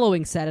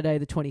following Saturday,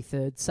 the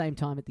 23rd, same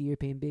time at the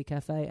European Beer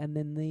Cafe. And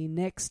then the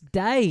next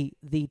day,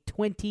 the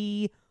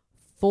 24th.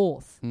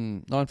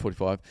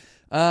 9:45.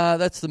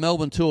 That's the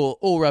Melbourne tour,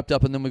 all wrapped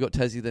up. And then we've got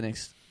Tassie the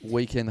next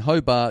weekend.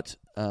 Hobart,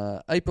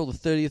 April the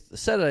 30th,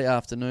 Saturday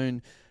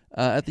afternoon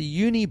at the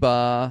Uni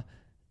Bar.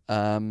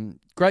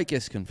 Great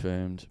guests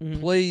confirmed.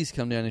 Please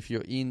come down if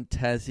you're in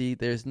Tassie.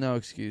 There's no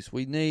excuse.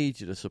 We need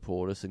you to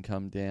support us and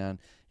come down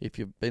if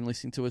you've been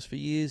listening to us for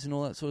years and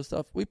all that sort of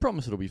stuff. We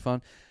promise it'll be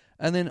fun.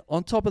 And then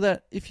on top of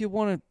that, if you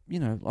want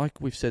to, like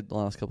we've said the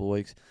last couple of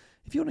weeks,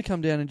 if you want to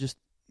come down and just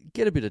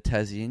get a bit of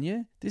Tassie in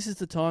you, this is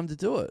the time to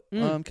do it.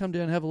 Come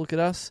down and have a look at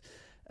us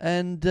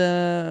and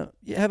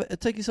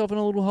take yourself on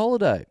a little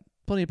holiday.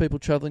 Plenty of people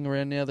travelling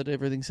around now that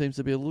everything seems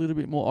to be a little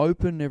bit more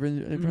open.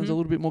 Everyone's a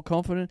little bit more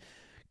confident.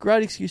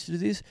 Great excuse to do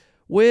this.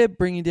 We're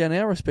bringing down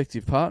our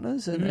respective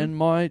partners and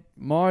my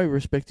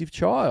respective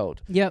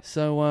child. Yep.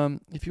 So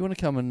if you want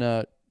to come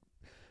and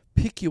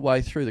pick your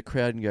way through the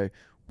crowd and go,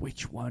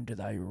 which one do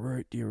they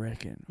root, do you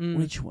reckon?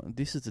 Which one?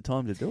 This is the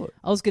time to do it.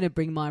 I was going to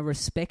bring my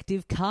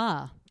respective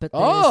car, but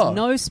there's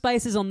no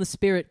spaces on the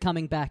Spirit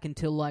coming back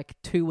until like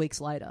 2 weeks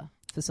later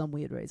for some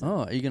weird reason.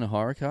 Oh, are you going to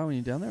hire a car when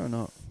you're down there or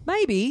not?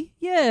 Maybe,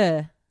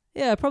 yeah.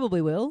 Yeah, I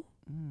probably will.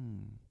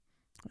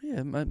 Yeah,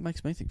 it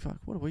makes me think, fuck,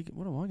 what am I going to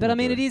do? But I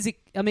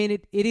mean,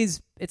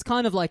 it's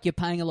kind of like you're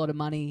paying a lot of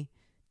money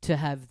to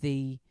have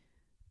the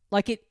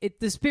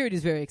Spirit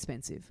is very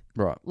expensive.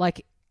 Right.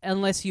 Like,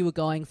 unless you were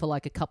going for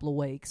like a couple of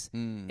weeks,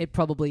 it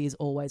probably is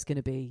always going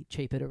to be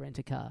cheaper to rent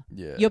a car.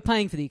 Yeah. You're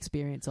paying for the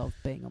experience of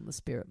being on the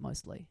Spirit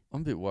mostly.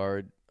 I'm a bit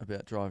worried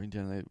about driving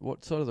down there.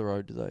 What side of the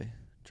road do they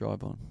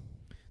drive on?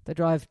 They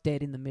drive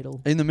dead in the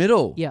middle. In the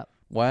middle? Yeah.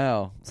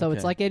 Wow. So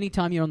it's like any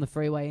time you're on the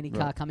freeway, any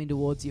car coming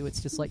towards you, it's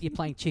just like you're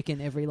playing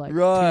chicken every 2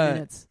 right.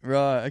 minutes.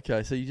 Right,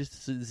 okay. So you're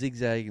just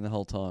zigzagging the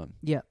whole time.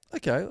 Yeah.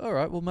 Okay, all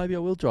right. Well, maybe I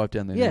will drive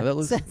down there now.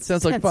 That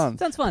sounds like fun.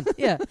 Sounds fun,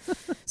 yeah.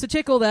 So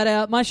check all that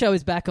out. My show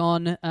is back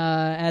on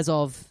as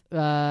of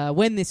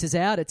when this is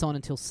out. It's on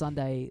until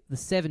Sunday the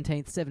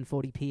 17th,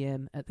 7:40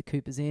 p.m. at the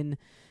Cooper's Inn.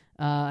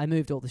 I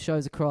moved all the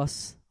shows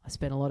across. I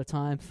spent a lot of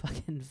time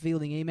fucking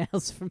fielding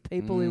emails from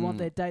people who want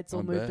their dates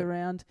all moved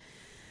around.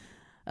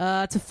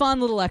 It's a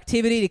fun little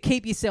activity to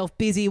keep yourself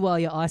busy while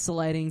you're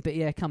isolating. But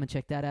yeah, come and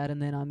check that out.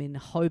 And then I'm in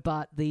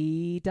Hobart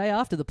the day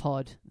after the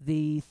pod,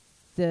 the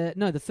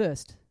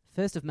 1st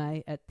of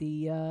May at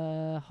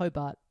the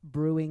Hobart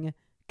Brewing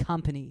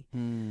Company.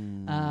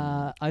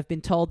 I've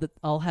been told that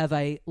I'll have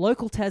a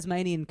local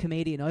Tasmanian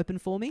comedian open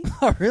for me.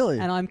 Oh, really?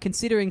 And I'm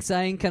considering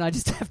saying, can I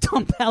just have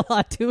Tom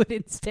Ballard do it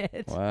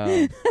instead?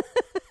 Wow.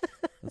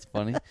 That's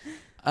funny.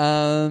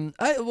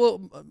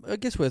 I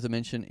guess worth a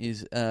mention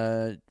is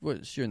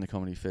it's during the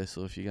comedy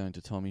festival. If you're going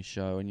to Tommy's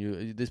show,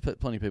 and there's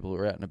plenty of people who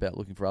are out and about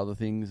looking for other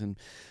things and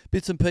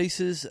bits and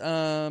pieces.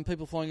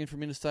 People flying in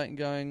from interstate and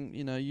going,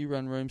 you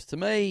run rooms. To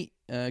me,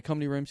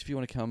 comedy rooms. If you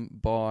want to come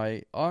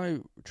by, I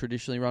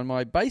traditionally run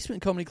my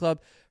basement comedy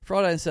club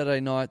Friday and Saturday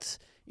nights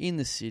in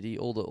the city.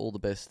 All the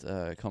best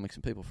comics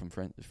and people from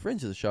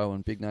friends of the show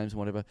and big names and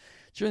whatever.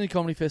 During the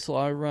comedy festival,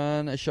 I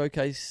run a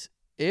showcase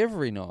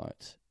every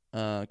night.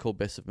 Called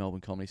Best of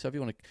Melbourne Comedy. So if you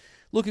want to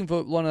looking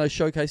for one of those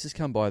showcases,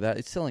 come by that.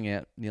 It's selling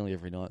out nearly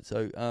every night.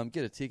 So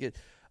get a ticket.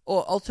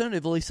 Or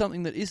alternatively,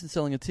 something that isn't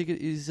selling a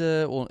ticket is,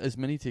 or as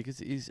many tickets,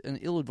 is an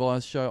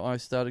ill-advised show I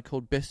started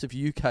called Best of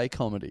UK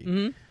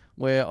Comedy,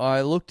 where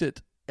I looked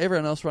at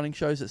everyone else running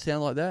shows that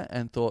sound like that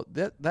and thought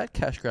that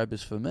cash grab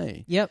is for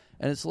me. Yep.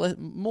 And it's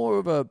more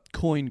of a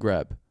coin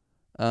grab.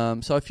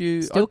 So if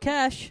you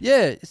cash,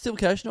 yeah, it's still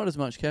cash, not as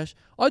much cash.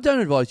 I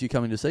don't advise you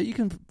coming to see. You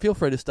can feel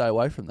free to stay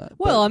away from that.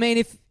 Well, I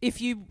mean, if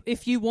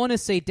you want to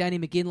see Danny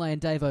McGinley and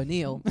Dave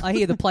O'Neill, I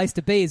hear the place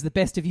to be is the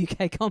Best of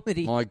UK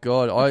Comedy. My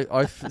God,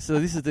 so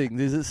this is the thing.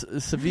 There's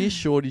a severe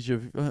shortage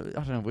of.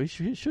 I don't know. We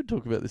should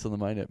talk about this on the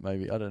main app,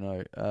 maybe. I don't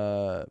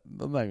know.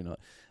 But maybe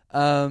not.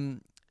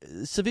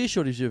 Severe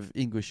shortage of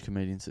English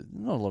comedians.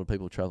 Not a lot of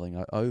people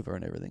travelling over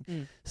and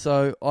everything.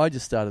 So I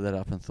just started that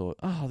up and thought,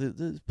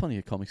 there's plenty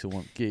of comics who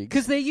want gigs.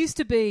 Because there used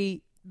to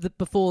be,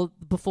 before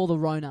the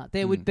Rona,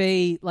 there would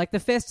be, like, the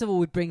festival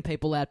would bring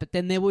people out, but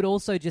then there would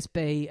also just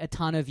be a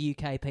ton of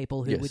UK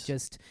people who would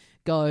just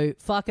go,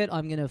 fuck it,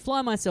 I'm going to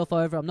fly myself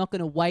over. I'm not going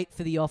to wait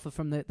for the offer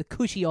from the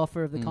cushy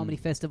offer of the comedy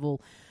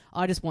festival.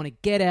 I just want to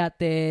get out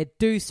there,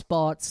 do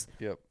spots,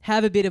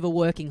 have a bit of a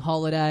working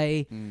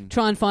holiday,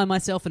 try and find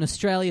myself an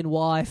Australian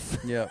wife.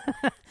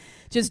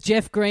 Just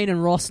Jeff Green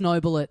and Ross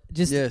Noble it.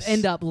 Just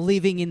end up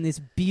living in this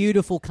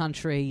beautiful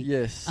country.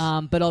 Yes.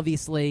 But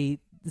obviously,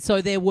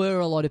 so there were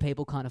a lot of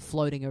people kind of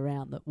floating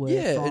around that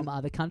were from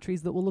other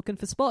countries that were looking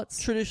for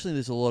spots. Traditionally,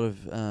 there's a lot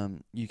of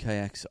UK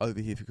acts over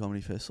here for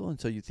Comedy Festival, and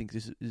so you'd think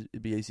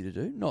it'd be easy to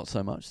do. Not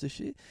so much this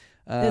year.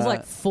 There's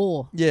like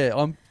 4. Yeah,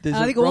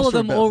 I think all of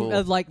them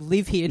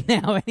live here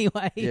now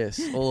anyway. Yes,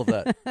 all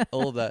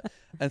of that.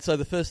 And so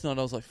the first night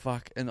I was like,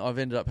 fuck, and I've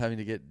ended up having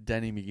to get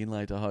Danny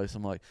McGinley to host.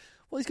 I'm like,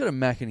 well, he's got a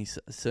Mac in his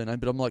surname,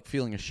 but I'm like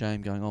feeling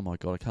ashamed going, oh my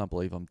God, I can't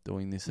believe I'm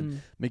doing this.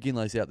 And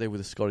McGinley's out there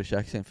with a Scottish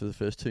accent for the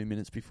first 2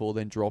 minutes before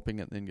then dropping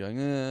it and then going,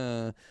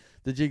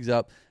 the jig's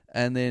up.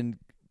 And then,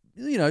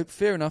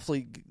 fair enough,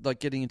 like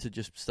getting into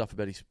just stuff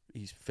about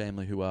his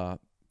family who are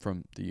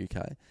from the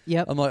UK.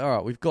 Yep. I'm like, all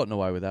right, we've gotten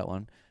away with that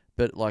one.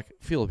 But,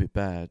 feel a bit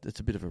bad.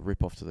 It's a bit of a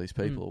rip-off to these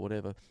people or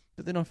whatever.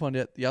 But then I find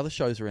out the other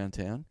shows around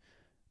town,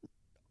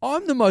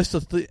 I'm the most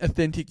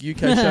authentic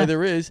UK show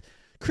there is.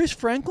 Chris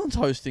Franklin's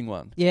hosting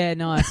one. Yeah,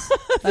 nice.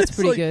 That's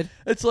pretty good.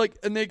 It's like,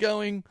 and they're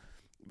going,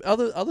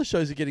 other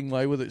shows are getting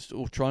away with it,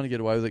 or trying to get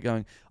away with it,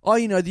 going,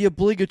 the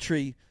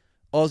obligatory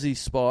Aussie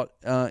spot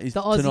is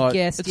the Aussie tonight.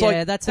 guest, it's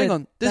like, that's hang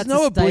on, there's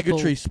no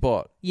obligatory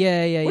spot.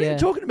 Yeah. What are you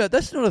talking about?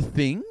 That's not a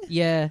thing.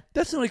 Yeah.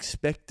 That's not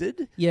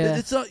expected. Yeah.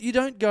 It's not, you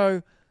don't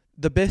go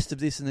the best of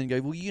this and then go,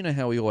 well, you know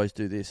how we always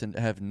do this and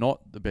have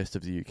not the best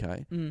of the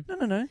UK.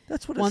 No.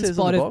 That's what it says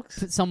on the box. One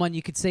spot of someone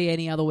you could see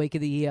any other week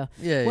of the year.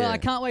 Yeah, Well, I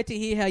can't wait to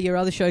hear how your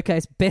other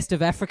showcase, Best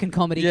of African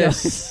Comedy,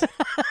 goes.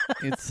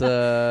 It's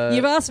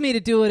You've asked me to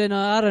do it, and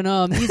I don't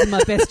know. I'm using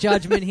my best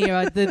judgment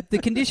here. The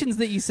conditions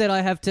that you said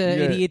I have to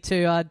adhere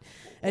to,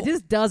 it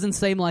just doesn't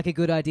seem like a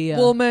good idea.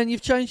 Well, man,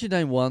 you've changed your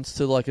name once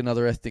to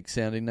another ethnic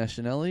sounding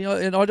nationality,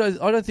 and I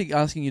don't think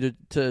asking you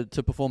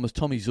to perform as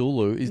Tommy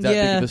Zulu is that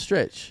big of a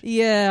stretch.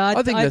 Yeah,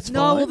 I think that's fine.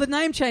 No, well, the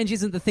name change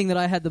isn't the thing that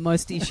I had the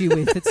most issue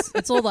with.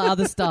 It's all the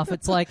other stuff.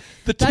 It's like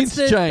that's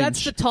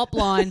the top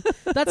line.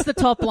 That's the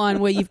top line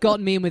where you've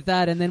gotten me in with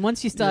that, and then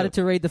once you started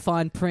to read the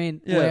fine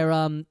print,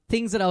 where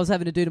things that I was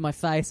having to do to my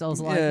face, I was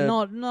like,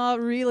 not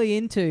really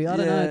into. I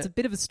don't know. It's a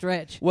bit of a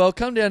stretch. Well,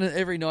 come down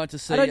every night to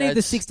see. I don't need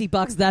the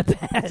 $60 that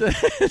bad.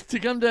 to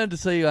come down to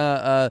see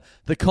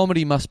the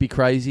Comedy Must Be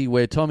Crazy,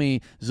 where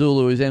Tommy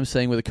Zulu is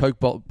emceeing with a Coke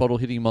bottle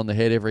hitting him on the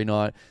head every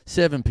night,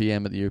 7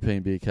 p.m. at the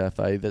European Beer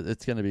Cafe.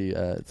 It's going to be...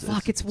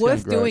 it's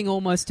worth doing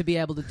almost to be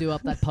able to do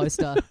up that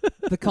poster.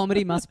 The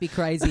Comedy Must Be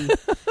Crazy.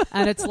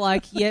 And it's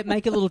like,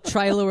 make a little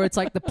trailer where it's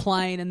like the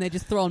plane and they're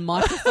just throwing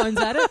microphones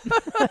at it.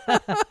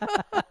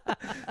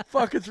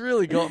 Fuck, it's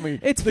really got me.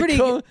 It's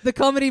the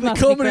comedy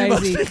must be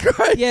crazy.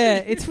 Yeah,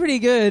 it's pretty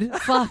good.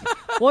 Fuck,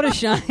 what a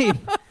shame.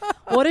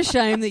 What a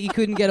shame that you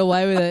couldn't get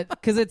away with it,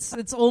 because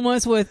it's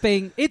almost worth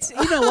being... you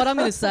know what, I'm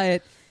going to say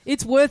it.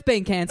 It's worth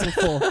being cancelled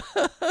for.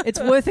 It's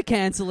worth a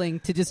cancelling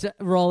to just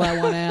roll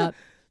that one out.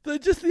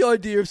 Just the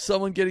idea of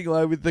someone getting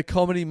away with the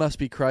Comedy Must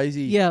Be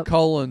Crazy,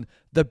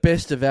 the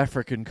best of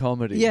African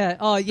comedy. Yeah,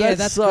 oh yeah,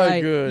 that's so great.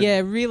 Good.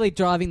 Yeah, really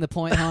driving the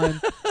point home.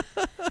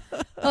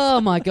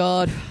 Oh my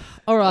God.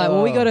 All right,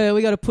 well, we got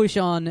to push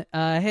on.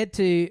 Head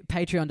to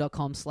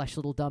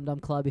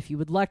patreon.com/littledumdumclub if you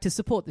would like to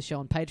support the show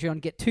on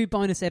Patreon. Get 2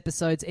 bonus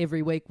episodes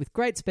every week with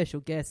great special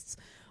guests.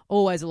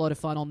 Always a lot of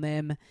fun on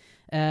them.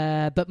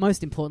 But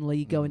most importantly,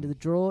 you go into the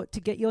draw to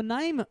get your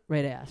name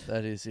read out.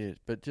 That is it.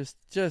 But just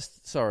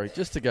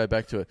to go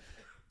back to it,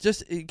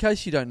 just in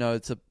case you don't know,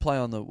 it's a play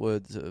on the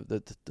words,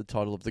 the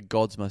title of The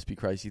Gods Must Be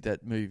Crazy,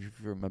 that movie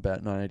from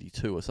about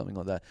 1982 or something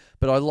like that.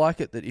 But I like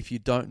it that if you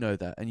don't know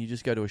that and you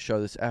just go to a show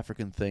that's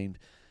African themed,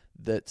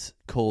 that's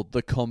called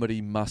The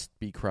Comedy Must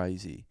Be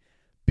Crazy,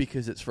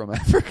 because it's from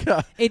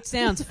Africa. It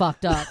sounds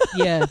fucked up.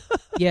 Yeah.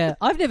 Yeah.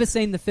 I've never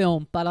seen the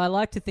film, but I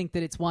like to think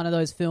that it's one of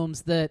those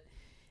films that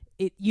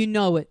you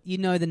know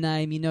the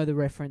name, you know the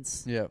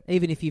reference. Yeah.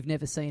 Even if you've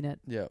never seen it.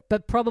 Yeah.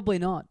 But probably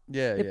not.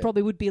 Yeah. It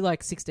probably would be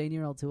like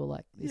 16-year-olds who are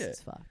like, this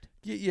is fucked.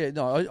 Yeah.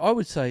 No, I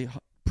would say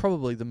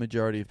probably the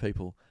majority of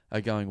people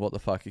are going, what the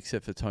fuck,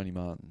 except for Tony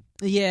Martin.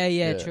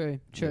 Yeah. True.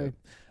 Yeah.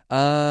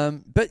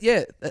 But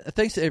yeah,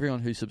 thanks to everyone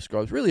who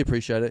subscribes. Really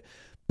appreciate it.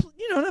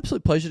 An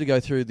absolute pleasure to go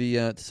through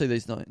to see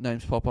these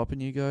names pop up,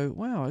 and you go,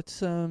 wow,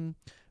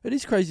 it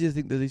is crazy to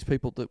think that these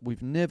people that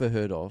we've never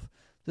heard of,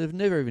 that have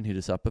never even hit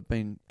us up, have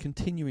been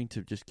continuing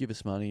to just give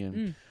us money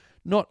and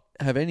not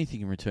have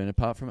anything in return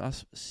apart from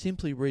us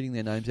simply reading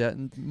their names out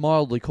and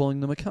mildly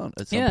calling them a cunt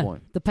at some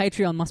point. The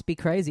Patreon must be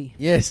crazy.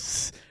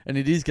 Yes, and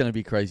it is going to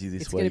be crazy this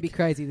week. It's going to be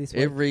crazy this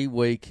week. Every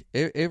week,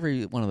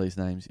 every one of these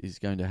names is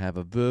going to have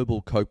a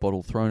verbal Coke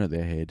bottle thrown at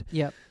their head.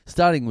 Yep.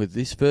 Starting with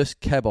this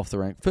first cab off the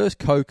rank, first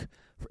Coke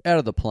out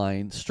of the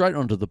plane, straight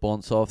onto the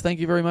Bonsov.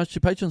 Thank you very much to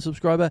Patreon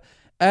subscriber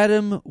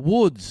Adam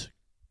Woods.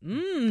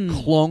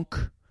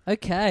 Clonk.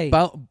 Okay.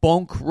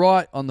 Bonk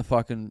right on the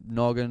fucking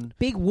noggin.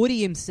 Big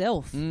Woody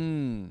himself.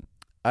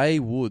 A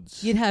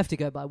Woods. You'd have to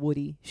go by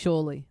Woody,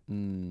 surely.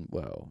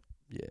 Well,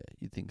 yeah,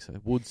 you'd think so.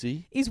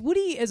 Woodsy. Is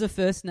Woody as a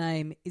first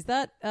name, is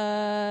that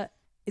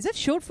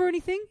short for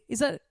anything?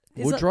 Is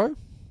Woodrow?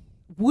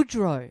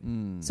 Woodrow.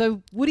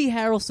 So Woody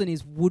Harrelson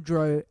is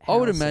Woodrow Harrelson. I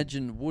would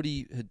imagine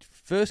Woody had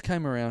first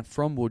came around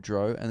from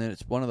Woodrow, and then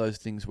it's one of those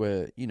things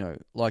where,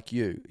 like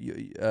you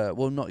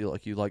well, not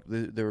like you, like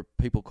there are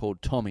people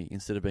called Tommy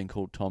instead of being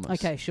called Thomas.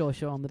 Okay, sure,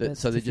 on the birth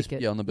so certificate. they're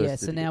just, on the birth certificate.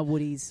 certificate. So now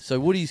Woody's... So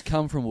Woody's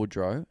come from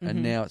Woodrow,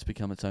 and now it's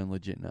become its own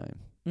legit name.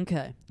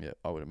 Okay. Yeah,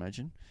 I would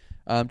imagine.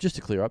 Just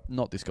to clear up,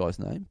 not this guy's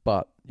name,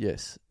 but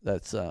yes,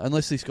 that's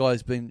unless this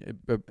guy's been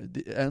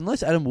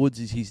unless Adam Woods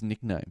is his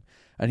nickname,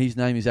 and his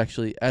name is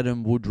actually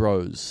Adam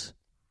Woodrose.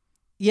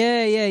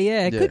 Yeah.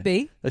 It could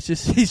be. That's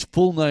just his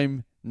full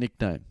name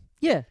nickname.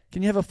 Yeah.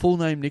 Can you have a full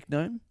name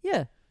nickname?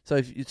 Yeah.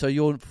 So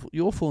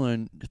your full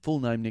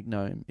name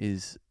nickname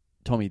is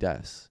Tommy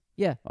Das.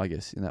 Yeah. I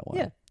guess in that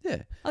way. Yeah.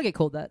 I get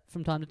called that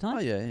from time to time.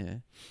 Oh yeah.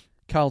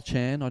 Carl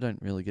Chan, I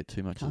don't really get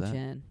too much of that. Carl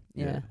Chan.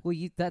 Yeah. Well,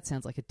 that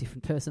sounds like a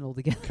different person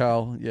altogether.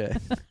 Carl, yeah.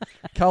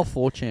 Carl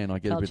 4chan, I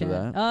get Carl a bit Chan.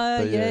 of that.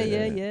 Oh,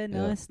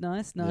 yeah.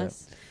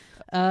 Nice.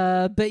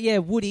 But yeah,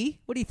 Woody.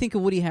 What do you think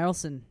of Woody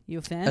Harrelson? You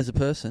a fan? As a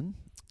person,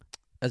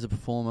 as a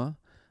performer,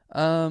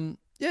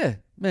 yeah,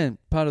 man,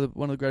 part of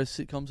one of the greatest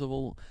sitcoms of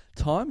all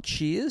time.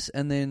 Cheers,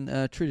 and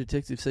then True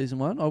Detective season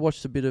 1. I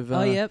watched a bit of.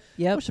 Yep.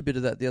 Watched a bit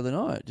of that the other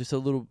night. Just a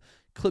little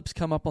clips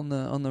come up on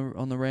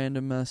the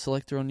random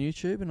selector on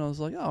YouTube, and I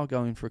was like, I'll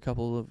go in for a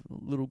couple of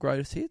little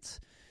greatest hits.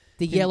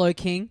 The Yellow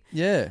King.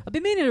 Yeah. I've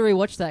been meaning to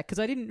rewatch that because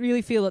I didn't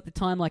really feel at the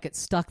time like it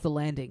stuck the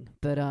landing.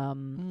 But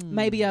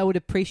maybe I would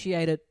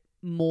appreciate it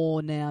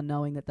more now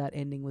knowing that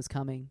ending was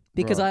coming.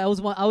 Because Right.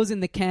 I was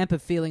in the camp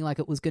of feeling like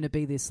it was going to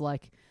be this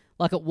like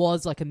it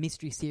was like a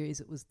mystery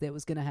series. That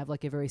was going to have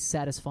like a very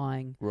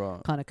satisfying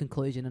kind of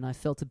conclusion, and I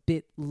felt a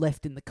bit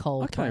left in the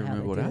cold. I can't even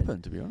remember what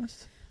happened, to be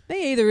honest.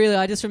 Me either, really.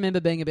 I just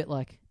remember being a bit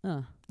like,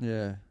 oh.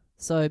 Yeah.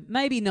 So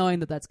maybe knowing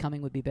that's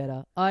coming would be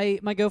better.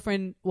 My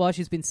girlfriend, while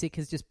she's been sick,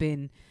 has just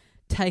been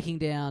taking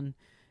down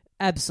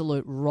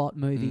absolute rot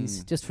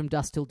movies just from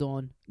dusk till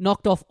dawn.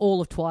 Knocked off all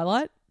of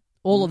Twilight,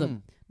 all of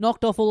them.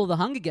 Knocked off all of the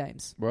Hunger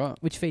Games,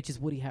 which features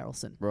Woody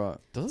Harrelson. Right.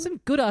 Does it? Some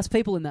good ass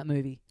people in that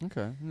movie.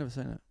 Okay, never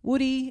seen it.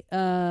 Woody,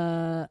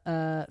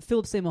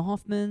 Philip Seymour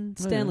Hoffman,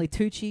 Stanley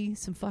Tucci,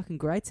 some fucking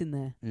greats in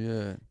there.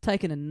 Yeah.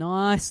 Taking a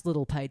nice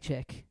little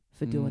paycheck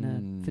for doing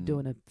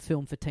a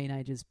film for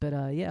teenagers.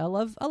 But yeah, I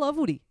love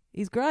Woody.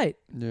 He's great.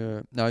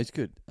 Yeah. No, he's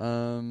good.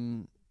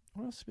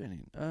 What else has been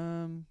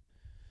in?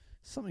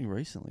 Something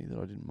recently that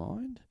I didn't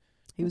mind.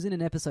 He was in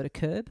an episode of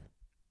Curb.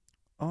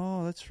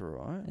 Oh, that's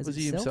right. As Was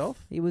he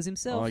himself? He was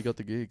himself. Oh, he got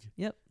the gig.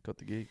 Yep. Got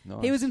the gig.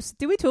 Nice. He was.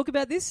 Did we talk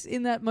about this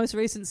in that most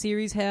recent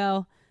series?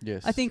 How?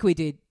 Yes. I think we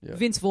did. Yep.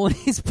 Vince Vaughn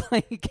is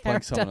playing a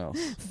character. Playing someone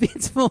else.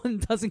 Vince Vaughn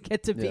doesn't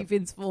get to be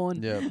Vince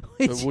Vaughn. Yeah.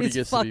 Which But Woody is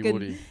gets fucking, to be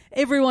Woody.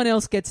 Everyone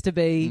else gets to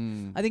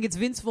be. I think it's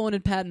Vince Vaughn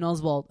and Patton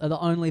Oswalt are the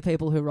only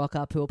people who rock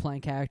up who are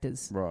playing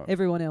characters. Right.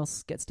 Everyone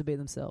else gets to be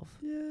themselves.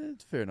 Yeah,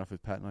 it's fair enough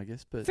with Patton, I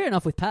guess. But fair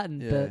enough with Patton,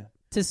 yeah. but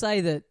to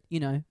say that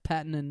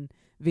Patton and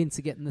Vince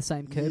are getting the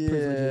same Curb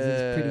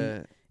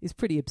privileges is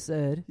pretty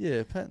absurd.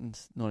 Yeah,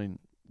 Patton's not in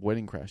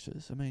Wedding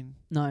Crashers. I mean,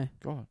 no.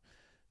 God.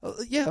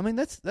 Yeah, I mean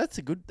that's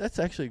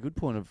actually a good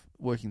point of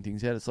working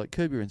things out. It's like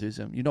Curb Your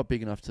Enthusiasm. You're not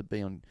big enough to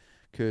be on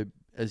Curb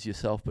as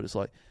yourself, but it's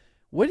like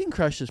Wedding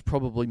Crashers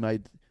probably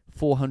made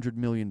 $400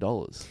 million.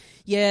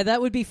 Yeah,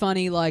 that would be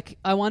funny. Like,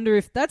 I wonder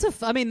if that's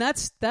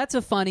that's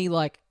a funny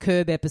like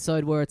Curb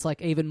episode where it's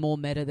like even more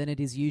meta than it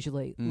is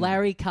usually.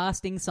 Larry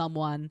casting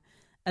someone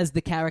as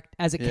the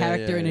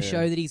character in a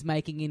show that he's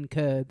making in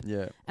Curb,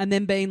 and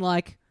then being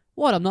like,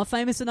 "What? I'm not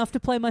famous enough to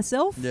play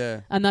myself."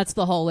 Yeah, and that's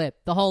the whole ep.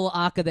 The whole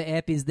arc of the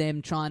ep is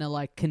them trying to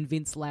like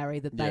convince Larry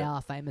that they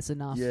are famous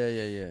enough.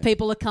 Yeah.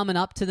 People are coming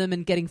up to them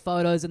and getting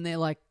photos, and they're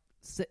like,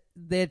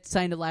 they're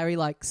saying to Larry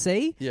like,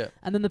 "See,"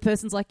 and then the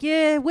person's like,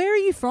 "Yeah, where are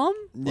you from?"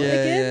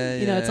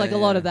 Again, it's like a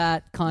lot of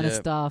that kind of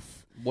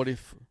stuff. What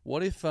if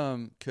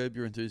Curb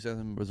Your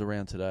Enthusiasm was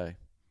around today?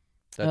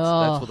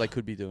 That's what they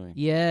could be doing.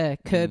 Yeah,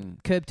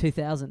 Curb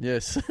 2000.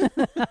 Yes.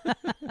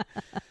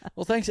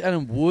 Well, thanks,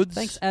 Adam Woods.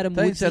 Thanks, Adam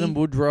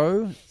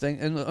Woodrow.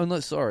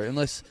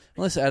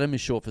 Unless Adam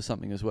is short for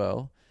something as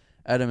well.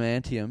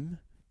 Adamantium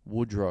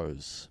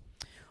Woodrows.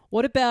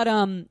 What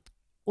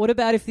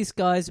about if this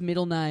guy's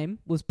middle name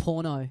was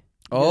Porno?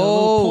 Oh, a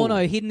little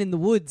porno hidden in the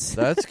woods.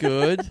 That's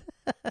good.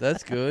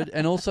 That's good.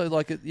 And also,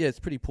 like, it's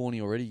pretty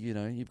porny already.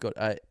 You've got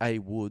a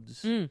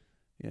Woods. It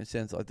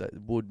sounds like that.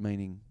 Wood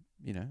meaning,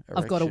 erection.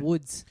 I've got a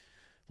Woods.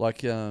 Like,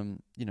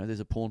 there's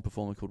a porn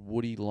performer called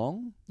Woody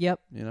Long. Yep.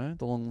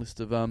 The long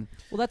list of... Well,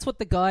 that's what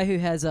the guy who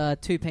has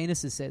 2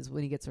 penises says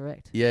when he gets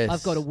erect. Yes.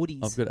 I've got a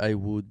Woodies. I've got a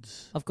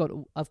Woods. I've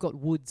got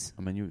Woods.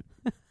 I mean, you...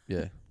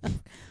 Yeah.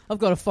 I've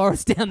got a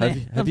forest down there.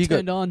 Have you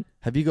turned on.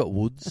 Have you got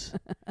Woods?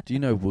 Do you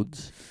know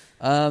Woods?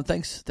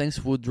 Thanks,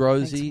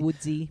 Woodrosey. Thanks,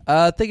 Woodsy.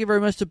 Thank you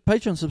very much to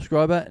Patreon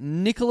subscriber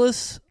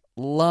Nicholas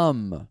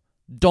Lum.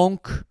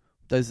 Donk.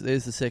 There's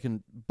the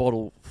second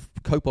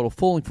Coke bottle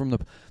falling from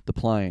the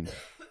plane.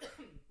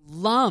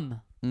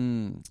 Lum.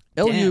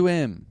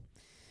 Lum.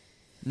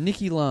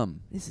 Nicky Lum.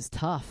 This is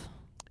tough.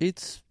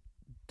 It's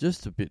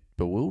just a bit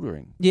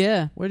bewildering.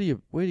 Yeah. Where do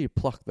you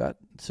pluck that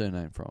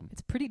surname from?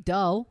 It's pretty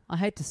dull. I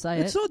hate to say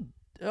it's it.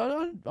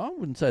 Not. I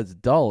wouldn't say it's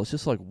dull. It's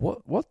just like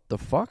what the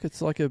fuck?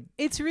 It's like a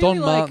really Don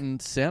Martin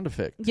sound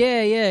effect.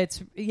 Yeah.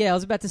 I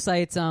was about to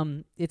say it's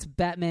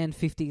Batman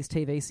 50s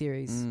TV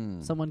series.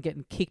 Someone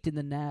getting kicked in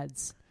the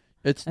nads.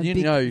 It's Lum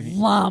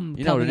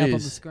you know what it up is. on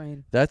the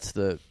screen. That's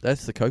the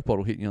Coke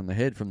bottle hitting you on the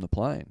head from the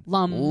plane.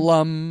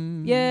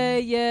 Lum.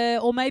 Yeah.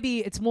 Or maybe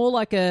it's more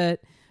like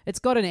it's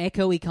got an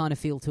echoey kind of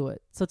feel to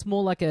it. So it's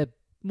more like an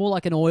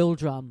oil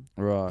drum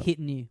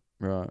hitting you.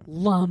 Right.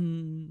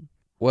 Lum.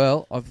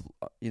 Well,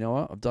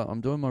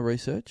 I'm doing my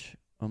research.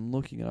 I'm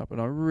looking it up,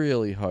 and I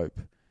really hope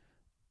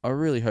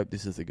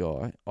this is the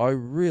guy. I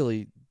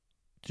really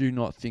do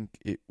not think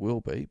it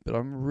will be, but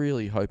I'm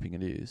really hoping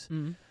it is.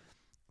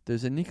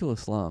 There's a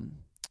Nicholas Lum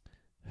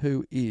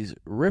who is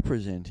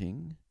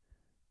representing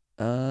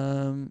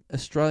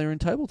Australia in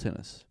table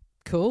tennis.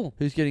 Cool.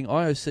 Who's getting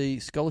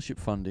IOC scholarship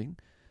funding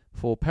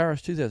for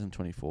Paris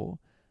 2024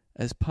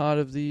 as part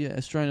of the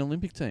Australian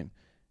Olympic team.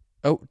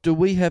 Oh, do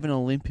we have an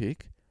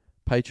Olympic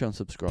Patreon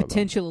subscriber?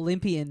 Potential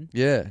Olympian.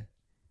 Yeah.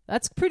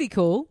 That's pretty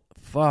cool.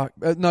 Fuck.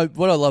 No,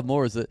 what I love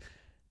more is that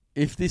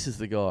if this is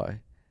the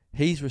guy,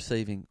 he's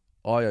receiving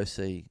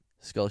IOC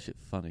scholarship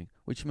funding,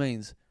 which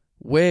means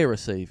we're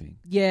receiving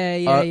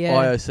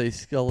IOC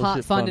scholarship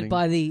Part funded funding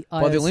by the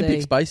IOC. By the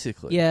Olympics,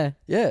 basically. Yeah.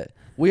 Yeah.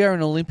 We are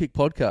an Olympic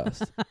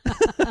podcast.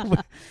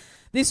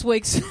 This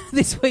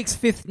week's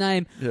fifth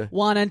name,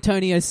 Juan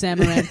Antonio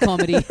Samaran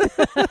comedy.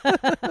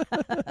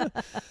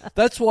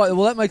 That's why.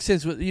 Well, that makes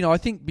sense. I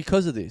think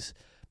because of this,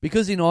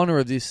 because in honor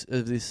of this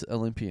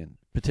Olympian,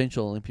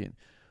 potential Olympian,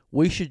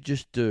 we should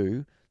just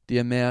do the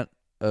amount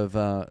of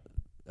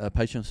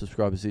Patreon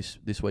subscribers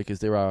this week as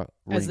there are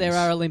rings. As there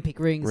are Olympic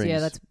rings.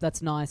 Yeah,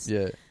 that's nice.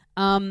 Yeah.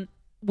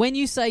 When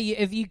you say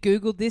have you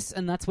Googled this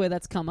and that's where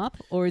that's come up,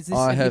 or is this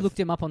have you looked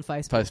him up on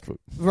Facebook?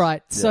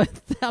 Right. Yeah. So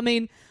I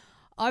mean,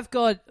 I've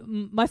got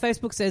my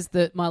Facebook says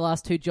that my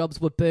last 2 jobs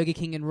were Burger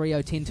King and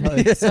Rio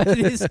Tinto, so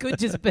this could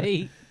just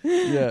be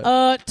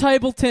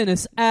table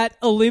tennis at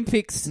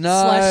Olympics /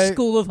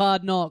 School of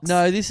Hard Knocks.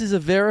 No, this is a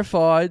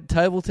verified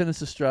Table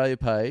Tennis Australia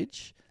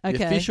page. Okay.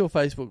 The official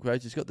Facebook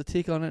page. It's got the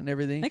tick on it and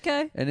everything.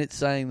 Okay. And it's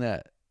saying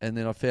that. And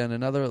then I found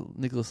another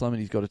Nicholas Lum, and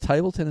he's got a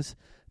table tennis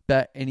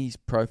bat in his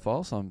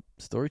profile. Some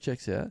story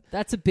checks out.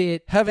 That's a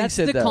bit. That's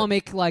the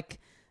comic like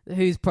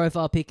whose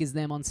profile pic is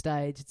them on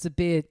stage. It's a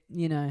bit,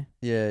 Yeah.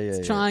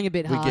 It's trying a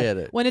bit hard. We get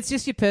it. When it's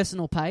just your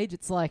personal page,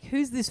 it's like,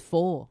 who's this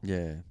for?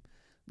 Yeah.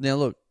 Now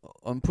look,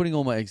 I'm putting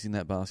all my eggs in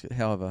that basket.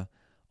 However,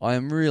 I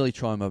am really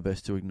trying my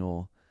best to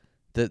ignore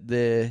that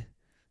there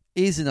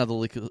is another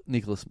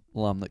Nicholas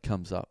Lum that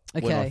comes up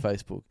when on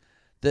Facebook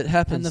that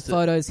happens. And the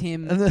photo's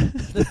him.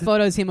 The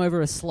photo's him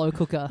over a slow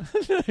cooker.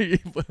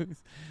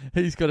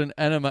 He's got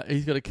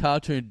he's got a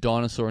cartoon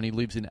dinosaur, and he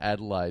lives in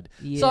Adelaide.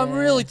 Yeah. So I'm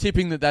really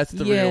tipping that that's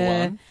the real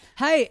one.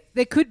 Hey,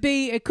 it could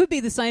be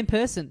the same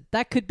person.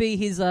 That could be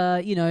his,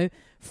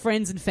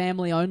 friends and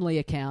family only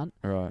account,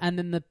 Right. and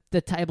then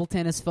the table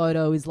tennis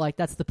photo is like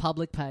that's the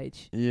public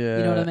page. Yeah.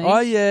 You know what I mean? Oh,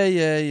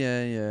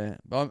 yeah.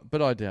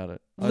 But I doubt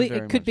it.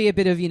 It could be a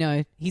bit of,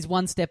 he's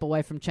one step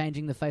away from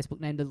changing the Facebook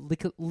name to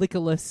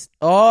Lickerless.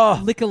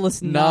 Oh,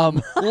 Lickerless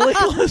Numb.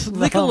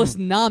 Lickerless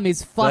Numb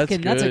is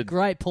fucking. That's a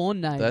great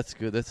porn name. That's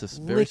good. That's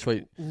a very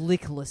sweet.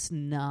 Lickerless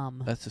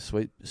Numb. That's a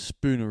sweet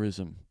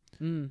spoonerism.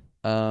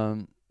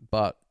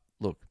 But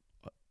look,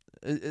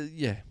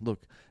 look.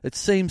 It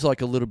seems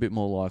like a little bit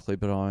more likely,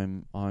 but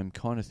I'm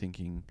kind of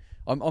thinking.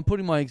 I'm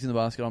putting my eggs in the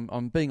basket.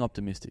 I'm being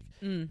optimistic.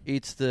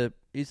 It's the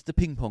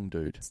ping pong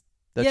dude.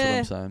 That's what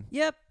I'm saying.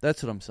 Yep.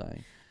 That's what I'm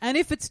saying. And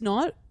if it's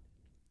not,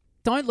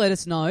 don't let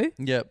us know.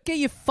 Yep. Get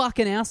your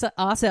fucking ass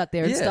out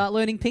there and start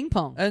learning ping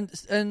pong. And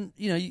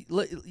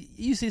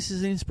use this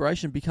as an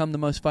inspiration. Become the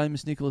most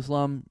famous Nicholas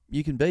Lum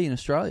you can be in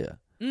Australia.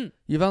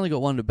 You've only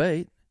got one to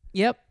beat.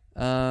 Yep.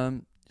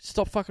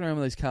 Stop fucking around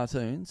with these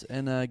cartoons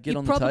and get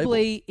on the table.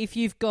 Probably, if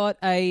you've got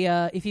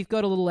a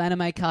little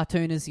anime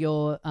cartoon as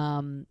your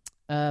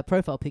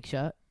profile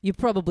picture, you're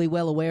probably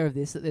well aware of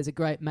this, that there's a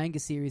great manga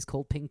series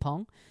called Ping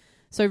Pong.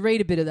 So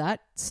read a bit of that,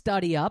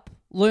 study up,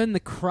 learn the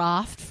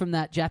craft from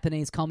that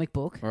Japanese comic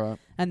book,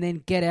 and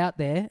then get out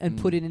there and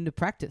put it into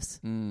practice.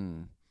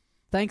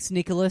 Thanks,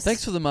 Nicholas.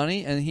 Thanks for the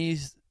money, and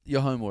here's your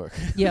homework.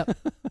 Yep.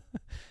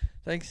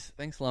 Thanks,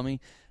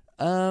 Lummy.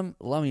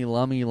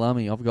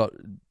 Lummy. I've got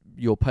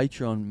your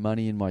Patreon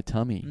money in my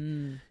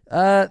tummy.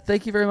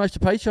 Thank you very much to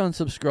Patreon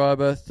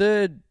subscriber.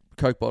 Third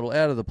Coke bottle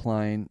out of the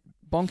plane,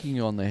 bonking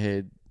you on the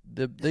head.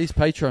 These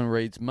Patreon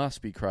reads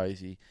must be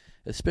crazy,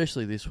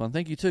 especially this one.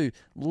 Thank you to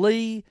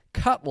Lee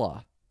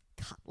Cutler.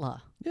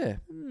 Cutler? Yeah.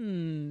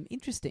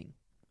 Interesting.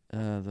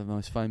 The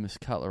most famous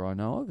Cutler I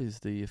know of is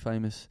the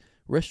famous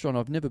restaurant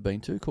I've never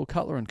been to called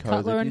Cutler & Co.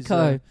 Cutler &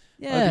 Co.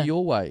 Over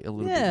your way a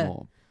little bit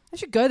more. I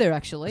should go there,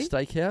 actually. A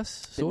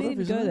steakhouse, sort of,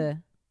 isn't go it?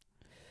 there.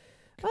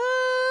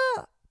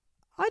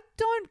 I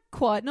don't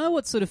quite know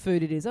what sort of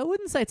food it is. I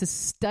wouldn't say it's a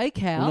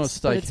steakhouse. Well, not a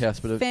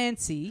steakhouse, but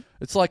fancy.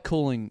 It's like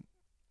calling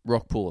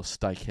Rockpool a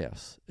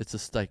steakhouse. It's a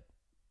steak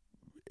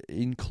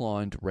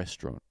inclined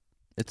restaurant.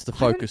 It's the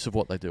focus of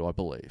what they do, I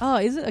believe. Oh,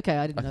 is it? Okay,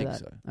 I didn't know that. I think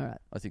so. All right.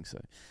 I think so.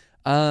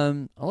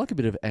 I like a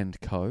bit of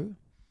 & Co.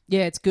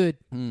 Yeah, it's good.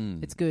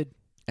 It's good.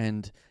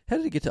 And how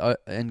did it get to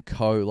 &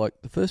 Co? Like,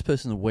 the first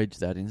person to wedge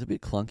that in is a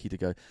bit clunky to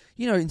go,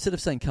 instead of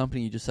saying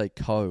company, you just say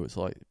Co. It's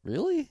like,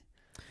 really?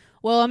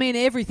 Well, I mean,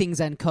 everything's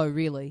 & Co,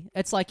 really.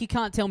 It's like, you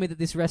can't tell me that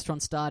this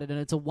restaurant started and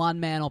it's a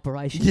one-man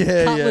operation.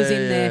 Cutler's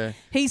in there.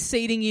 He's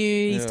seating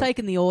you. He's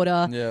taking the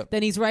order. Yeah.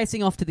 Then he's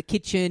racing off to the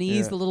kitchen.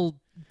 He's the little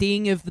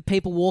ding of the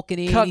people walking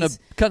in. Cutting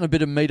a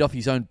bit of meat off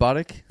his own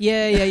buttock.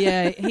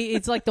 Yeah.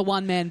 It's like the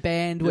one-man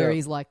band where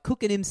he's like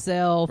cooking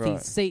himself.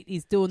 Right.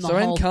 He's doing the whole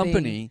thing. So in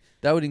company, thing.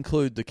 that would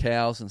include the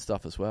cows and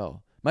stuff as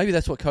well. Maybe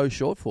that's what Co's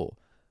short for.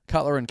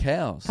 Cutler and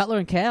Cows. Cutler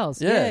and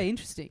Cows. Yeah,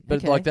 interesting.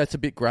 But that's a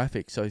bit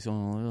graphic. So he's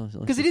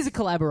because it is a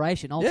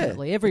collaboration.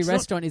 Ultimately, every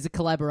restaurant is a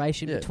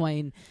collaboration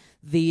between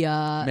the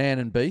man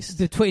and beast,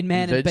 between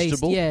man and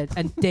beast,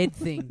 and dead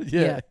thing.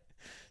 Yeah.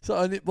 So,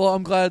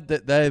 I'm glad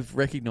that they've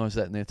recognised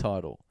that in their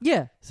title.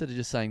 Yeah. Instead of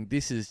just saying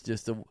this is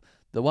just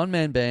the one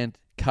man band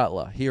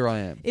Cutler. Here I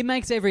am. It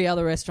makes every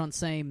other restaurant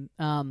seem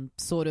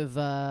sort of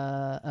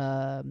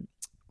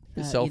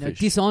selfish,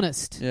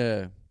 dishonest.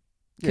 Yeah.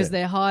 Because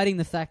they're hiding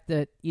the fact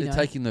that they're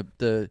taking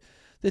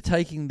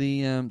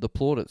the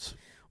plaudits.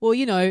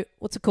 Well,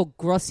 what's it called?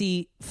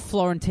 Grossi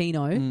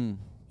Florentino.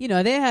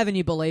 They're having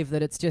you believe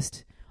that it's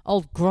just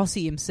old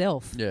Grossi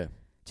himself. Yeah.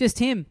 Just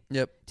him.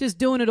 Yep. Just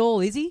doing it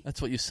all, is he?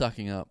 That's what you're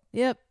sucking up.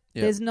 Yep.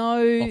 There's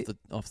no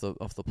off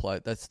the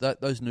plate. That's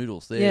those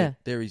noodles. They're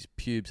his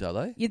pubes, are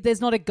they?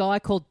 There's not a guy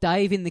called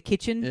Dave in the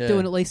kitchen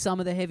doing at least some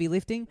of the heavy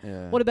lifting.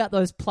 Yeah. What about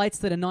those plates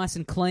that are nice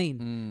and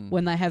clean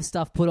when they have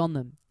stuff put on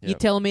them? Yep. You're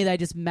telling me they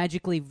just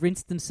magically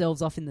rinsed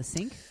themselves off in the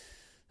sink?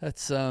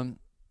 That's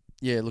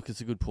look,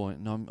 it's a good point.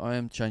 And I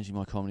am changing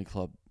my comedy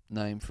club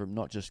name from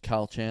not just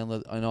Carl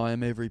Chandler and I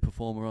am every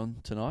performer on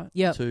tonight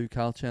to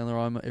Carl Chandler,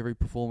 I'm every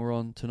performer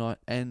on tonight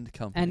and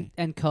company.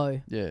 And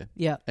Co. Yeah.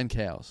 Yeah. And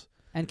cows.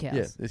 And cows.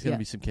 Yeah, there's going to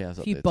be some cows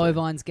up there. A few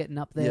bovines getting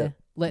up there,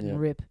 letting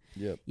rip.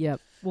 Yep.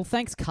 Well,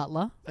 thanks,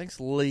 Cutler.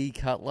 Thanks, Lee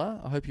Cutler.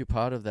 I hope you're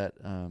part of that.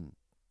 I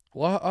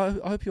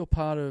hope you're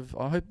part of...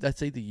 I hope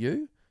that's either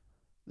you.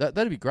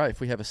 That'd be great if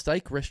we have a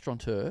steak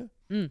restaurateur,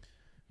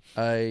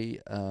 a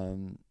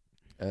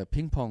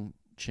ping pong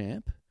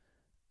champ,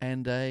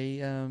 and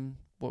a...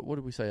 What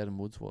did we say Adam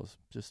Woods was?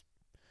 Just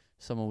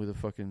someone with a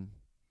fucking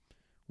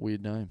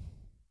weird name.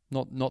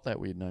 Not that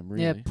weird name,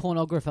 really. Yeah,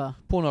 pornographer.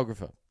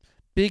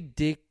 Big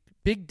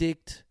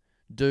dicked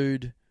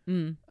dude.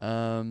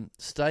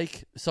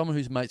 Steak. Someone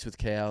who's mates with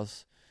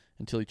cows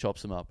until he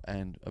chops them up,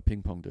 and a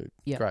ping pong dude.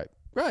 Yeah.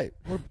 Great.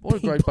 What a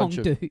great bunch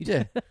of... dude.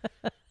 Yeah.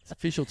 It's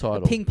official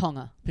title. Ping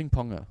ponger.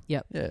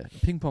 Yep. Yeah,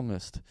 ping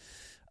pongist.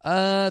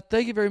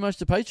 Thank you very much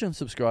to Patreon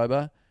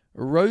subscriber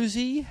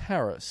Rosie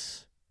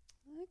Harris.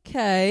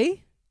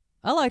 Okay.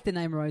 I like the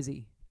name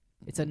Rosie.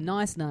 It's a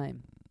nice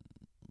name.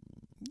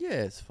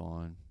 Yeah, it's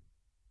fine.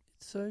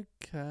 It's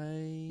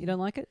okay. You don't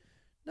like it?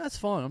 That's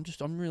fine.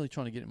 I'm really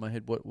trying to get in my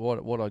head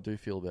what I do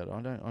feel about it.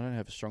 I don't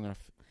have a strong enough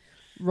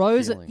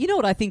Rose. feeling. You know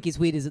what I think is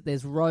weird is that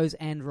there's Rose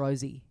and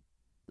Rosie.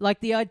 Like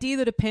the idea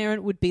that a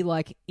parent would be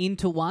like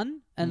into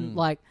one and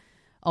like,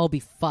 I'll be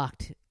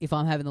fucked if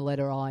I'm having the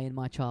letter I in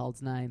my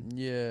child's name.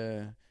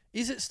 Yeah.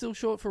 Is it still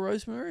short for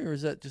Rosemary, or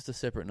is that just a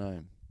separate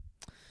name?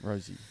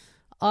 Rosie.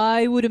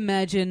 I would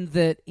imagine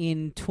that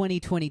in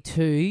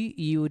 2022,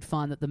 you would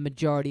find that the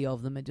majority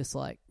of them are just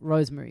like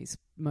Rosemary's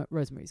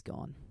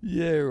gone.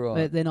 Yeah,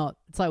 right. They're not.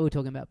 It's like we were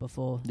talking about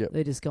before. Yep.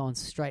 They're just going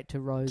straight to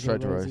Rose.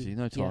 Straight to Rosie. Rosie.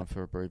 No time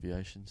for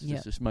abbreviations.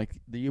 Yep. Just make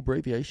the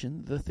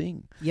abbreviation the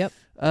thing. Yep.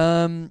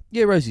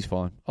 Yeah, Rosie's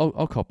fine.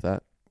 I'll cop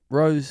that.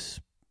 Rose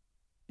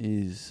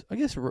is, I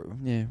guess,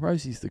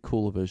 Rosie's the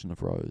cooler version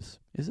of Rose,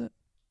 is it?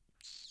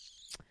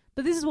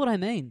 But this is what I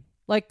mean.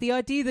 Like the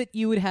idea that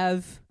you would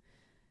have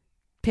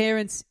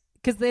parents,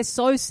 because they're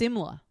so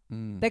similar.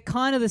 They're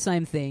kind of the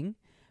same thing,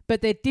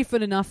 but they're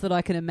different enough that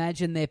I can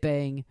imagine there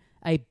being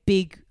a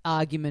big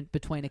argument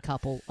between a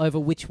couple over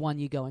which one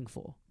you're going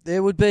for.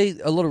 There would be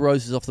a lot of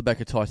roses off the back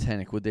of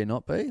Titanic, would there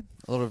not be?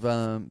 A lot of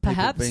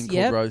perhaps people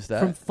being called Rose that.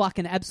 From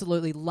fucking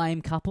absolutely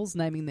lame couples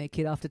naming their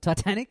kid after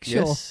Titanic.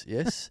 Sure.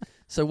 Yes.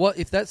 So what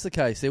if that's the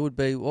case? There would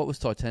be, what was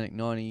Titanic,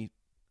 97,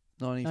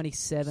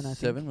 I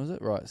think. Was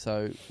it? Right.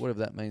 So whatever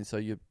that means. So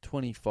you're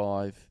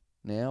 25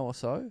 now or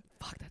so.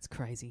 Fuck, that's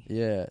crazy.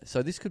 Yeah.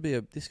 So this could be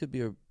a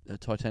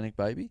Titanic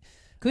baby.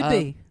 Could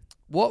be.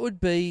 What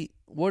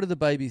are the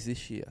babies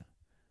this year?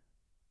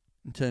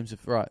 In terms of,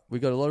 we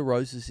got a lot of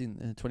roses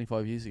in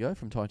 25 years ago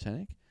from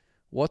Titanic.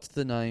 What's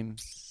the name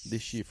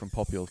this year from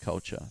popular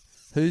culture?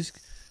 Who's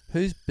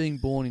being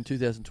born in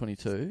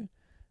 2022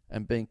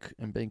 and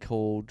being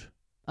called?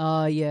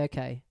 Oh yeah,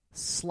 okay.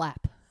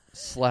 Slap.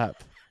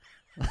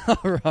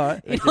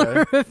 Right. In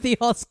honor of the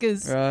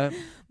Oscars. Right.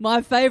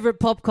 My favourite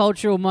pop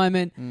cultural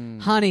moment,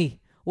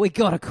 honey, we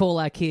got to call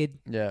our kid.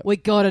 Yeah. We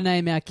got to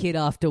name our kid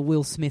after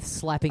Will Smith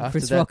slapping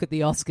Chris Rock at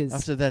the Oscars.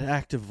 After that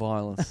act of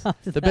violence.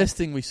 The best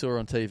thing we saw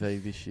on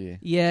TV this year.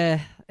 Yeah.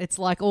 It's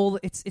like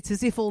it's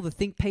as if all the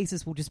think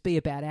pieces will just be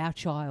about our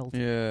child.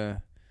 Yeah.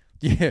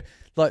 Yeah.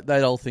 Like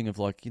that old thing of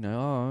like,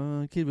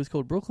 a kid was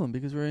called Brooklyn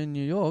because we're in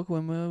New York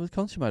when it was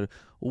consummated.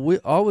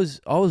 I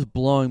was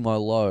blowing my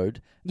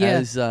load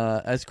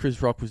as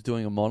Chris Rock was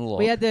doing a monologue.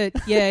 We had the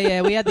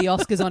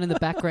Oscars on in the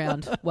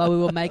background while we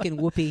were making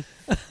whoopee.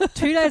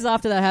 2 days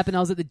after that happened, I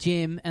was at the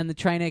gym and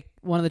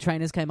one of the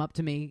trainers came up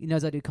to me. He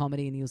knows I do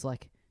comedy, and he was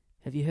like,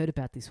 "Have you heard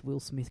about this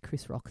Will Smith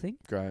Chris Rock thing?"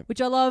 Great.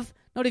 Which I love.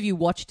 Not if you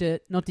watched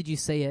it, not did you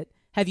see it.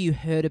 Have you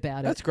heard about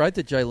it? That's great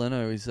that Jay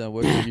Leno is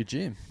working at your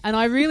gym. And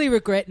I really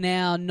regret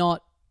now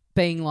not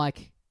being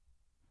like,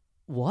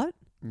 what?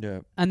 Yeah.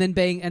 And then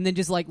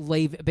just like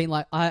being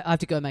like, I have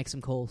to go make some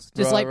calls.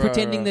 Just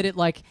pretending that it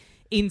like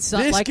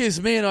inside. This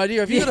gives me an idea.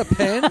 Have you got a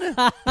pen?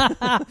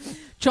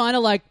 Trying to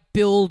like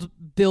build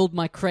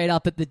my cred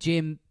up at the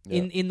gym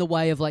in the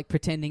way of like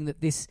pretending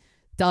that this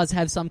does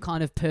have some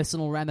kind of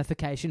personal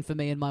ramification for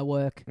me and my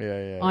work.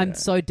 I'm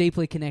so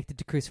deeply connected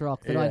to Chris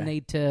Rock that I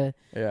need to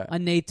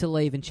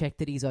leave and check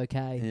that he's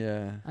okay.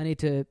 Yeah. I need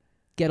to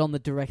get on the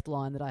direct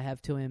line that I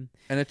have to him.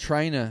 And a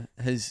trainer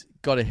has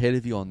got ahead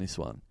of you on this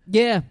one.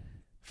 Yeah.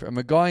 From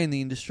a guy in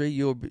the industry,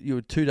 you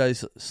were 2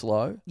 days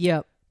slow.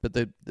 Yep. But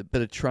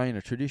a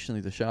trainer,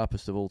 traditionally the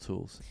sharpest of all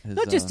tools.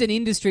 Not just an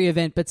industry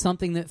event, but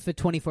something that for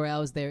 24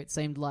 hours there, it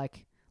seemed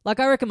like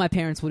I reckon my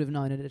parents would have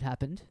known it had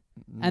happened.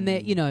 And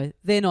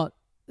they're not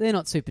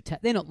super.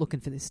 They're not looking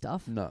for this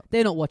stuff. No,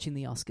 they're not watching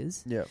the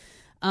Oscars. Yeah.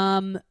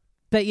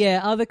 But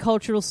yeah, other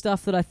cultural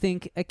stuff that I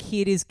think a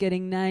kid is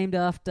getting named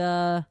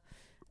after.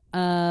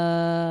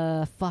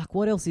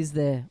 What else is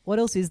there? What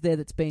else is there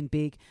that's been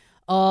big?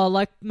 Oh,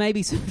 like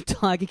maybe some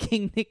Tiger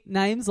King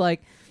nicknames,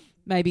 like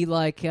maybe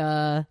like.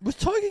 Was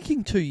Tiger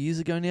King 2 years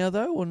ago now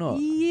though, or not?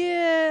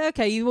 Yeah.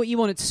 Okay. You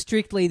want it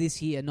strictly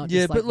this year, not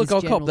just like but look, this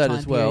I'll cop that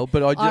as well.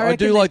 Period. But I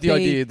do like the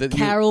idea that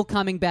Carol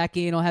coming back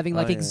in or having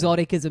like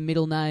exotic as a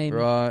middle name.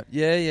 Right.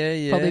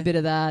 Yeah. Probably a bit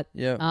of that.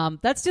 Yeah.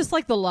 That's just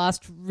like the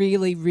last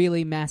really,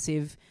 really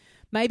massive.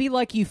 Maybe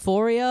like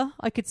Euphoria.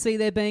 I could see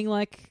there being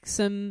like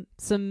some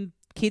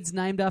kids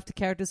named after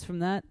characters from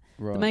that.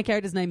 Right. The main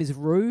character's name is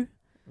Rue.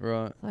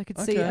 Right. I could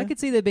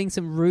see there being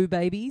some Rue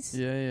babies.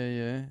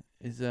 Yeah.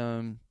 This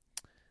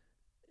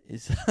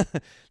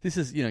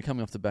is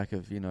coming off the back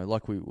of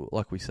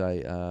like we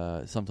say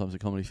sometimes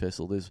at Comedy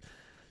Festival there's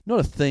not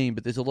a theme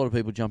but there's a lot of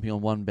people jumping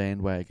on one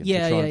bandwagon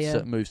to try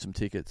and move some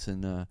tickets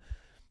and a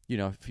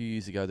few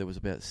years ago there was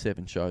about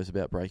 7 shows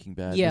about Breaking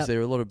Bad. Yeah. Was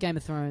there a lot of Game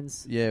of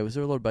Thrones? Yeah. Was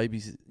there a lot of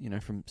babies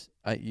from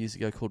 8 years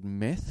ago called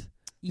Meth?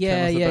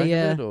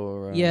 Yeah.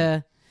 Or,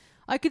 yeah.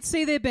 I could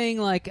see there being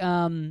like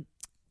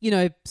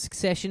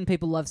Succession.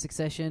 People love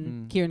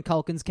Succession. Kieran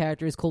Culkin's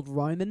character is called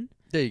Roman.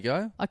 There you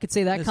go. I could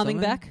see that coming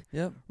back.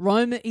 Yep.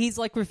 Roman. He's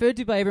like referred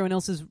to by everyone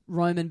else as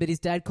Roman, but his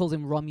dad calls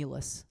him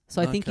Romulus.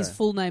 So I think his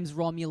full name's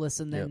Romulus,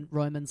 and then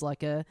Roman's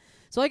like a.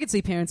 So I could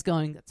see parents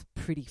going, "That's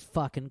pretty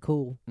fucking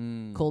cool,"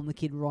 calling the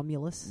kid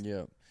Romulus.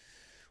 Yeah.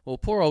 Well,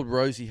 poor old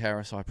Rosie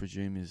Harris, I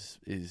presume, is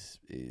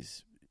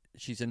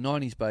she's a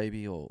 90s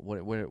baby or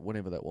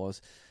whatever that was.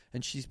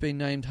 and she's been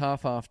named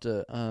half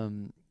after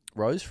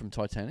Rose from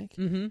Titanic,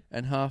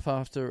 and half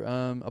after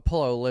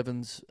Apollo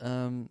 11's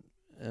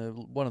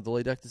one of the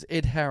lead actors,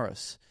 Ed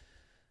Harris.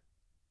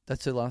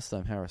 That's her last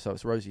name, Harris. So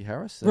it's Rosie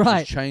Harris.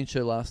 She's changed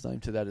her last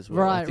name to that as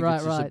well. I think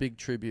it's just a big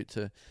tribute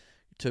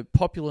to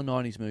popular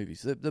 90s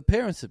movies. The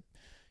parents are,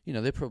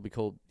 they're probably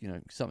called,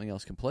 something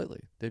else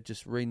completely. They've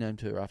just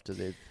renamed her after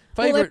their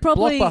favourite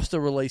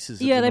blockbuster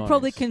releases. Yeah, they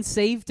probably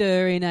conceived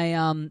her in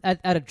a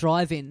at a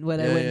drive-in where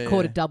they went and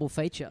caught a double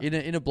feature. In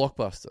a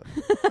blockbuster.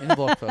 In a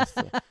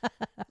blockbuster.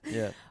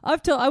 Yeah.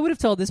 I would have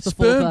told this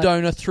before. Sperm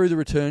donor through the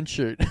return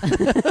chute.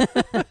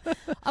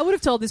 I would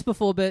have told this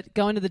before, but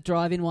going to the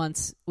drive-in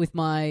once with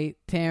my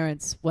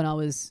parents when I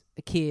was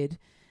a kid,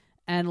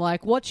 and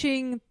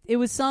watching, it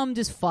was some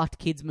just fucked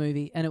kids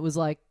movie, and it was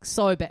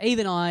so bad.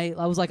 Even I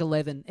was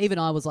 11. Even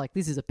I was like,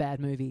 this is a bad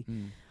movie.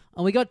 And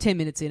we got 10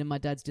 minutes in, and my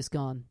dad's just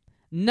gone,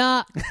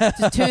 nah,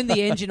 just turn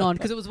the engine on,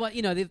 because it was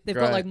they've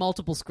got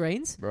multiple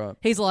screens. Right.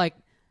 He's like,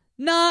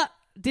 nah.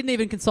 Didn't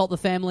even consult the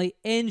family.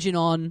 Engine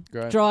on,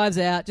 drives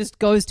out, just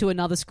goes to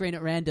another screen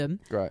at random.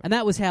 Great. And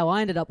that was how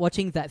I ended up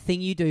watching That Thing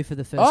You Do for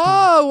the first time.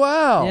 Oh,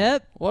 wow.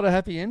 Yep. What a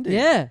happy ending.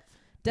 Yeah.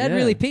 Dad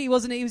really picked,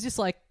 wasn't he? He was just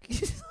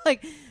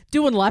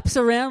doing laps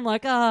around,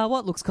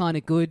 what looks kind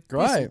of good.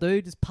 Great. This'll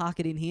do, just park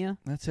it in here.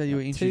 That's how you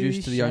were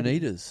introduced to the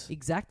Oneidas.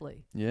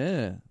 Exactly.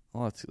 Yeah.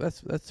 Oh,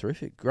 that's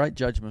terrific. Great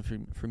judgment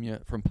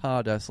from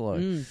Pa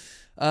Daslow.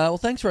 Well,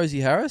 thanks,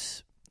 Rosie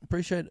Harris.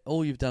 Appreciate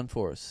all you've done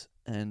for us.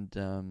 And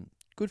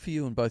good for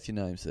you and both your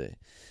names there.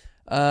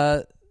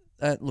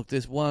 Look,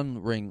 there's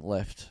one ring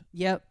left.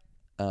 Yep.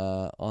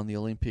 On the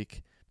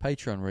Olympic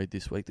Patreon read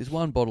this week. There's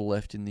one bottle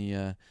left in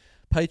the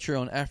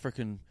Patreon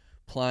African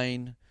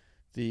plane.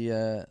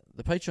 The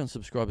Patreon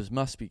subscribers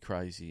must be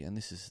crazy, and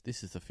this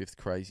is the fifth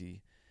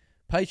crazy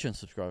Patreon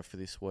subscriber for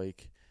this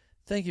week.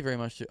 Thank you very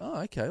much to.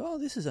 Oh, okay. Oh,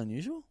 this is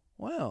unusual.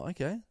 Wow.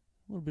 Okay, a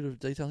little bit of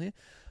detail here.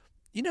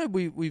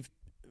 We've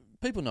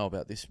people know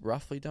about this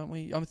roughly, don't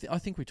we? I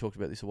think we talked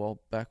about this a while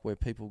back, where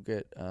people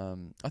get.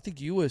 I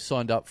think you were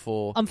signed up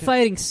for. I'm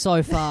fading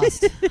so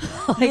fast.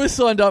 You were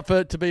signed up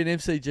to be an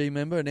MCG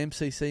member, an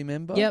MCC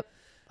member. Yep,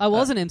 I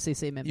was an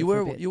MCC member. You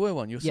were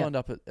one. You were signed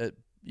up at.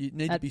 You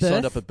need to be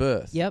signed up at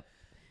birth. Yep.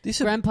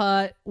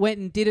 Grandpa went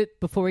and did it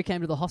before he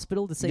came to the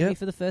hospital to see me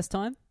for the first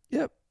time.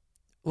 Yep.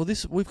 Well,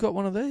 we've got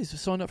one of these.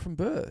 Signed up from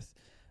birth.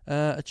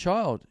 A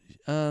child.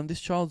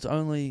 This child's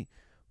only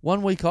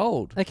 1 week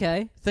old.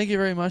 Okay. Thank you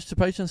very much to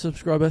Patreon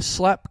subscriber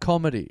Slap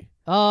Comedy.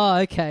 Oh,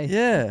 okay.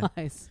 Yeah.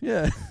 Nice.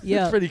 Yeah.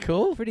 That's pretty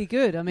cool. Pretty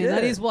good. I mean,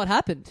 that is what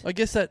happened. I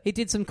guess that he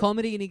did some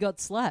comedy and he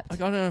got slapped. I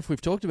don't know if we've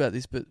talked about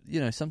this, but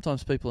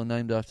sometimes people are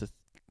named after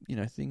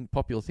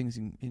popular things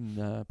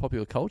in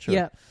popular culture.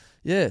 Yeah.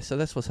 Yeah, so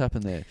that's what's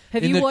happened there.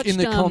 Have you watched... In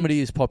the comedy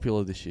is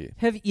popular this year.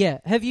 Have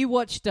you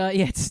watched...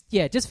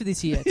 just for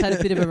this year. It's had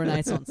a bit of a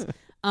renaissance.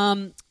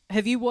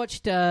 Have you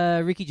watched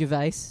Ricky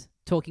Gervais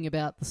talking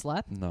about the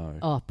slap? No.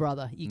 Oh,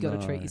 brother, you got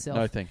to treat yourself.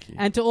 No, thank you.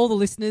 And to all the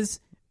listeners,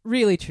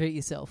 really treat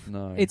yourself.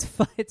 No. It's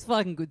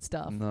fucking good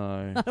stuff.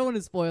 No. I don't want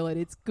to spoil it.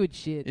 It's good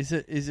shit. Is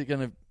it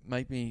going to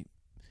make me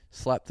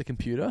slap the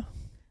computer?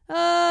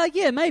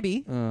 Yeah,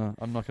 maybe. I'm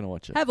not going to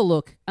watch it. Have a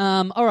look.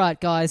 All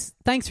right, guys.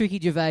 Thanks, Ricky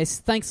Gervais.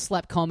 Thanks,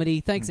 Slap Comedy.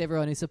 Thanks,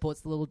 everyone who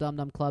supports the Little Dum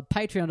Dum Club.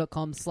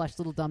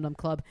 Patreon.com/Little Dum Dum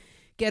Club.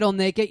 Get on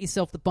there. Get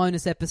yourself the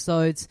bonus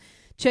episodes.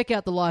 Check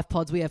out the live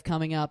pods we have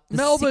coming up. The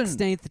Melbourne.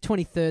 16th, the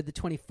 23rd, the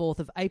 24th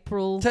of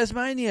April.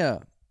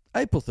 Tasmania.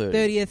 April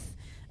 30th.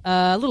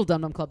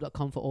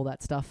 LittleDumDumClub.com for all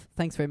that stuff.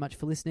 Thanks very much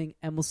for listening,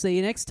 and we'll see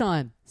you next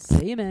time.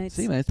 See you, mates.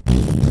 See you,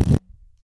 mates.